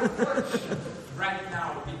things are working right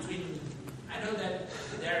now between, I know that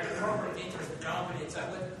there are corporate interest companies,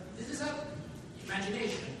 but this is a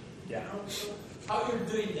imagination. Yeah. You know? So how you're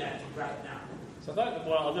doing that right now? So I thought,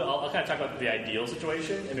 I'll kind of talk about the ideal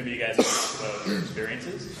situation, and maybe you guys can talk about your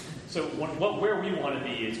experiences. So where we want to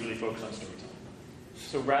be is really focused on storytelling.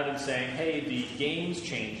 So rather than saying, hey, the game's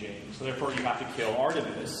changing, so therefore you have to kill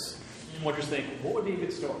Artemis, we'll just think, what would be a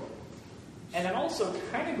good story? And then also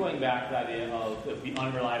kind of going back to the idea of the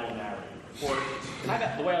unreliable narrative. Or kind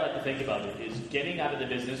of the way I like to think about it is getting out of the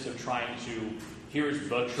business of trying to, here's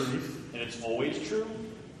the truth, and it's always true.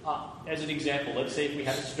 As an example, let's say if we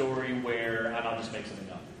had a story where, and I'll just make something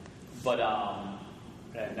up, but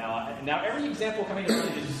now every example coming in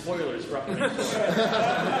is spoilers for upcoming stories.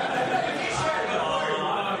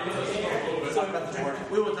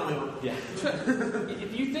 We will tell you. Yeah.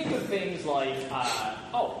 If you think of things like,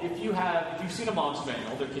 if you've seen a monster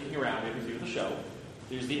manual, they're kicking around every through the show.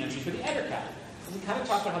 There's the entry for the Ettercap. And we kind of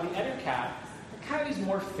talk about how the Ettercap are kind of these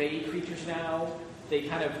more fey creatures now. They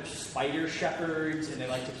kind of spider shepherds, and they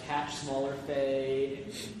like to catch smaller fey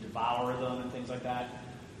and devour them and things like that.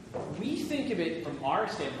 We think of it from our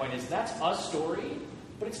standpoint as that's a story,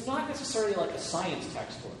 but it's not necessarily like a science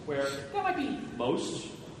textbook where that might be most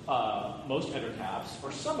Ettercaps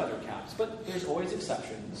or some Ettercaps, but there's always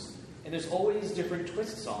exceptions, and there's always different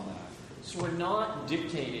twists on that. So we're not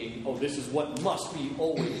dictating, this is what must be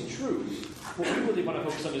always true. What we really want to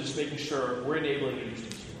focus on is just making sure we're enabling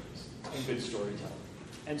interesting stories and good storytelling.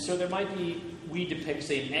 And so there might be, we depict,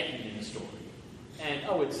 say, an Eton in a story. And,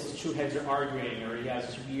 it's his two heads are arguing, or he has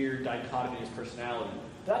this weird dichotomy in his personality.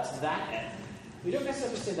 That's that Eton. We don't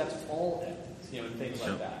necessarily say that's all Etons, and things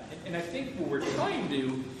like that. And I think what we're trying to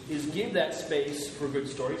do is give that space for good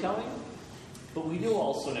storytelling, but we do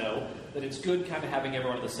also know that it's good kind of having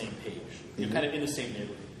everyone on the same page, kind of in the same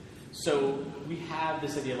neighborhood. So we have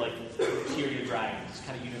this idea like Tyrion Dragons,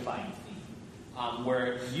 kind of unifying theme,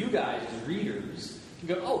 where you guys, as readers, can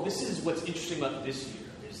go, this is what's interesting about this year,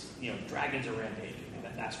 is, dragons are rampaging, and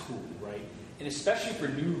that's cool, right? And especially for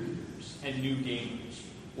new readers and new gamers,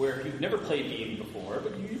 where if you've never played games before,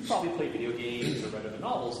 but you've probably played video games or read other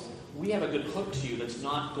novels, we have a good hook to you that's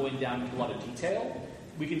not going down into a lot of detail.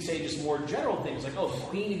 We can say just more general things like, the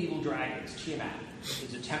Queen of Evil Dragons, Tiamat,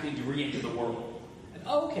 is attempting to re-enter the world. And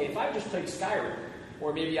if I just played Skyrim,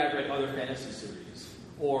 or maybe I've read other fantasy series,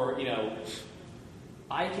 or,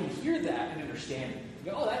 I can hear that and understand it.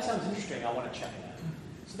 You go, that sounds interesting, I want to check it out.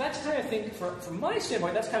 So that's kind of, I think, from my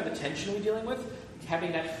standpoint, that's kind of the tension we're dealing with,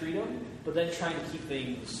 having that freedom, but then trying to keep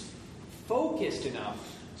things focused enough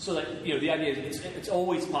so that, the idea is it's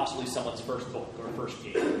always possibly someone's first book or first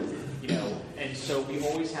game, and so we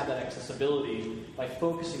always have that accessibility by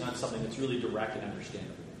focusing on something that's really direct and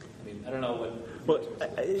understandable. I mean, I don't know what... Well,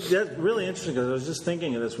 that's really interesting, because I was just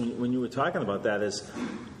thinking of this when you were talking about that, is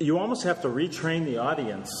you almost have to retrain the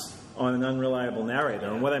audience on an unreliable narrator.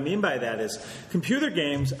 And what I mean by that is computer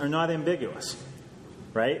games are not ambiguous,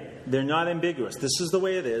 right? They're not ambiguous. This is the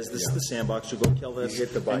way it is. This is the sandbox. You go kill this,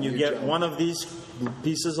 and you get one of these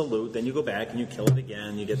pieces of loot. Then you go back and you kill it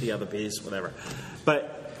again. You get the other piece, whatever.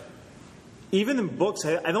 But even in books,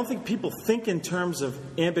 I don't think people think in terms of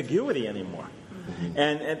ambiguity anymore.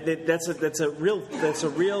 And that's a real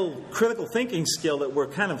critical thinking skill that we're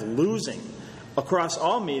kind of losing across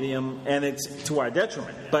all medium, and it's to our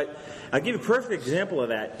detriment. But I'll give you a perfect example of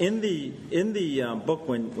that. In the book,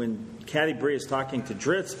 when Caddy Bree is talking to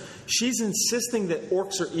Drizzt, she's insisting that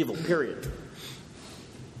orcs are evil, period.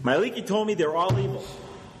 Myliki told me they're all evil.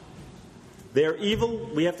 They're evil.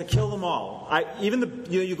 We have to kill them all.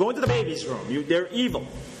 You go into the baby's room. They're evil.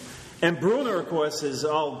 And Bruner, of course, is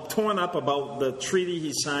all torn up about the treaty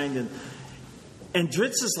he signed. And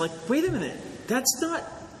Drizzt is like, wait a minute. That's not...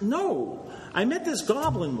 No. I met this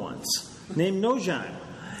goblin once named Nojan.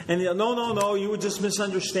 And no, you were just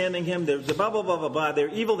misunderstanding him. They're blah, blah, blah, blah, blah. They're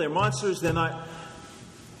evil. They're monsters. They're not...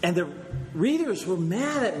 And readers were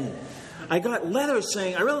mad at me. I got letters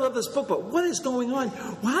saying, I really love this book, but what is going on?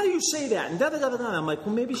 Well, how do you say that? And da-da-da-da-da. I'm like,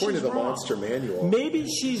 well, maybe According she's to the wrong. Monster Manual, Maybe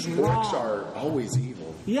she's orcs wrong. are always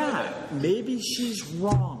evil. Yeah, maybe she's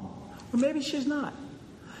wrong. Or maybe she's not.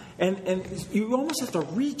 And you almost have to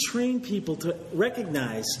retrain people to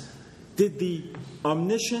recognize, did the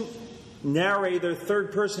omniscient narrator,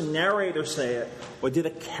 third-person narrator say it, or did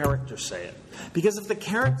a character say it? Because if the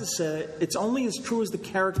character said it, it's only as true as the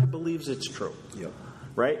character believes it's true. Yep.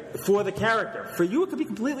 Right? For the character. For you, it could be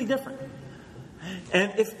completely different.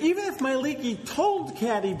 And even if Myliki told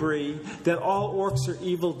Caddy Bree that all orcs are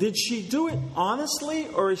evil, did she do it honestly,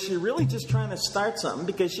 or is she really just trying to start something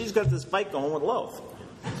because she's got this fight going with Loth?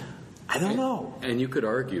 I don't know. And you could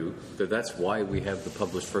argue that that's why we have the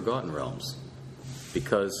published Forgotten Realms.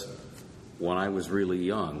 Because when I was really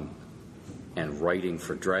young and writing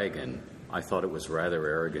for Dragon, I thought it was rather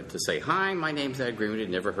arrogant to say, "Hi, my name's Ed Greenwood. You'd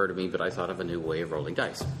never heard of me, but I thought of a new way of rolling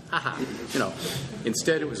dice." Haha.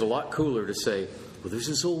 Instead, it was a lot cooler to say, "Well, there's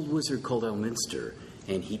this old wizard called Elminster,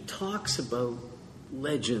 and he talks about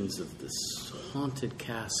legends of this haunted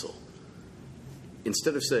castle."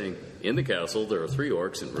 Instead of saying, "In the castle, there are 3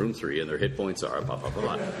 orcs in room 3, and their hit points are blah, blah,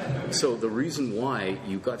 blah, blah." So the reason why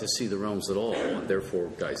you got to see the realms at all, and therefore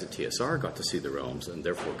guys at TSR got to see the realms, and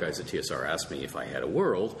therefore guys at TSR asked me if I had a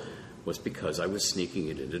world, was because I was sneaking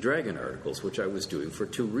it into Dragon articles, which I was doing for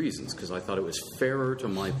 2 reasons. Because I thought it was fairer to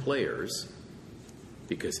my players,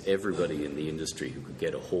 because everybody in the industry who could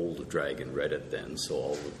get a hold of Dragon read it then, so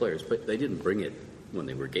all the players. But they didn't bring it when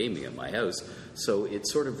they were gaming at my house, so it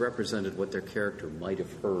sort of represented what their character might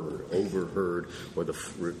have heard, overheard, or the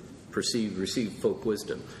received folk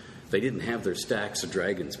wisdom. They didn't have their stacks of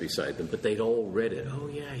dragons beside them, but they'd all read it. Oh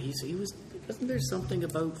yeah, he was. Wasn't there something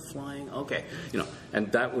about flying? Okay,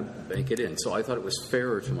 and that would make it in. So I thought it was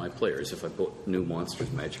fairer to my players if I put new monsters,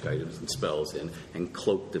 magic items, and spells in and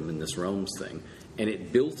cloaked them in this realms thing, and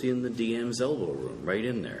it built in the DM's elbow room right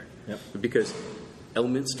in there. Yep. Because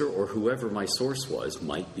Elminster or whoever my source was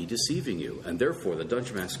might be deceiving you, and therefore the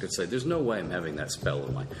Dungeon Master could say, "There's no way I'm having that spell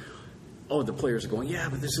in my." Oh, the players are going, "Yeah,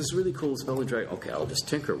 but this is really cool spell in Dragon." Okay, I'll just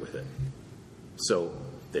tinker with it. So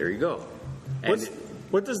there you go. And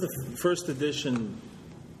what does the first edition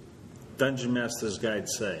Dungeon Master's Guide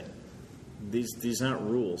say? These aren't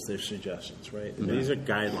rules; they're suggestions, right? Yeah. These are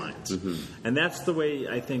guidelines, Mm-hmm. and that's the way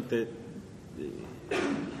I think that.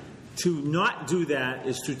 To not do that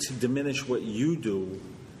is to diminish what you do.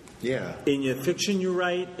 Yeah. In your fiction you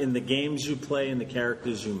write, in the games you play, in the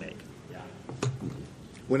characters you make.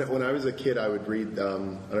 When I was a kid, I would read, I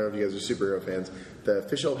don't know if you guys are superhero fans, the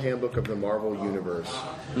official handbook of the Marvel Universe.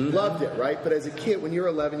 Mm-hmm. Loved it, right? But as a kid, when you're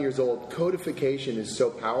 11 years old, codification is so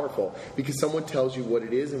powerful because someone tells you what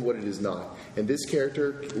it is and what it is not. And this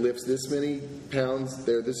character lifts this many pounds,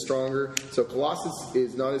 they're this stronger. So Colossus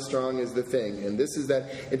is not as strong as the Thing, and this is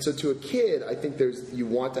that. And so to a kid, I think you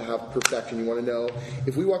want to have perfection. You want to know,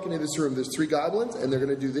 if we walk into this room, there's 3 goblins, and they're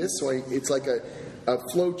going to do this. So it's like a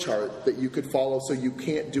flow chart that you could follow so you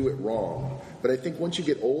can't do it wrong. But I think once you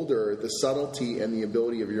get older, the subtlety and the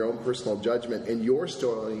ability of your own personal judgment and your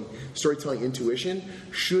storytelling intuition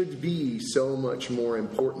should be so much more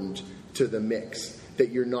important to the mix. That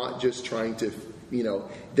you're not just trying to,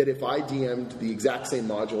 that if I DM'd the exact same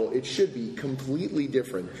module, it should be completely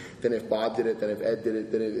different than if Bob did it, than if Ed did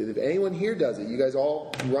it, than if anyone here does it. You guys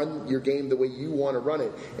all run your game the way you want to run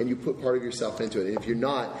it, and you put part of yourself into it. And if you're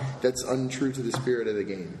not, that's untrue to the spirit of the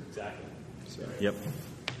game. Exactly. So. Yep.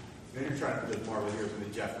 Then you're trying to put Marvel Heroes in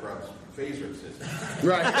the Jeff Grubbs phaser system.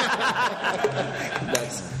 Right.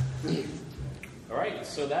 Nice. All right,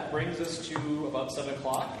 so that brings us to about 7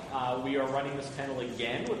 o'clock. We are running this panel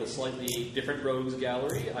again with a slightly different rogues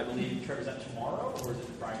gallery. I believe, Trevor, is that tomorrow or is it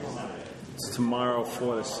Friday or Saturday? It's tomorrow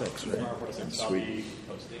 4 to 6, right? Tomorrow 4 to 6. I'll Sweet. be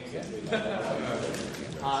posting again.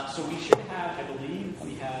 So we should have, I believe,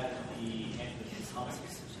 we had the comics.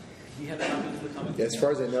 We have the comics. Yeah, as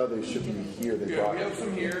far as I know, they should be here. They Yeah, we have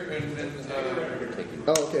some here, and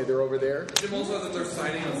oh, okay, they're over there? Jim also said that they're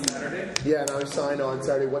signing on Saturday. Yeah, and I sign on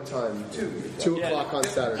Saturday. What time? 2 o'clock on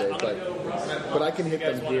Saturday. But I can hit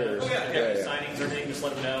them here. Signings or anything, just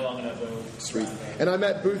let them know. I'm going to go. Sweet. And I'm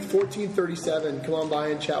at booth 1437. Come on by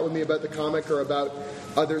and chat with me about the comic or about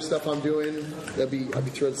other stuff I'm doing. I'd be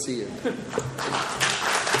thrilled to see you.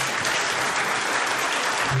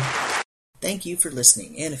 Thank you for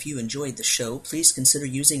listening, and if you enjoyed the show, please consider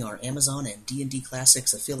using our Amazon and D&D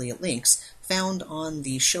Classics affiliate links found on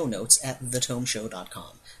the show notes at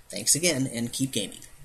thetomeshow.com. Thanks again, and keep gaming.